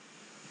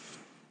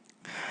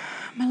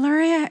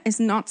 Malaria is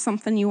not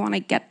something you want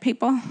to get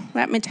people,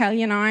 let me tell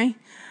you now.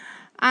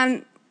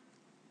 And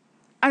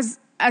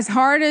as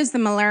hard as the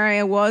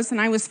malaria was,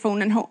 and I was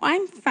phoning home,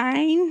 I'm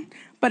fine.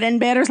 But in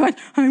bed I was like,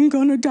 I'm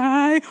going to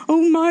die.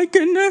 Oh my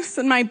goodness.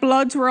 And my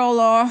bloods were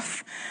all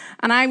off.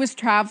 And I was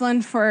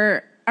traveling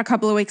for a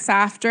couple of weeks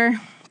after,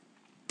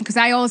 because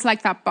I always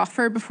like that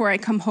buffer before I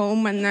come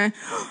home and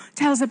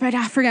tell us about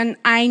Africa. And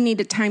I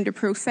needed time to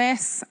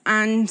process.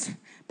 And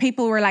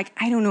people were like,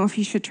 I don't know if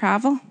you should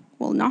travel.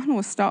 Well, nothing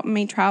was stopping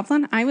me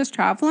traveling. I was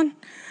traveling.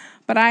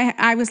 But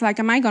I was like,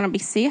 am I going to be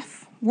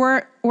safe?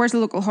 Where's the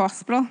local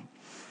hospital?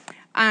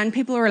 And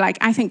people were like,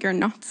 I think you're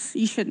nuts.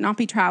 You should not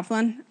be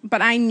traveling.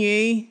 But I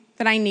knew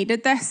that I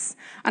needed this.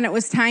 And it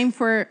was time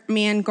for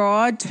me and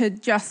God to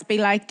just be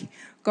like,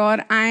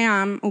 God, I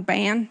am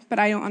obeying, but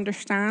I don't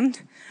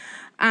understand.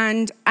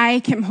 And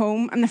I came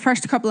home, and the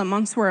first couple of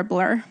months were a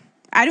blur.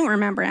 I don't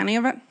remember any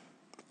of it.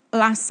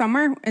 Last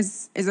summer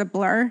is a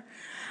blur.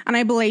 And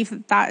I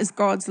believe that is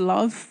God's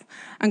love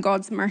and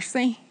God's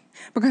mercy.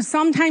 Because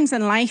sometimes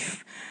in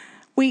life,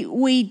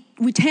 we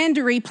tend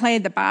to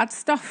replay the bad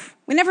stuff.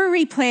 We never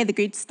replay the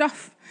good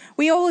stuff.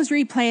 We always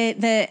replay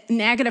the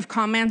negative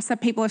comments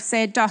that people have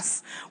said to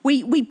us.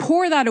 We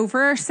pour that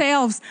over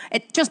ourselves.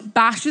 It just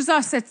bashes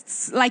us.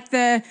 It's like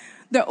the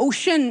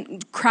ocean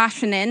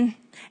crashing in.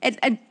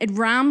 It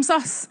rams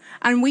us,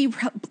 and we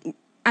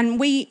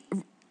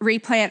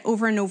replay it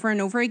over and over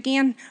and over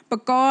again.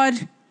 But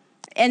God,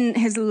 in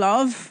his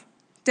love,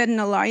 didn't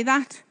allow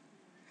that,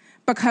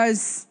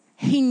 because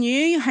he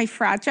knew how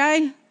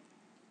fragile,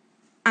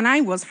 and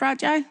I was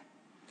fragile.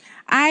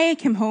 I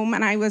came home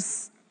and I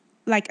was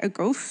like a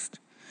ghost,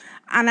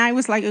 and I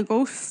was like a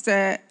ghost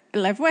to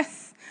live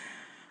with.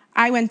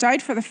 I went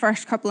out for the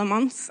first couple of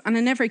months, and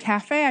in every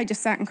cafe I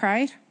just sat and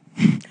cried.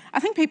 I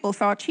think people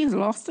thought she has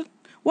lost it.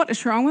 What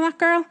is wrong with that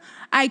girl?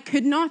 I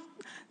could not.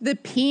 The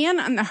pain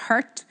and the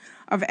hurt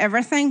of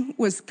everything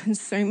was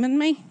consuming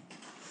me.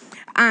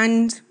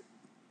 And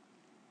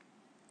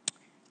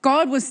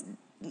God was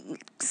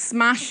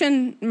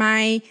smashing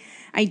my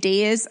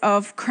ideas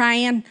of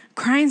crying.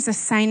 Crying's a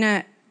sign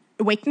of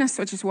weakness,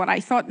 which is what I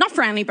thought. Not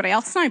for anybody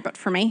else now, but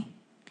for me.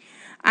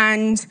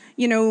 And,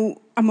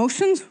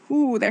 emotions,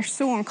 they're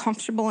so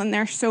uncomfortable and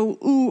they're so,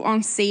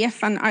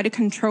 unsafe and out of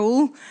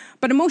control.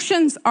 But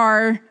emotions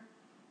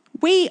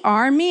we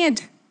are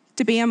made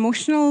to be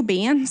emotional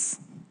beings.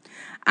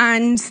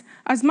 And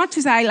as much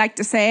as I like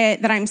to say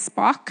that I'm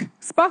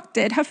Spock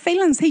did have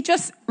feelings. He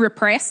just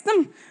repressed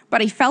them,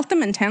 but he felt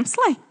them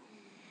intensely.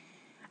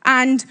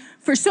 And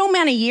for so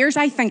many years,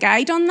 I think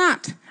I done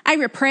that. I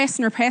repressed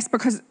and repressed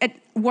because it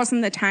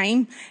wasn't the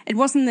time. It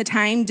wasn't the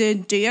time to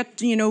do it.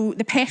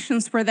 The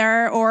patients were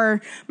there,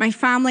 or my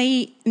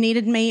family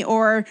needed me,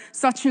 or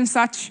such and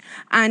such.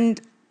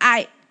 And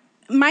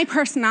my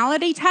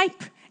personality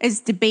type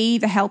is to be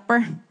the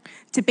helper,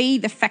 to be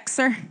the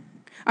fixer.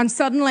 And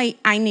suddenly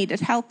I needed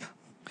help.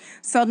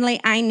 Suddenly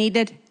I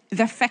needed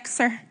the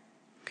fixer.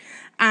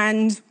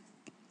 And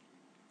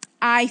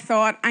I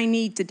thought, I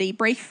need to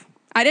debrief.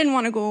 I didn't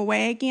want to go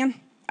away again.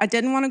 I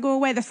didn't want to go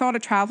away. The thought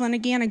of travelling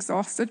again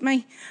exhausted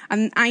me.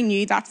 And I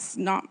knew that's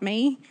not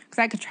me, because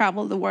I could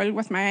travel the world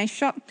with my eyes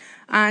shut.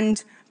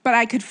 But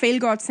I could feel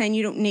God saying,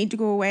 you don't need to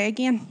go away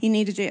again. You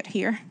need to do it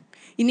here.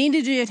 You need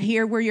to do it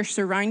here, where you're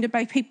surrounded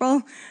by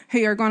people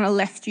who are going to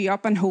lift you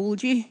up and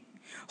hold you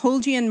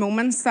in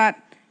moments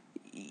that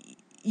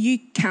you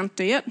can't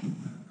do it.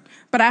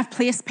 But I've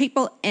placed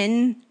people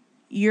in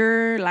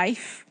your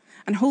life,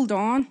 and hold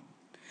on.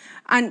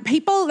 And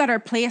people that are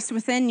placed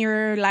within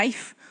your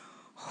life,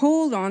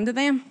 hold on to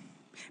them.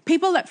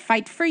 People that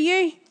fight for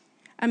you,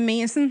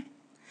 amazing.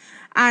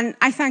 And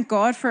I thank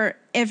God for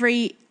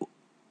every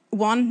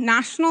one,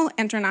 national,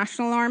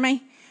 international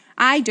army.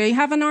 I do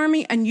have an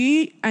army, and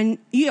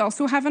you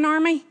also have an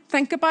army.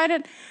 Think about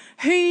it.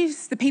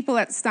 Who's the people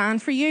that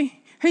stand for you?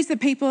 Who's the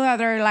people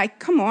that are like,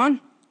 come on,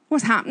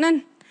 what's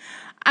happening?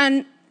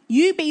 And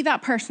you be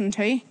that person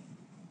too.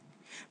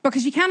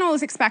 Because you can't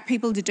always expect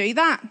people to do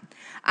that.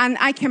 And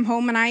I came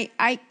home and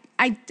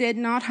I did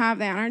not have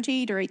the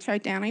energy to reach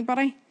out to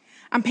anybody.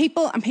 And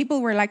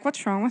people were like,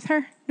 what's wrong with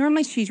her?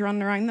 Normally she's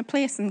running around the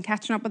place and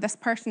catching up with this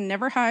person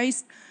never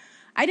housed.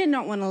 I did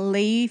not want to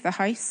leave the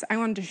house. I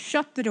wanted to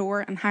shut the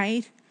door and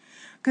hide.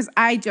 Because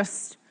I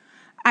just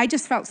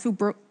felt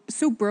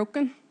so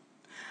broken.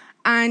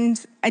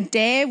 And a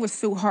day was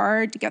so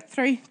hard to get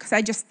through because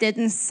I just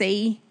didn't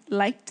see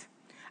light.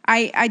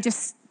 I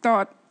just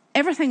thought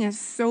everything is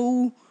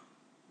so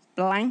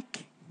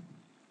blank.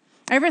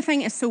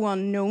 Everything is so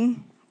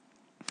unknown.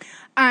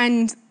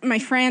 And my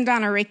friend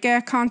Anna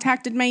Rika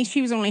contacted me.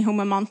 She was only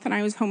home a month and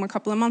I was home a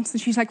couple of months. And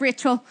she's like,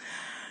 Rachel,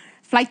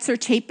 flights are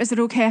cheap. Is it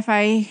okay if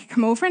I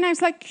come over? And I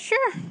was like,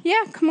 sure,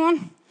 yeah, come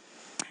on.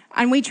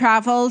 And we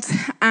travelled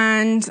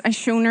and I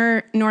shown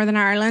her Northern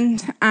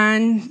Ireland.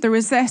 And there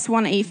was this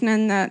one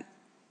evening that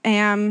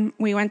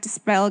we went to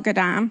Spelga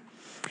Dam.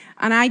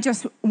 And I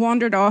just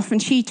wandered off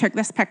and she took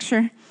this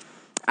picture.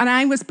 And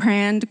I was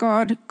praying to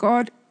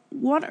God,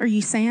 what are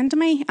you saying to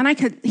me? And I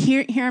could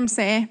hear him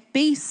say,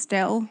 be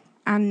still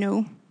and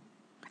know.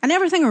 And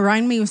everything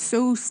around me was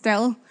so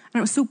still and it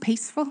was so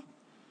peaceful.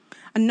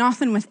 And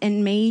nothing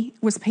within me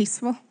was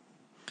peaceful.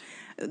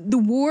 The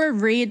war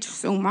raged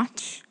so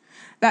much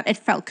that it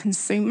felt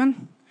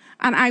consuming.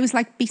 And I was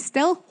like, be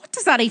still? What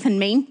does that even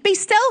mean? Be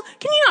still?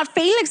 Can you not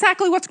feel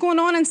exactly what's going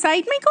on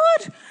inside me,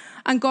 God?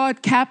 And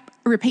God kept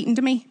repeating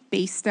to me,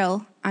 be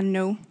still and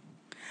know.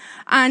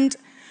 And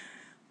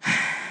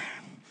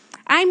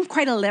I'm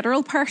quite a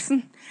literal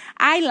person.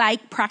 I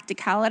like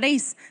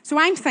practicalities. So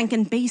I'm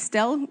thinking, be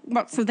still.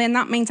 So then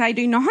that means I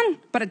do nothing.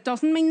 But it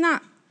doesn't mean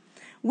that.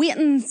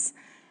 Waiting's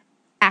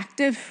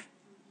active.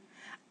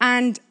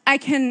 And I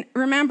can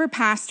remember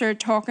Pastor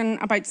talking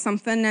about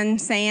something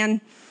and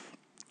saying,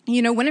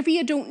 whenever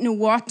you don't know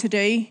what to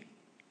do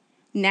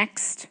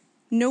next,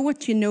 know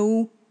what you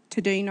know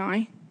to do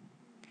now.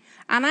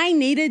 And I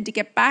needed to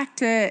get back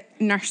to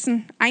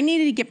nursing. I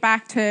needed to get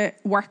back to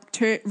work,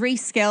 to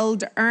reskill,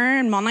 to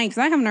earn money, because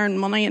I haven't earned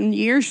money in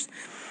years.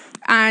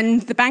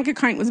 And the bank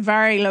account was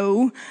very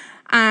low.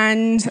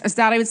 And as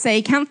Daddy would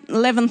say, can't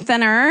live in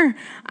thin air.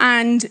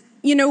 And,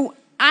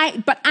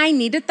 but I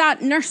needed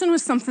that. Nursing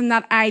was something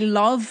that I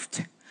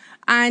loved.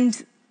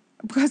 And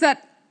because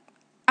at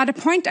a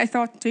point I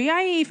thought, do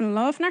I even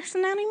love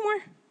nursing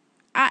anymore?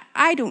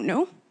 I don't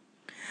know.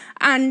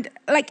 And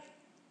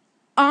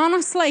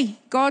honestly,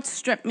 God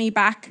stripped me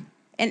back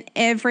in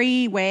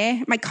every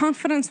way. My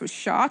confidence was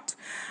shot.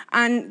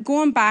 And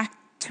going back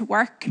to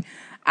work,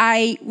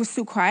 I was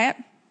so quiet.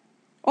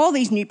 All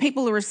these new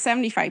people, there were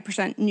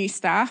 75% new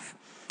staff.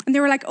 And they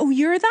were like, oh,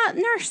 you're that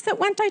nurse that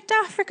went out to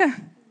Africa?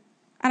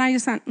 And I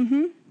just went,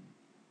 mm-hmm.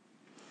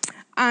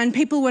 And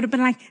people would have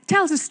been like,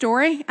 tell us a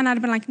story. And I'd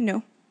have been like,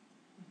 no.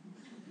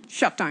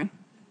 Shut down.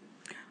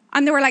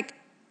 And they were like,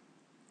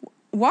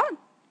 what?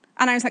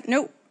 And I was like,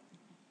 no.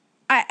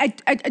 I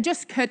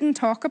just couldn't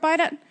talk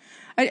about it.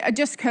 I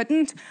just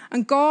couldn't.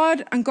 And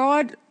God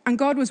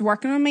was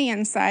working on me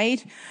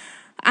inside.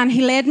 And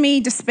he led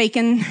me to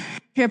speaking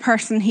to a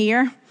person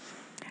here.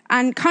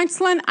 And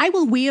counselling, I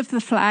will wave the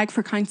flag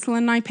for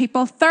counselling now,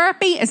 people.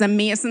 Therapy is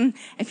amazing.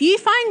 If you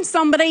find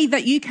somebody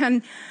that you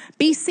can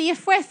be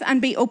safe with and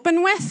be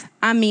open with,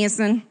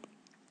 amazing.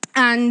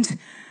 And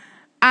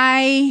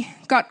I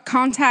got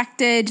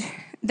contacted,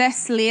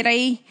 this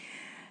lady,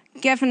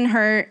 given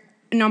her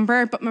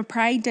number, but my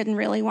pride didn't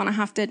really want to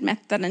have to admit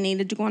that I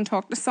needed to go and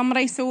talk to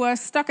somebody, so I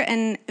stuck it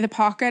in the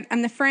pocket.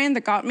 And the friend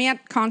that got me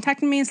it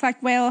contacted me. Is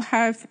like, well,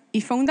 have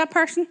you phoned that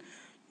person?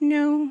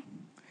 No.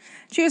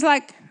 She was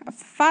like, a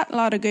fat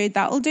lot of good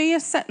that'll do you,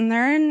 sitting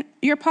there in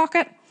your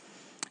pocket.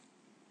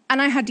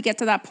 And I had to get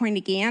to that point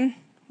again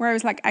where I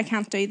was like, I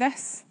can't do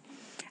this.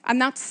 And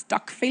that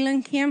stuck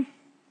feeling came.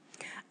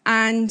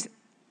 And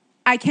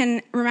I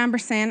can remember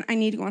saying, I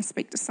need to go and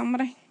speak to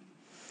somebody.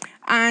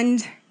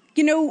 And,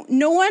 you know,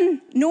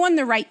 knowing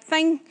the right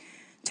thing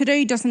to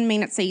do doesn't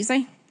mean it's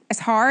easy.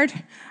 It's hard.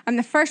 And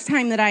the first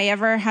time that I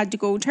ever had to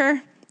go to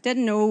her,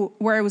 didn't know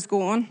where I was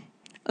going.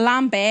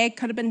 Lambeg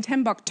could have been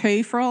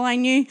Timbuktu for all I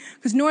knew,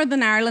 because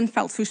Northern Ireland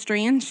felt so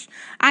strange.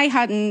 I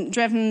hadn't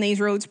driven these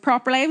roads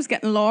properly. I was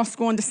getting lost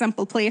going to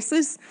simple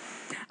places.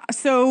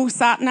 So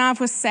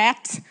sat-nav was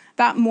set.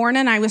 That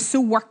morning I was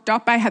so worked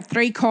up. I had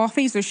 3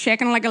 coffees. I was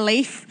shaking like a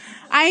leaf.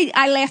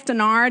 I left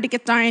an hour to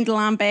get down to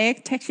Lambeg.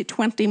 It takes you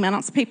 20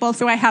 minutes, people,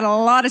 so I had a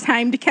lot of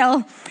time to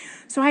kill.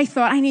 So I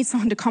thought, I need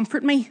something to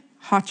comfort me.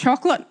 Hot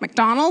chocolate,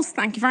 McDonald's,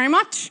 thank you very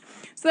much.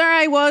 So there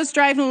I was,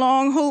 driving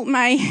along, holding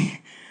my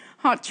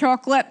hot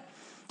chocolate.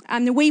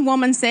 And the wee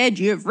woman said,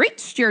 you've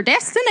reached your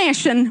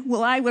destination.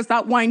 Well, I was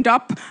that wound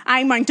up.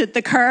 I mounted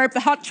the curb. The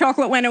hot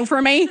chocolate went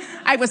over me.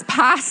 I was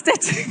past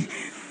it.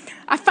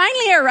 I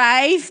finally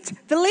arrived.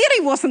 The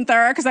lady wasn't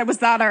there because I was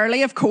that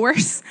early, of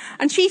course.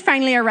 And she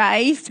finally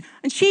arrived.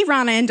 And she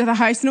ran into the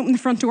house and opened the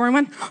front door and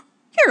went,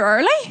 you're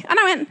early. And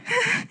I went,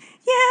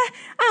 yeah,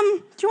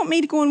 do you want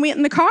me to go and wait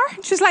in the car?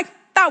 And she's like,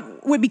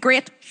 that would be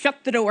great.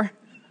 Shut the door.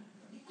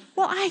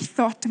 Well, I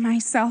thought to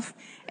myself,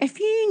 if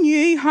you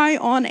knew how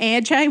on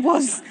edge I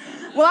was.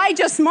 Well, I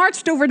just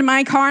marched over to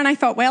my car and I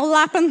thought, well,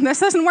 Lappin,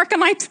 this isn't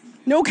working out.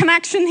 No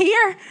connection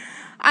here.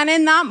 And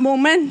in that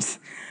moment,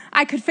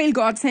 I could feel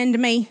God saying to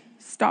me,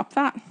 stop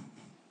that.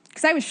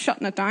 Because I was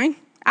shutting it down.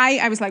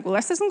 I was like, well,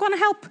 this isn't going to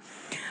help.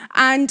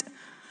 And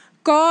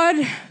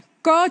God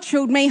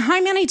showed me,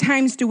 how many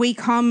times do we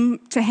come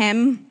to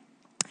him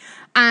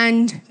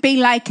and be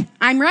like,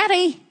 I'm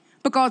ready.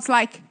 But God's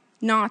like,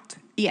 not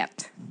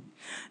yet.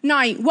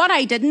 Now, what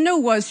I didn't know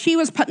was she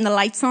was putting the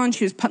lights on,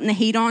 she was putting the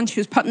heat on, she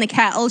was putting the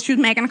kettle, she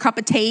was making a cup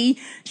of tea,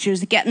 she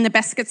was getting the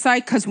biscuits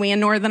out, because we in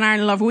Northern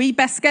Ireland love a wee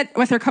biscuit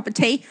with her cup of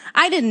tea.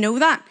 I didn't know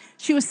that.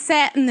 She was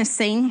setting the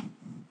scene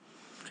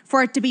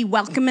for it to be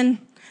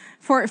welcoming,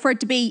 for it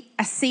to be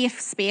a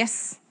safe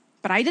space.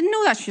 But I didn't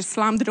know that. She just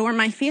slammed the door in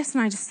my face,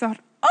 and I just thought,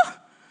 oh,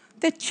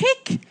 the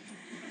cheek.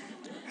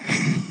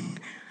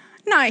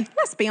 Now,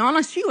 let's be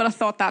honest, you would have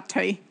thought that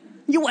too.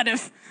 You would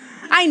have.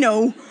 I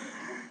know.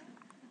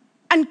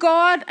 And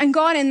God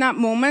in that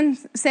moment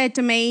said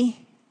to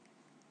me,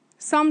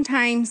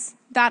 sometimes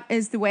that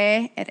is the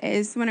way it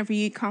is whenever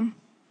you come.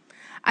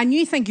 And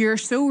you think you're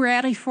so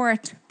ready for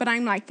it, but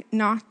I'm like,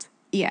 not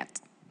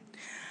yet.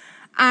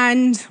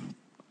 And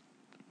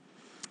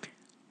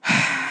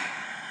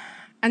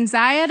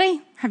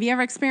anxiety, have you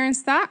ever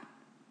experienced that?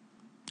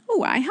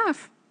 Oh, I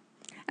have.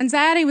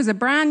 Anxiety was a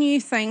brand new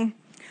thing.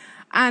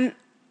 And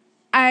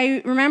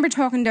I remember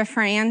talking to a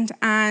friend,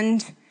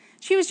 and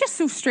she was just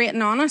so straight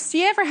and honest. Do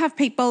you ever have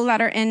people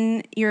that are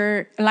in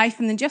your life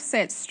and they just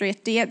say it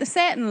straight to you? They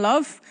say it in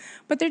love,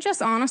 but they're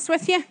just honest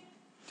with you.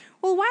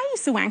 Well, why are you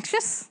so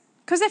anxious?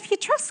 Because if you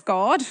trust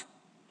God,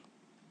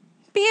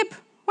 babe,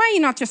 why are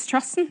you not just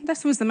trusting?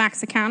 This was the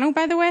Mexicano,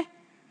 by the way.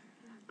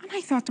 And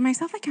I thought to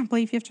myself, I can't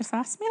believe you've just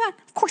asked me that.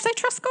 Of course I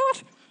trust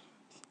God.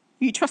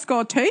 You trust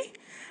God too?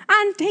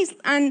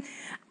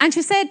 And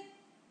she said,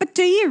 but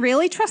do you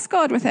really trust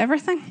God with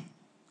everything?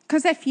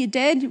 Because if you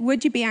did,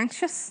 would you be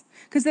anxious?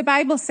 Because the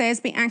Bible says,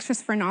 be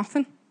anxious for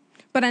nothing,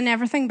 but in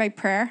everything by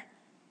prayer.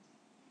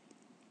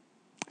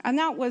 And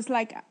that was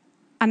like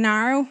an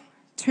arrow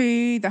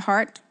to the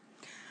heart.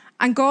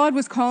 And God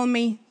was calling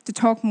me to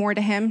talk more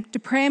to him, to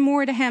pray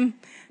more to him,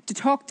 to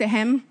talk to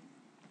him.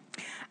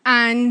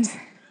 And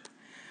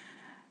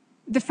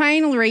the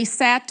final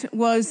reset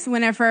was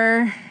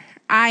whenever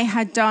I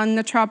had done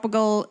the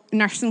tropical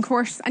nursing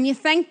course. And you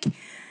think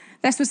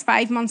this was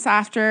 5 months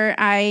after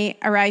I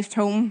arrived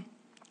home.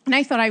 And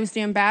I thought I was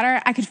doing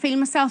better. I could feel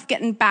myself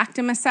getting back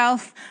to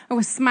myself. I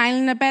was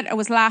smiling a bit. I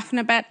was laughing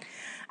a bit.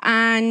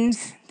 And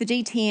the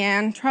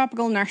DTN,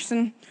 tropical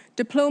nursing,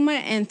 diploma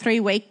in 3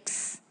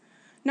 weeks.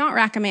 Not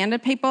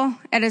recommended, people.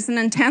 It is an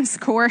intense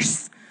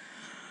course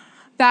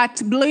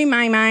that blew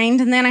my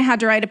mind. And then I had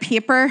to write a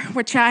paper,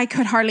 which I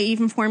could hardly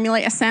even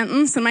formulate a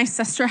sentence. And my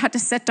sister had to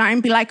sit down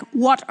and be like,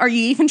 what are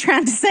you even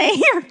trying to say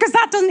here? Because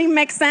that doesn't even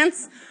make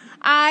sense.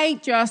 I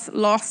just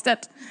lost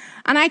it.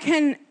 And I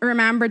can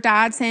remember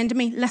Dad saying to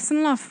me,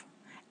 listen, love,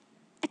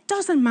 it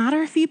doesn't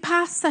matter if you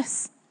pass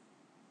this.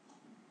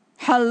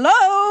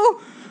 Hello?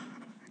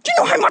 Do you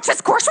know how much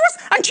this course was?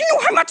 And do you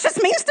know how much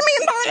this means to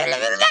me?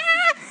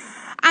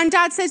 And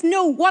Dad says,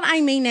 no, what I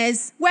mean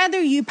is,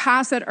 whether you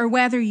pass it or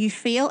whether you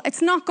fail,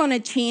 it's not going to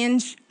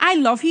change. I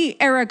love you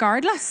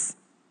irregardless.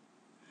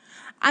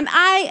 And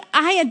I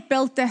had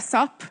built this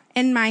up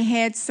in my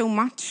head so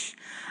much.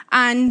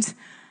 And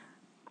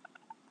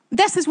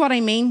this is what I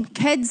mean.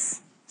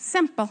 Kids,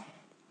 simple.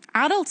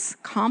 Adults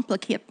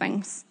complicate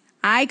things.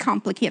 I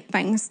complicate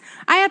things.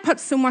 I had put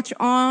so much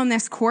on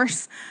this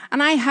course,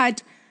 and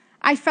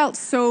I felt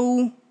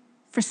so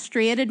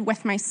frustrated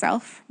with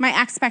myself. My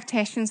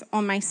expectations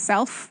on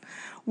myself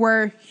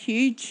were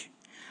huge.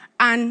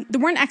 And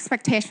there weren't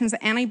expectations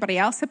that anybody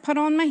else had put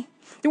on me.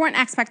 There weren't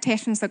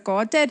expectations that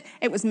God did.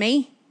 It was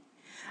me.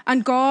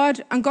 And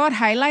God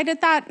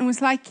highlighted that and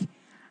was like,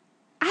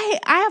 I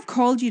have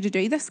called you to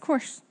do this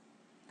course.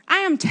 I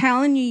am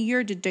telling you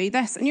you're to do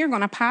this and you're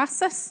going to pass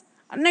this.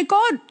 Now,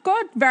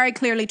 God very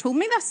clearly told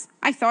me this.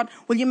 I thought,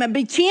 well, you may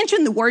be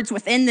changing the words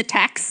within the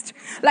text.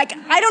 Like,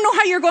 I don't know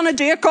how you're going to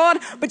do it, God,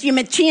 but you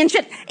may change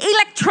it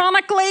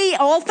electronically.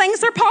 All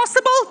things are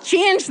possible.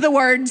 Change the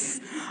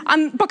words.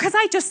 Because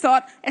I just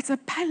thought, it's a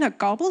pile of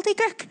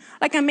gobbledygook.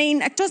 Like, I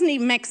mean, it doesn't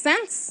even make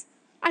sense.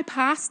 I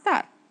passed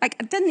that. Like,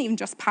 I didn't even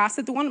just pass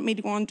it. They wanted me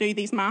to go and do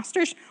these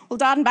masters. Well,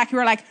 Dad and Becky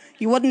were like,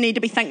 you wouldn't need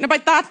to be thinking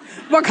about that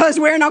because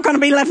we're not going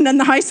to be living in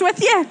the house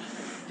with you.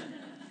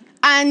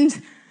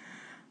 And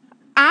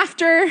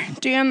after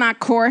doing that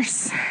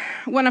course,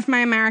 one of my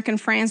American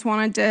friends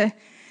wanted to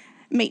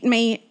meet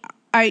me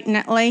out in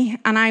Italy.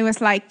 And I was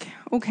like,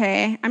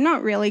 okay, I'm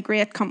not really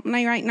great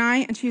company right now.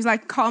 And she was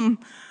like, come,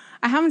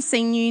 I haven't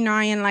seen you now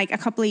in like a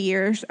couple of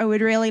years. I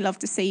would really love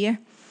to see you.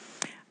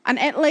 And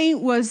Italy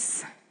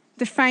was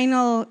the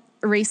final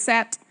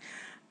reset.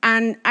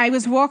 And I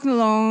was walking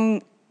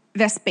along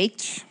this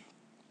beach.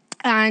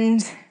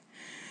 And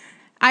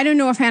I don't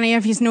know if any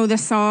of you know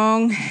this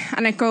song.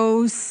 And it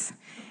goes,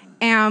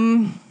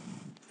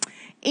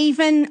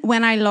 even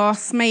when I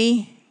lost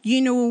me,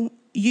 you know,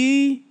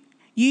 you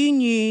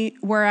knew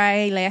where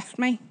I left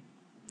me.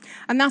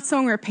 And that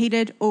song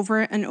repeated over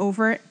and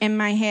over in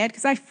my head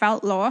because I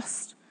felt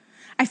lost.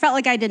 I felt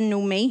like I didn't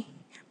know me,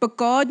 but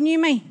God knew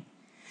me.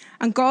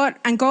 And God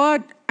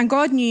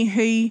knew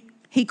who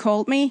he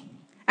called me.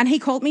 And he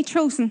called me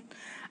chosen.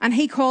 And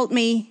he called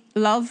me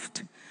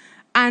loved.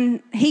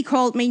 And he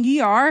called me,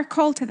 you are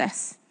called to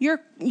this. You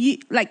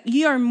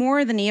are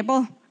more than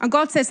able. And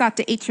God says that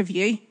to each of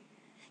you.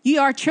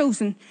 You are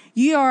chosen.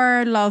 You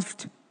are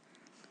loved.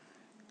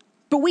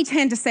 But we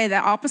tend to say the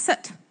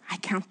opposite. I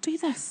can't do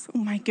this. Oh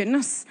my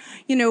goodness.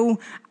 You know,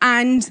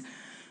 and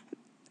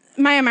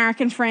my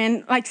American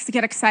friend likes to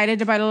get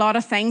excited about a lot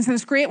of things. And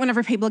it's great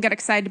whenever people get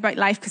excited about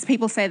life because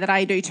people say that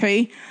I do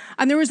too.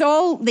 And there was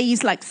all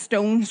these like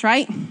stones,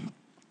 right?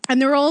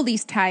 And there were all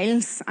these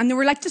tiles. And they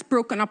were like just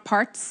broken up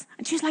parts.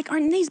 And she's like,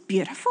 aren't these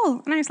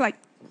beautiful? And I was like,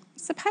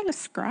 it's a pile of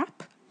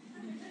scrap.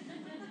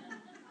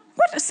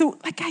 What? So,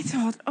 like, I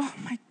thought, oh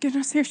my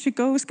goodness, here she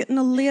goes, getting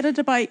elated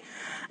about.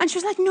 And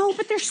she's like, no,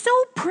 but they're so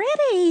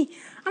pretty.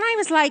 And I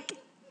was like,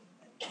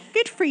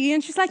 good for you.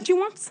 And she's like, do you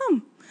want some?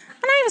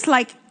 And I was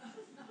like,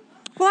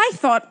 well, I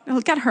thought,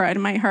 I'll get her out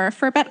of my hair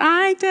for a bit.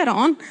 I did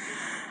on.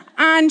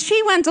 And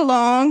she went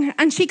along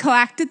and she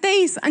collected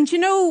these. And you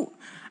know,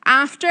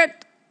 after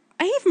it,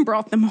 I even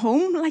brought them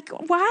home. Like,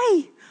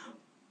 why?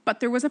 But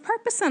there was a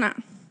purpose in it.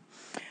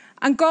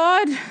 And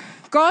God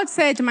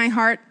said to my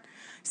heart,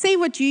 see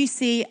what you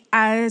see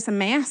as a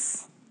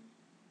mess.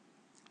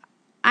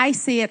 I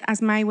see it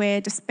as my way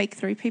to speak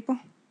through people.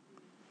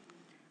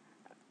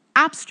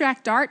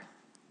 Abstract art,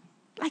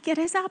 like it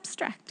is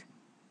abstract.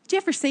 Do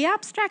you ever see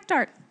abstract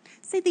art?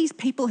 See these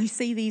people who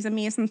see these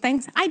amazing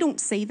things? I don't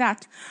see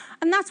that.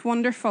 And that's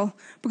wonderful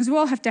because we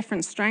all have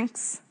different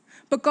strengths.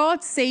 But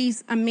God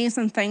sees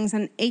amazing things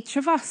in each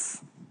of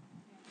us.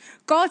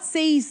 God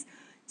sees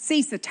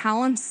the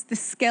talents, the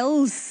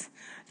skills,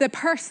 the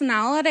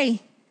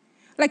personality.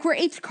 Like, we're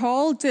each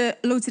called to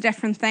loads of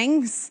different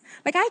things.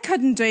 Like, I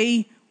couldn't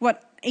do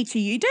what each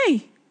of you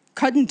do.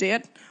 Couldn't do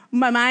it.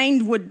 My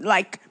mind would,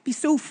 like, be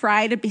so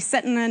fried. I'd be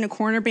sitting in a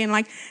corner being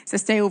like, is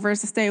this day over?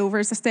 Is this day over?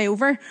 Is this day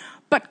over?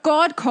 But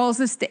God calls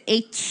us to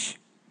each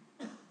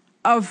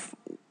of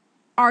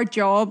our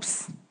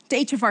jobs, to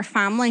each of our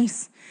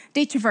families,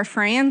 to each of our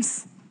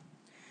friends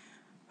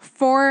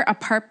for a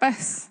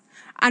purpose.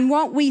 And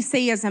what we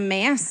see as a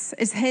mess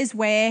is his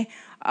way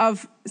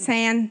of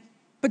saying,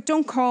 but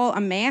don't call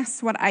a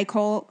mess what I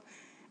call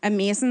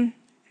amazing,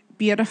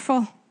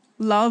 beautiful,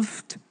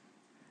 loved.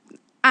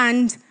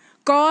 And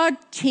God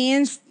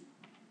changed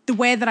the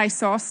way that I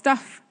saw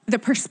stuff. The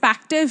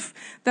perspective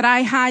that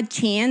I had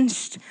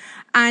changed.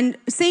 And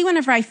see,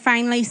 whenever I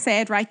finally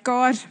said, right,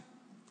 God,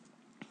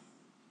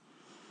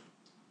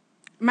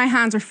 my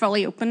hands are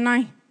fully open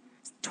now.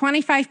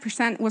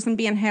 25% wasn't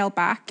being held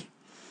back.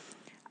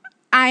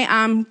 I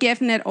am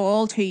giving it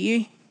all to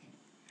you.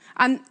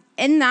 And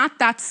in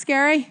that's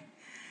scary.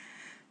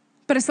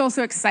 But it's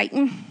also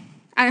exciting.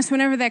 And it's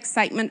whenever the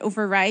excitement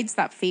overrides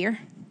that fear.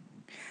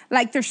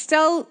 Like, there's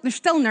still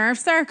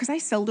nerves there because I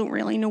still don't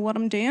really know what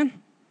I'm doing.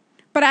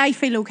 But I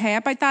feel okay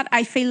about that.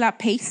 I feel that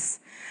peace.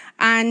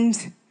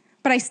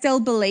 But I still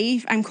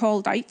believe I'm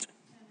called out.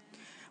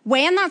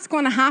 When that's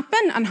going to happen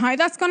and how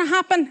that's going to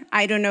happen,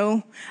 I don't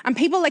know. And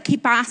people that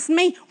keep asking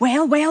me,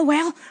 well,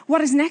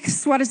 what is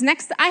next? What is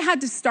next? I had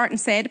to start and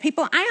say to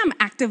people, I am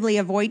actively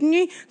avoiding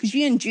you because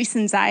you induce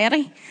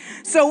anxiety.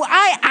 So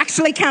I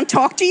actually can't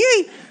talk to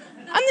you.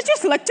 And they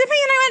just looked at me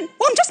and I went,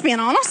 well, I'm just being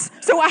honest.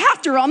 So I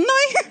have to run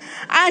now.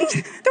 And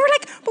they were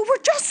like, but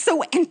we're just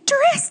so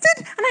interested.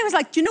 And I was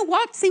like, do you know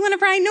what? See,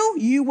 whenever I know,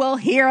 you will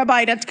hear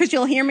about it because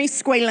you'll hear me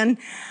squealing.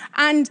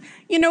 And,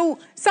 you know,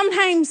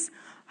 sometimes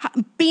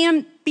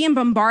being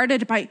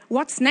bombarded by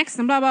what's next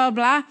and blah, blah,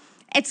 blah.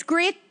 It's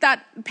great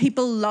that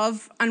people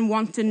love and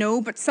want to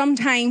know, but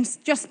sometimes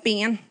just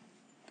being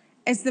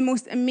is the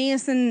most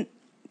amazing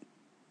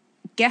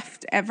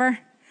gift ever.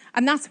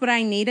 And that's what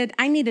I needed.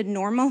 I needed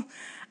normal.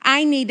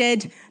 I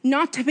needed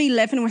not to be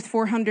living with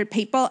 400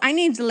 people. I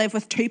needed to live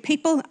with 2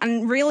 people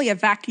and really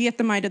evacuate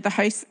them out of the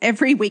house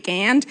every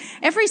weekend.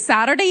 Every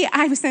Saturday,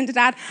 I was saying to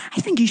Dad, I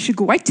think you should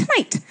go out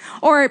tonight.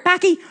 Or,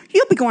 Becky,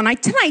 you'll be going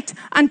out tonight.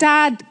 And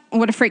Dad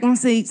would have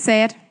frequently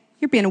said,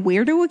 you're being a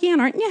weirdo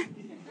again, aren't you?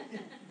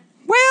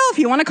 Well, if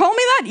you want to call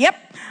me that,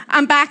 yep.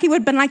 And Becky would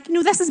have been like,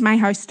 no, this is my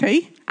house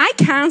too. I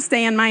can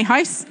stay in my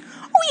house.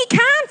 Oh, you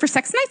can for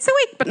 6 nights a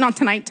week, but not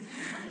tonight.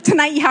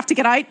 Tonight you have to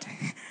get out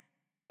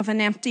of an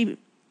empty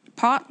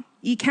pot.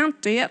 You can't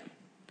do it.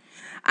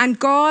 And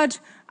God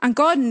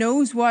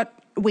knows what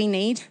we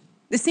need.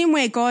 The same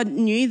way God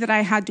knew that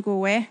I had to go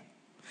away.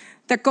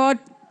 That God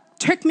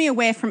took me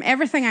away from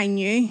everything I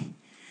knew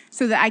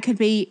so that I could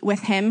be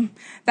with him.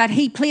 That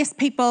he placed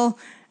people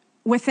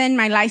within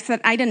my life that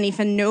I didn't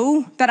even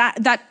know,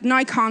 that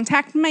now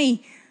contact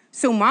me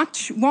so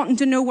much, wanting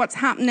to know what's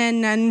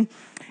happening. And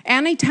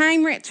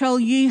anytime, Rachel,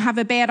 you have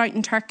a bed out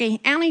in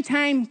Turkey,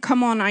 anytime,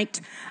 come on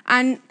out.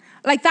 And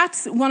like,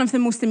 that's one of the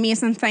most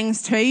amazing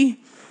things too.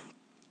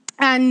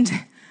 And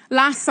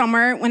last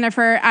summer,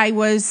 whenever I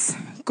was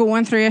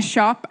going through a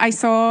shop, I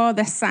saw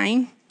this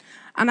sign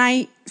and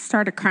I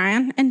started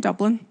crying in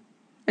Dublin.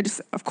 I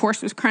just, of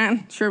course, was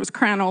crying. Sure, I was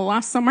crying all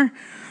last summer.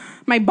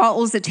 My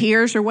bottles of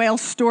tears are well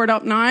stored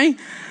up now.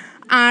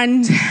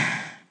 And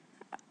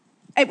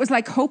it was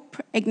like hope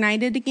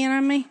ignited again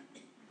in me.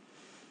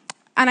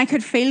 And I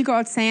could feel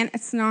God saying,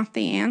 it's not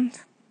the end.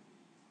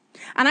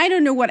 And I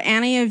don't know what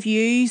any of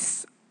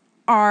yous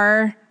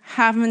are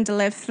having to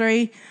live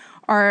through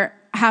or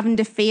having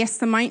to face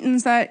the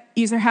mountains that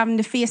yous are having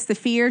to face, the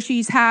fears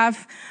yous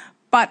have.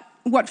 But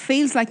what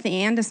feels like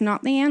the end is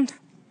not the end.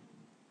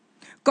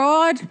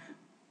 God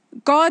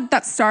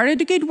that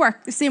started a good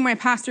work, the same way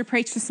Pastor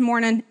preached this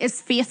morning,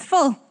 is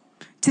faithful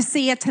to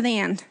see it to the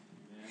end.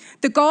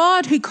 The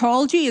God who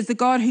called you is the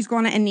God who's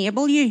going to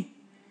enable you.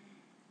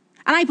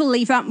 And I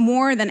believe that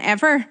more than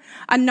ever.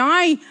 And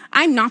now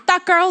I'm not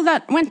that girl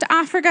that went to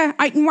Africa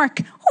out and work.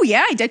 Oh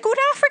yeah, I did go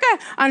to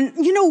Africa.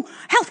 And you know,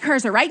 healthcare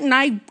is all right. And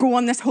I go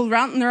on this whole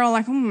rant and they're all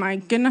like, oh my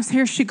goodness,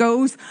 here she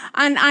goes.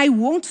 And I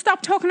won't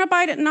stop talking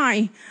about it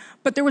now.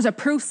 But there was a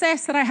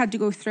process that I had to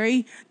go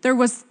through. There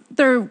was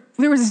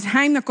a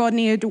time that God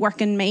needed to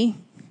work in me.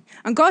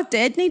 And God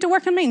did need to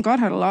work in me. And God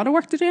had a lot of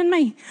work to do in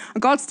me.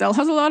 And God still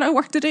has a lot of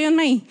work to do in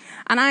me.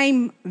 And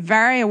I'm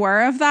very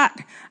aware of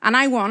that. And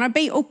I want to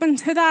be open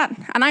to that.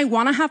 And I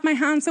want to have my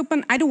hands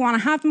open. I don't want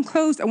to have them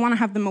closed. I want to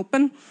have them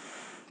open.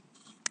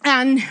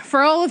 And for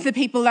all of the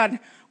people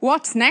that,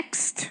 what's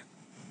next?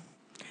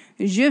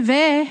 Je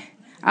vais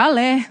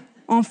aller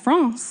en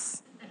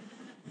France.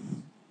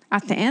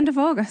 At the end of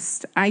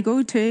August, I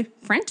go to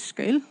French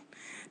school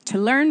to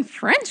learn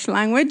French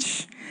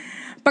language.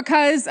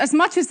 Because as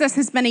much as this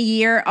has been a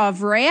year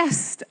of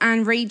rest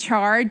and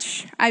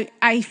recharge,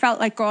 I felt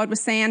like God was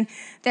saying,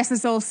 this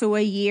is also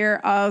a year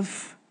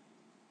of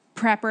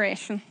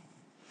preparation,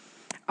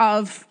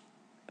 of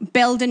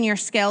building your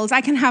skills. I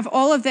can have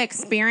all of the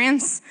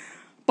experience,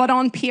 but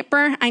on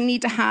paper, I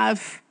need to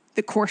have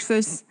the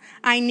courses.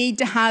 I need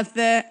to have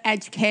the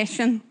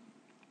education.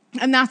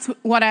 And that's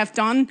what I've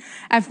done.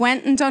 I've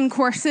went and done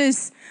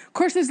courses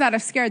that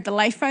have scared the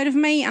life out of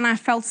me, and I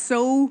felt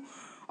so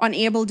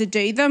unable to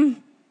do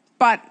them.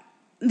 But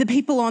the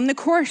people on the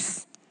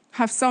course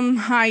have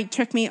somehow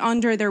took me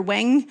under their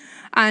wing,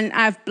 and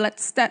I've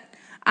blitzed it.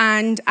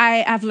 And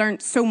I have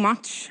learned so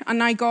much. And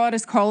now God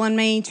is calling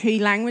me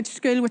to language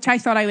school, which I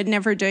thought I would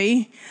never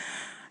do.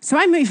 So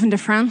I'm moving to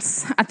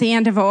France at the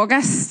end of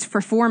August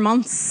for 4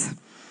 months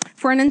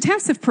for an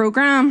intensive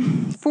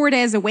program, 4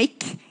 days a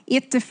week,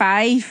 8 to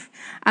 5.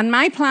 And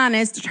my plan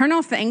is to turn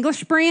off the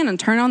English brain and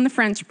turn on the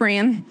French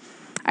brain.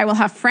 I will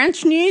have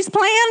French news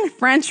playing,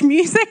 French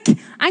music.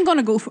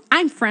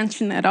 I'm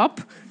Frenching it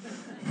up.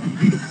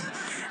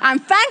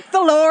 And thank the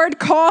Lord,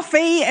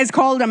 coffee is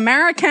called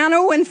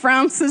Americano in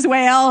France as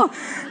well,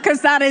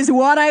 because that is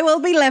what I will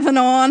be living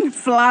on,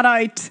 flat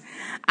out.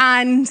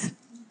 And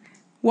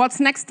what's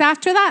next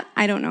after that?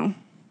 I don't know.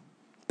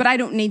 But I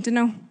don't need to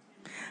know.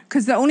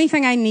 Because the only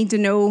thing I need to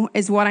know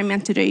is what I'm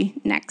meant to do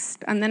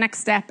next. And the next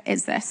step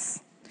is this.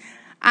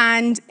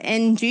 And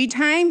in due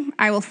time,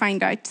 I will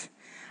find out.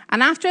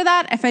 And after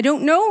that, if I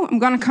don't know, I'm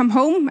going to come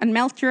home and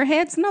melt your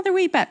heads another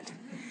wee bit.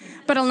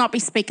 But I'll not be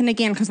speaking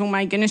again because, oh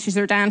my goodness,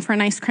 you're down for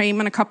an ice cream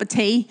and a cup of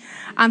tea.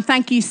 And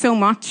thank you so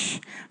much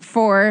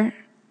for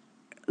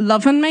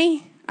loving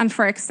me and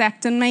for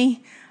accepting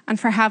me and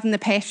for having the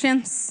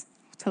patience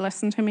to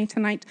listen to me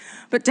tonight.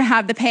 But to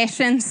have the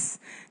patience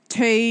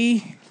to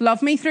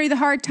love me through the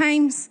hard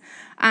times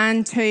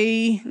and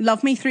to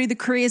love me through the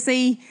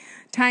crazy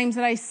times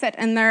that I sit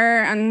in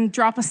there and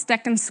drop a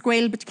stick and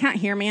squeal, but you can't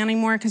hear me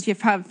anymore because you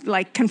have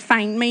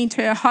confined me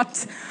to a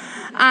hut.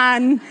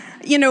 And,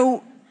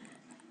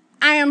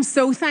 I am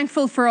so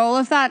thankful for all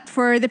of that,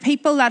 for the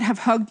people that have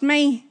hugged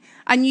me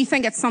And you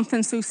think it's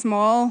something so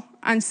small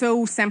and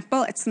so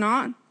simple. It's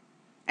not.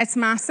 It's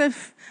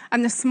massive.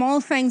 And the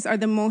small things are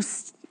the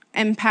most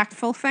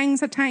impactful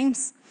things at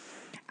times.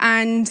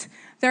 And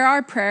there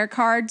are prayer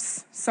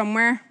cards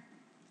somewhere.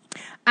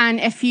 And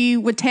if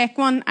you would take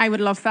one, I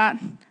would love that.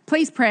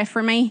 Please pray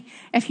for me.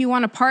 If you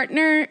want to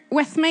partner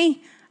with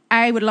me,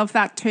 I would love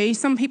that too.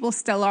 Some people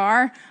still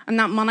are, and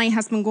that money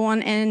has been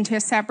going into a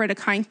separate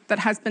account that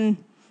has been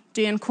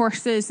doing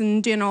courses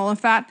and doing all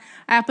of that.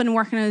 I've been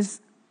working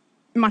as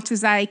much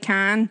as I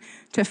can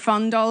to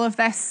fund all of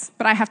this,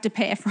 but I have to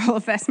pay for all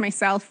of this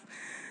myself.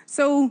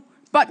 So,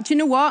 but do you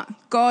know what?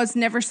 God's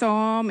never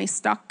saw me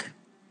stuck.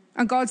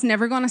 And God's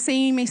never going to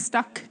see me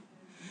stuck,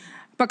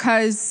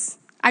 because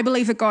I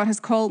believe that God has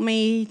called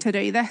me to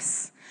do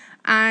this.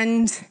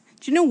 And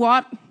do you know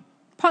what?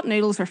 Pot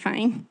noodles are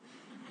fine.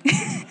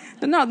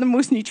 They're not the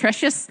most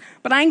nutritious,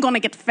 but I'm going to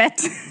get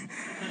fit.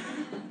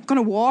 I'm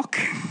going to walk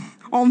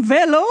on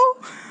velo.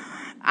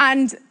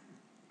 And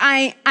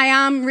I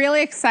am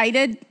really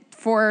excited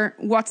for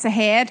what's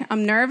ahead.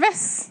 I'm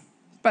nervous,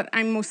 but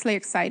I'm mostly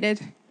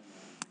excited.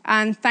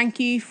 And thank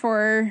you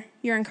for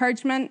your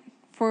encouragement,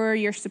 for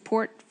your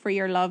support, for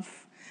your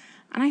love.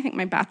 And I think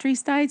my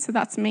battery's died, so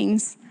that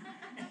means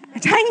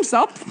time's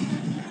up.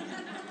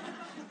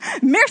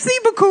 Merci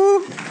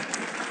beaucoup.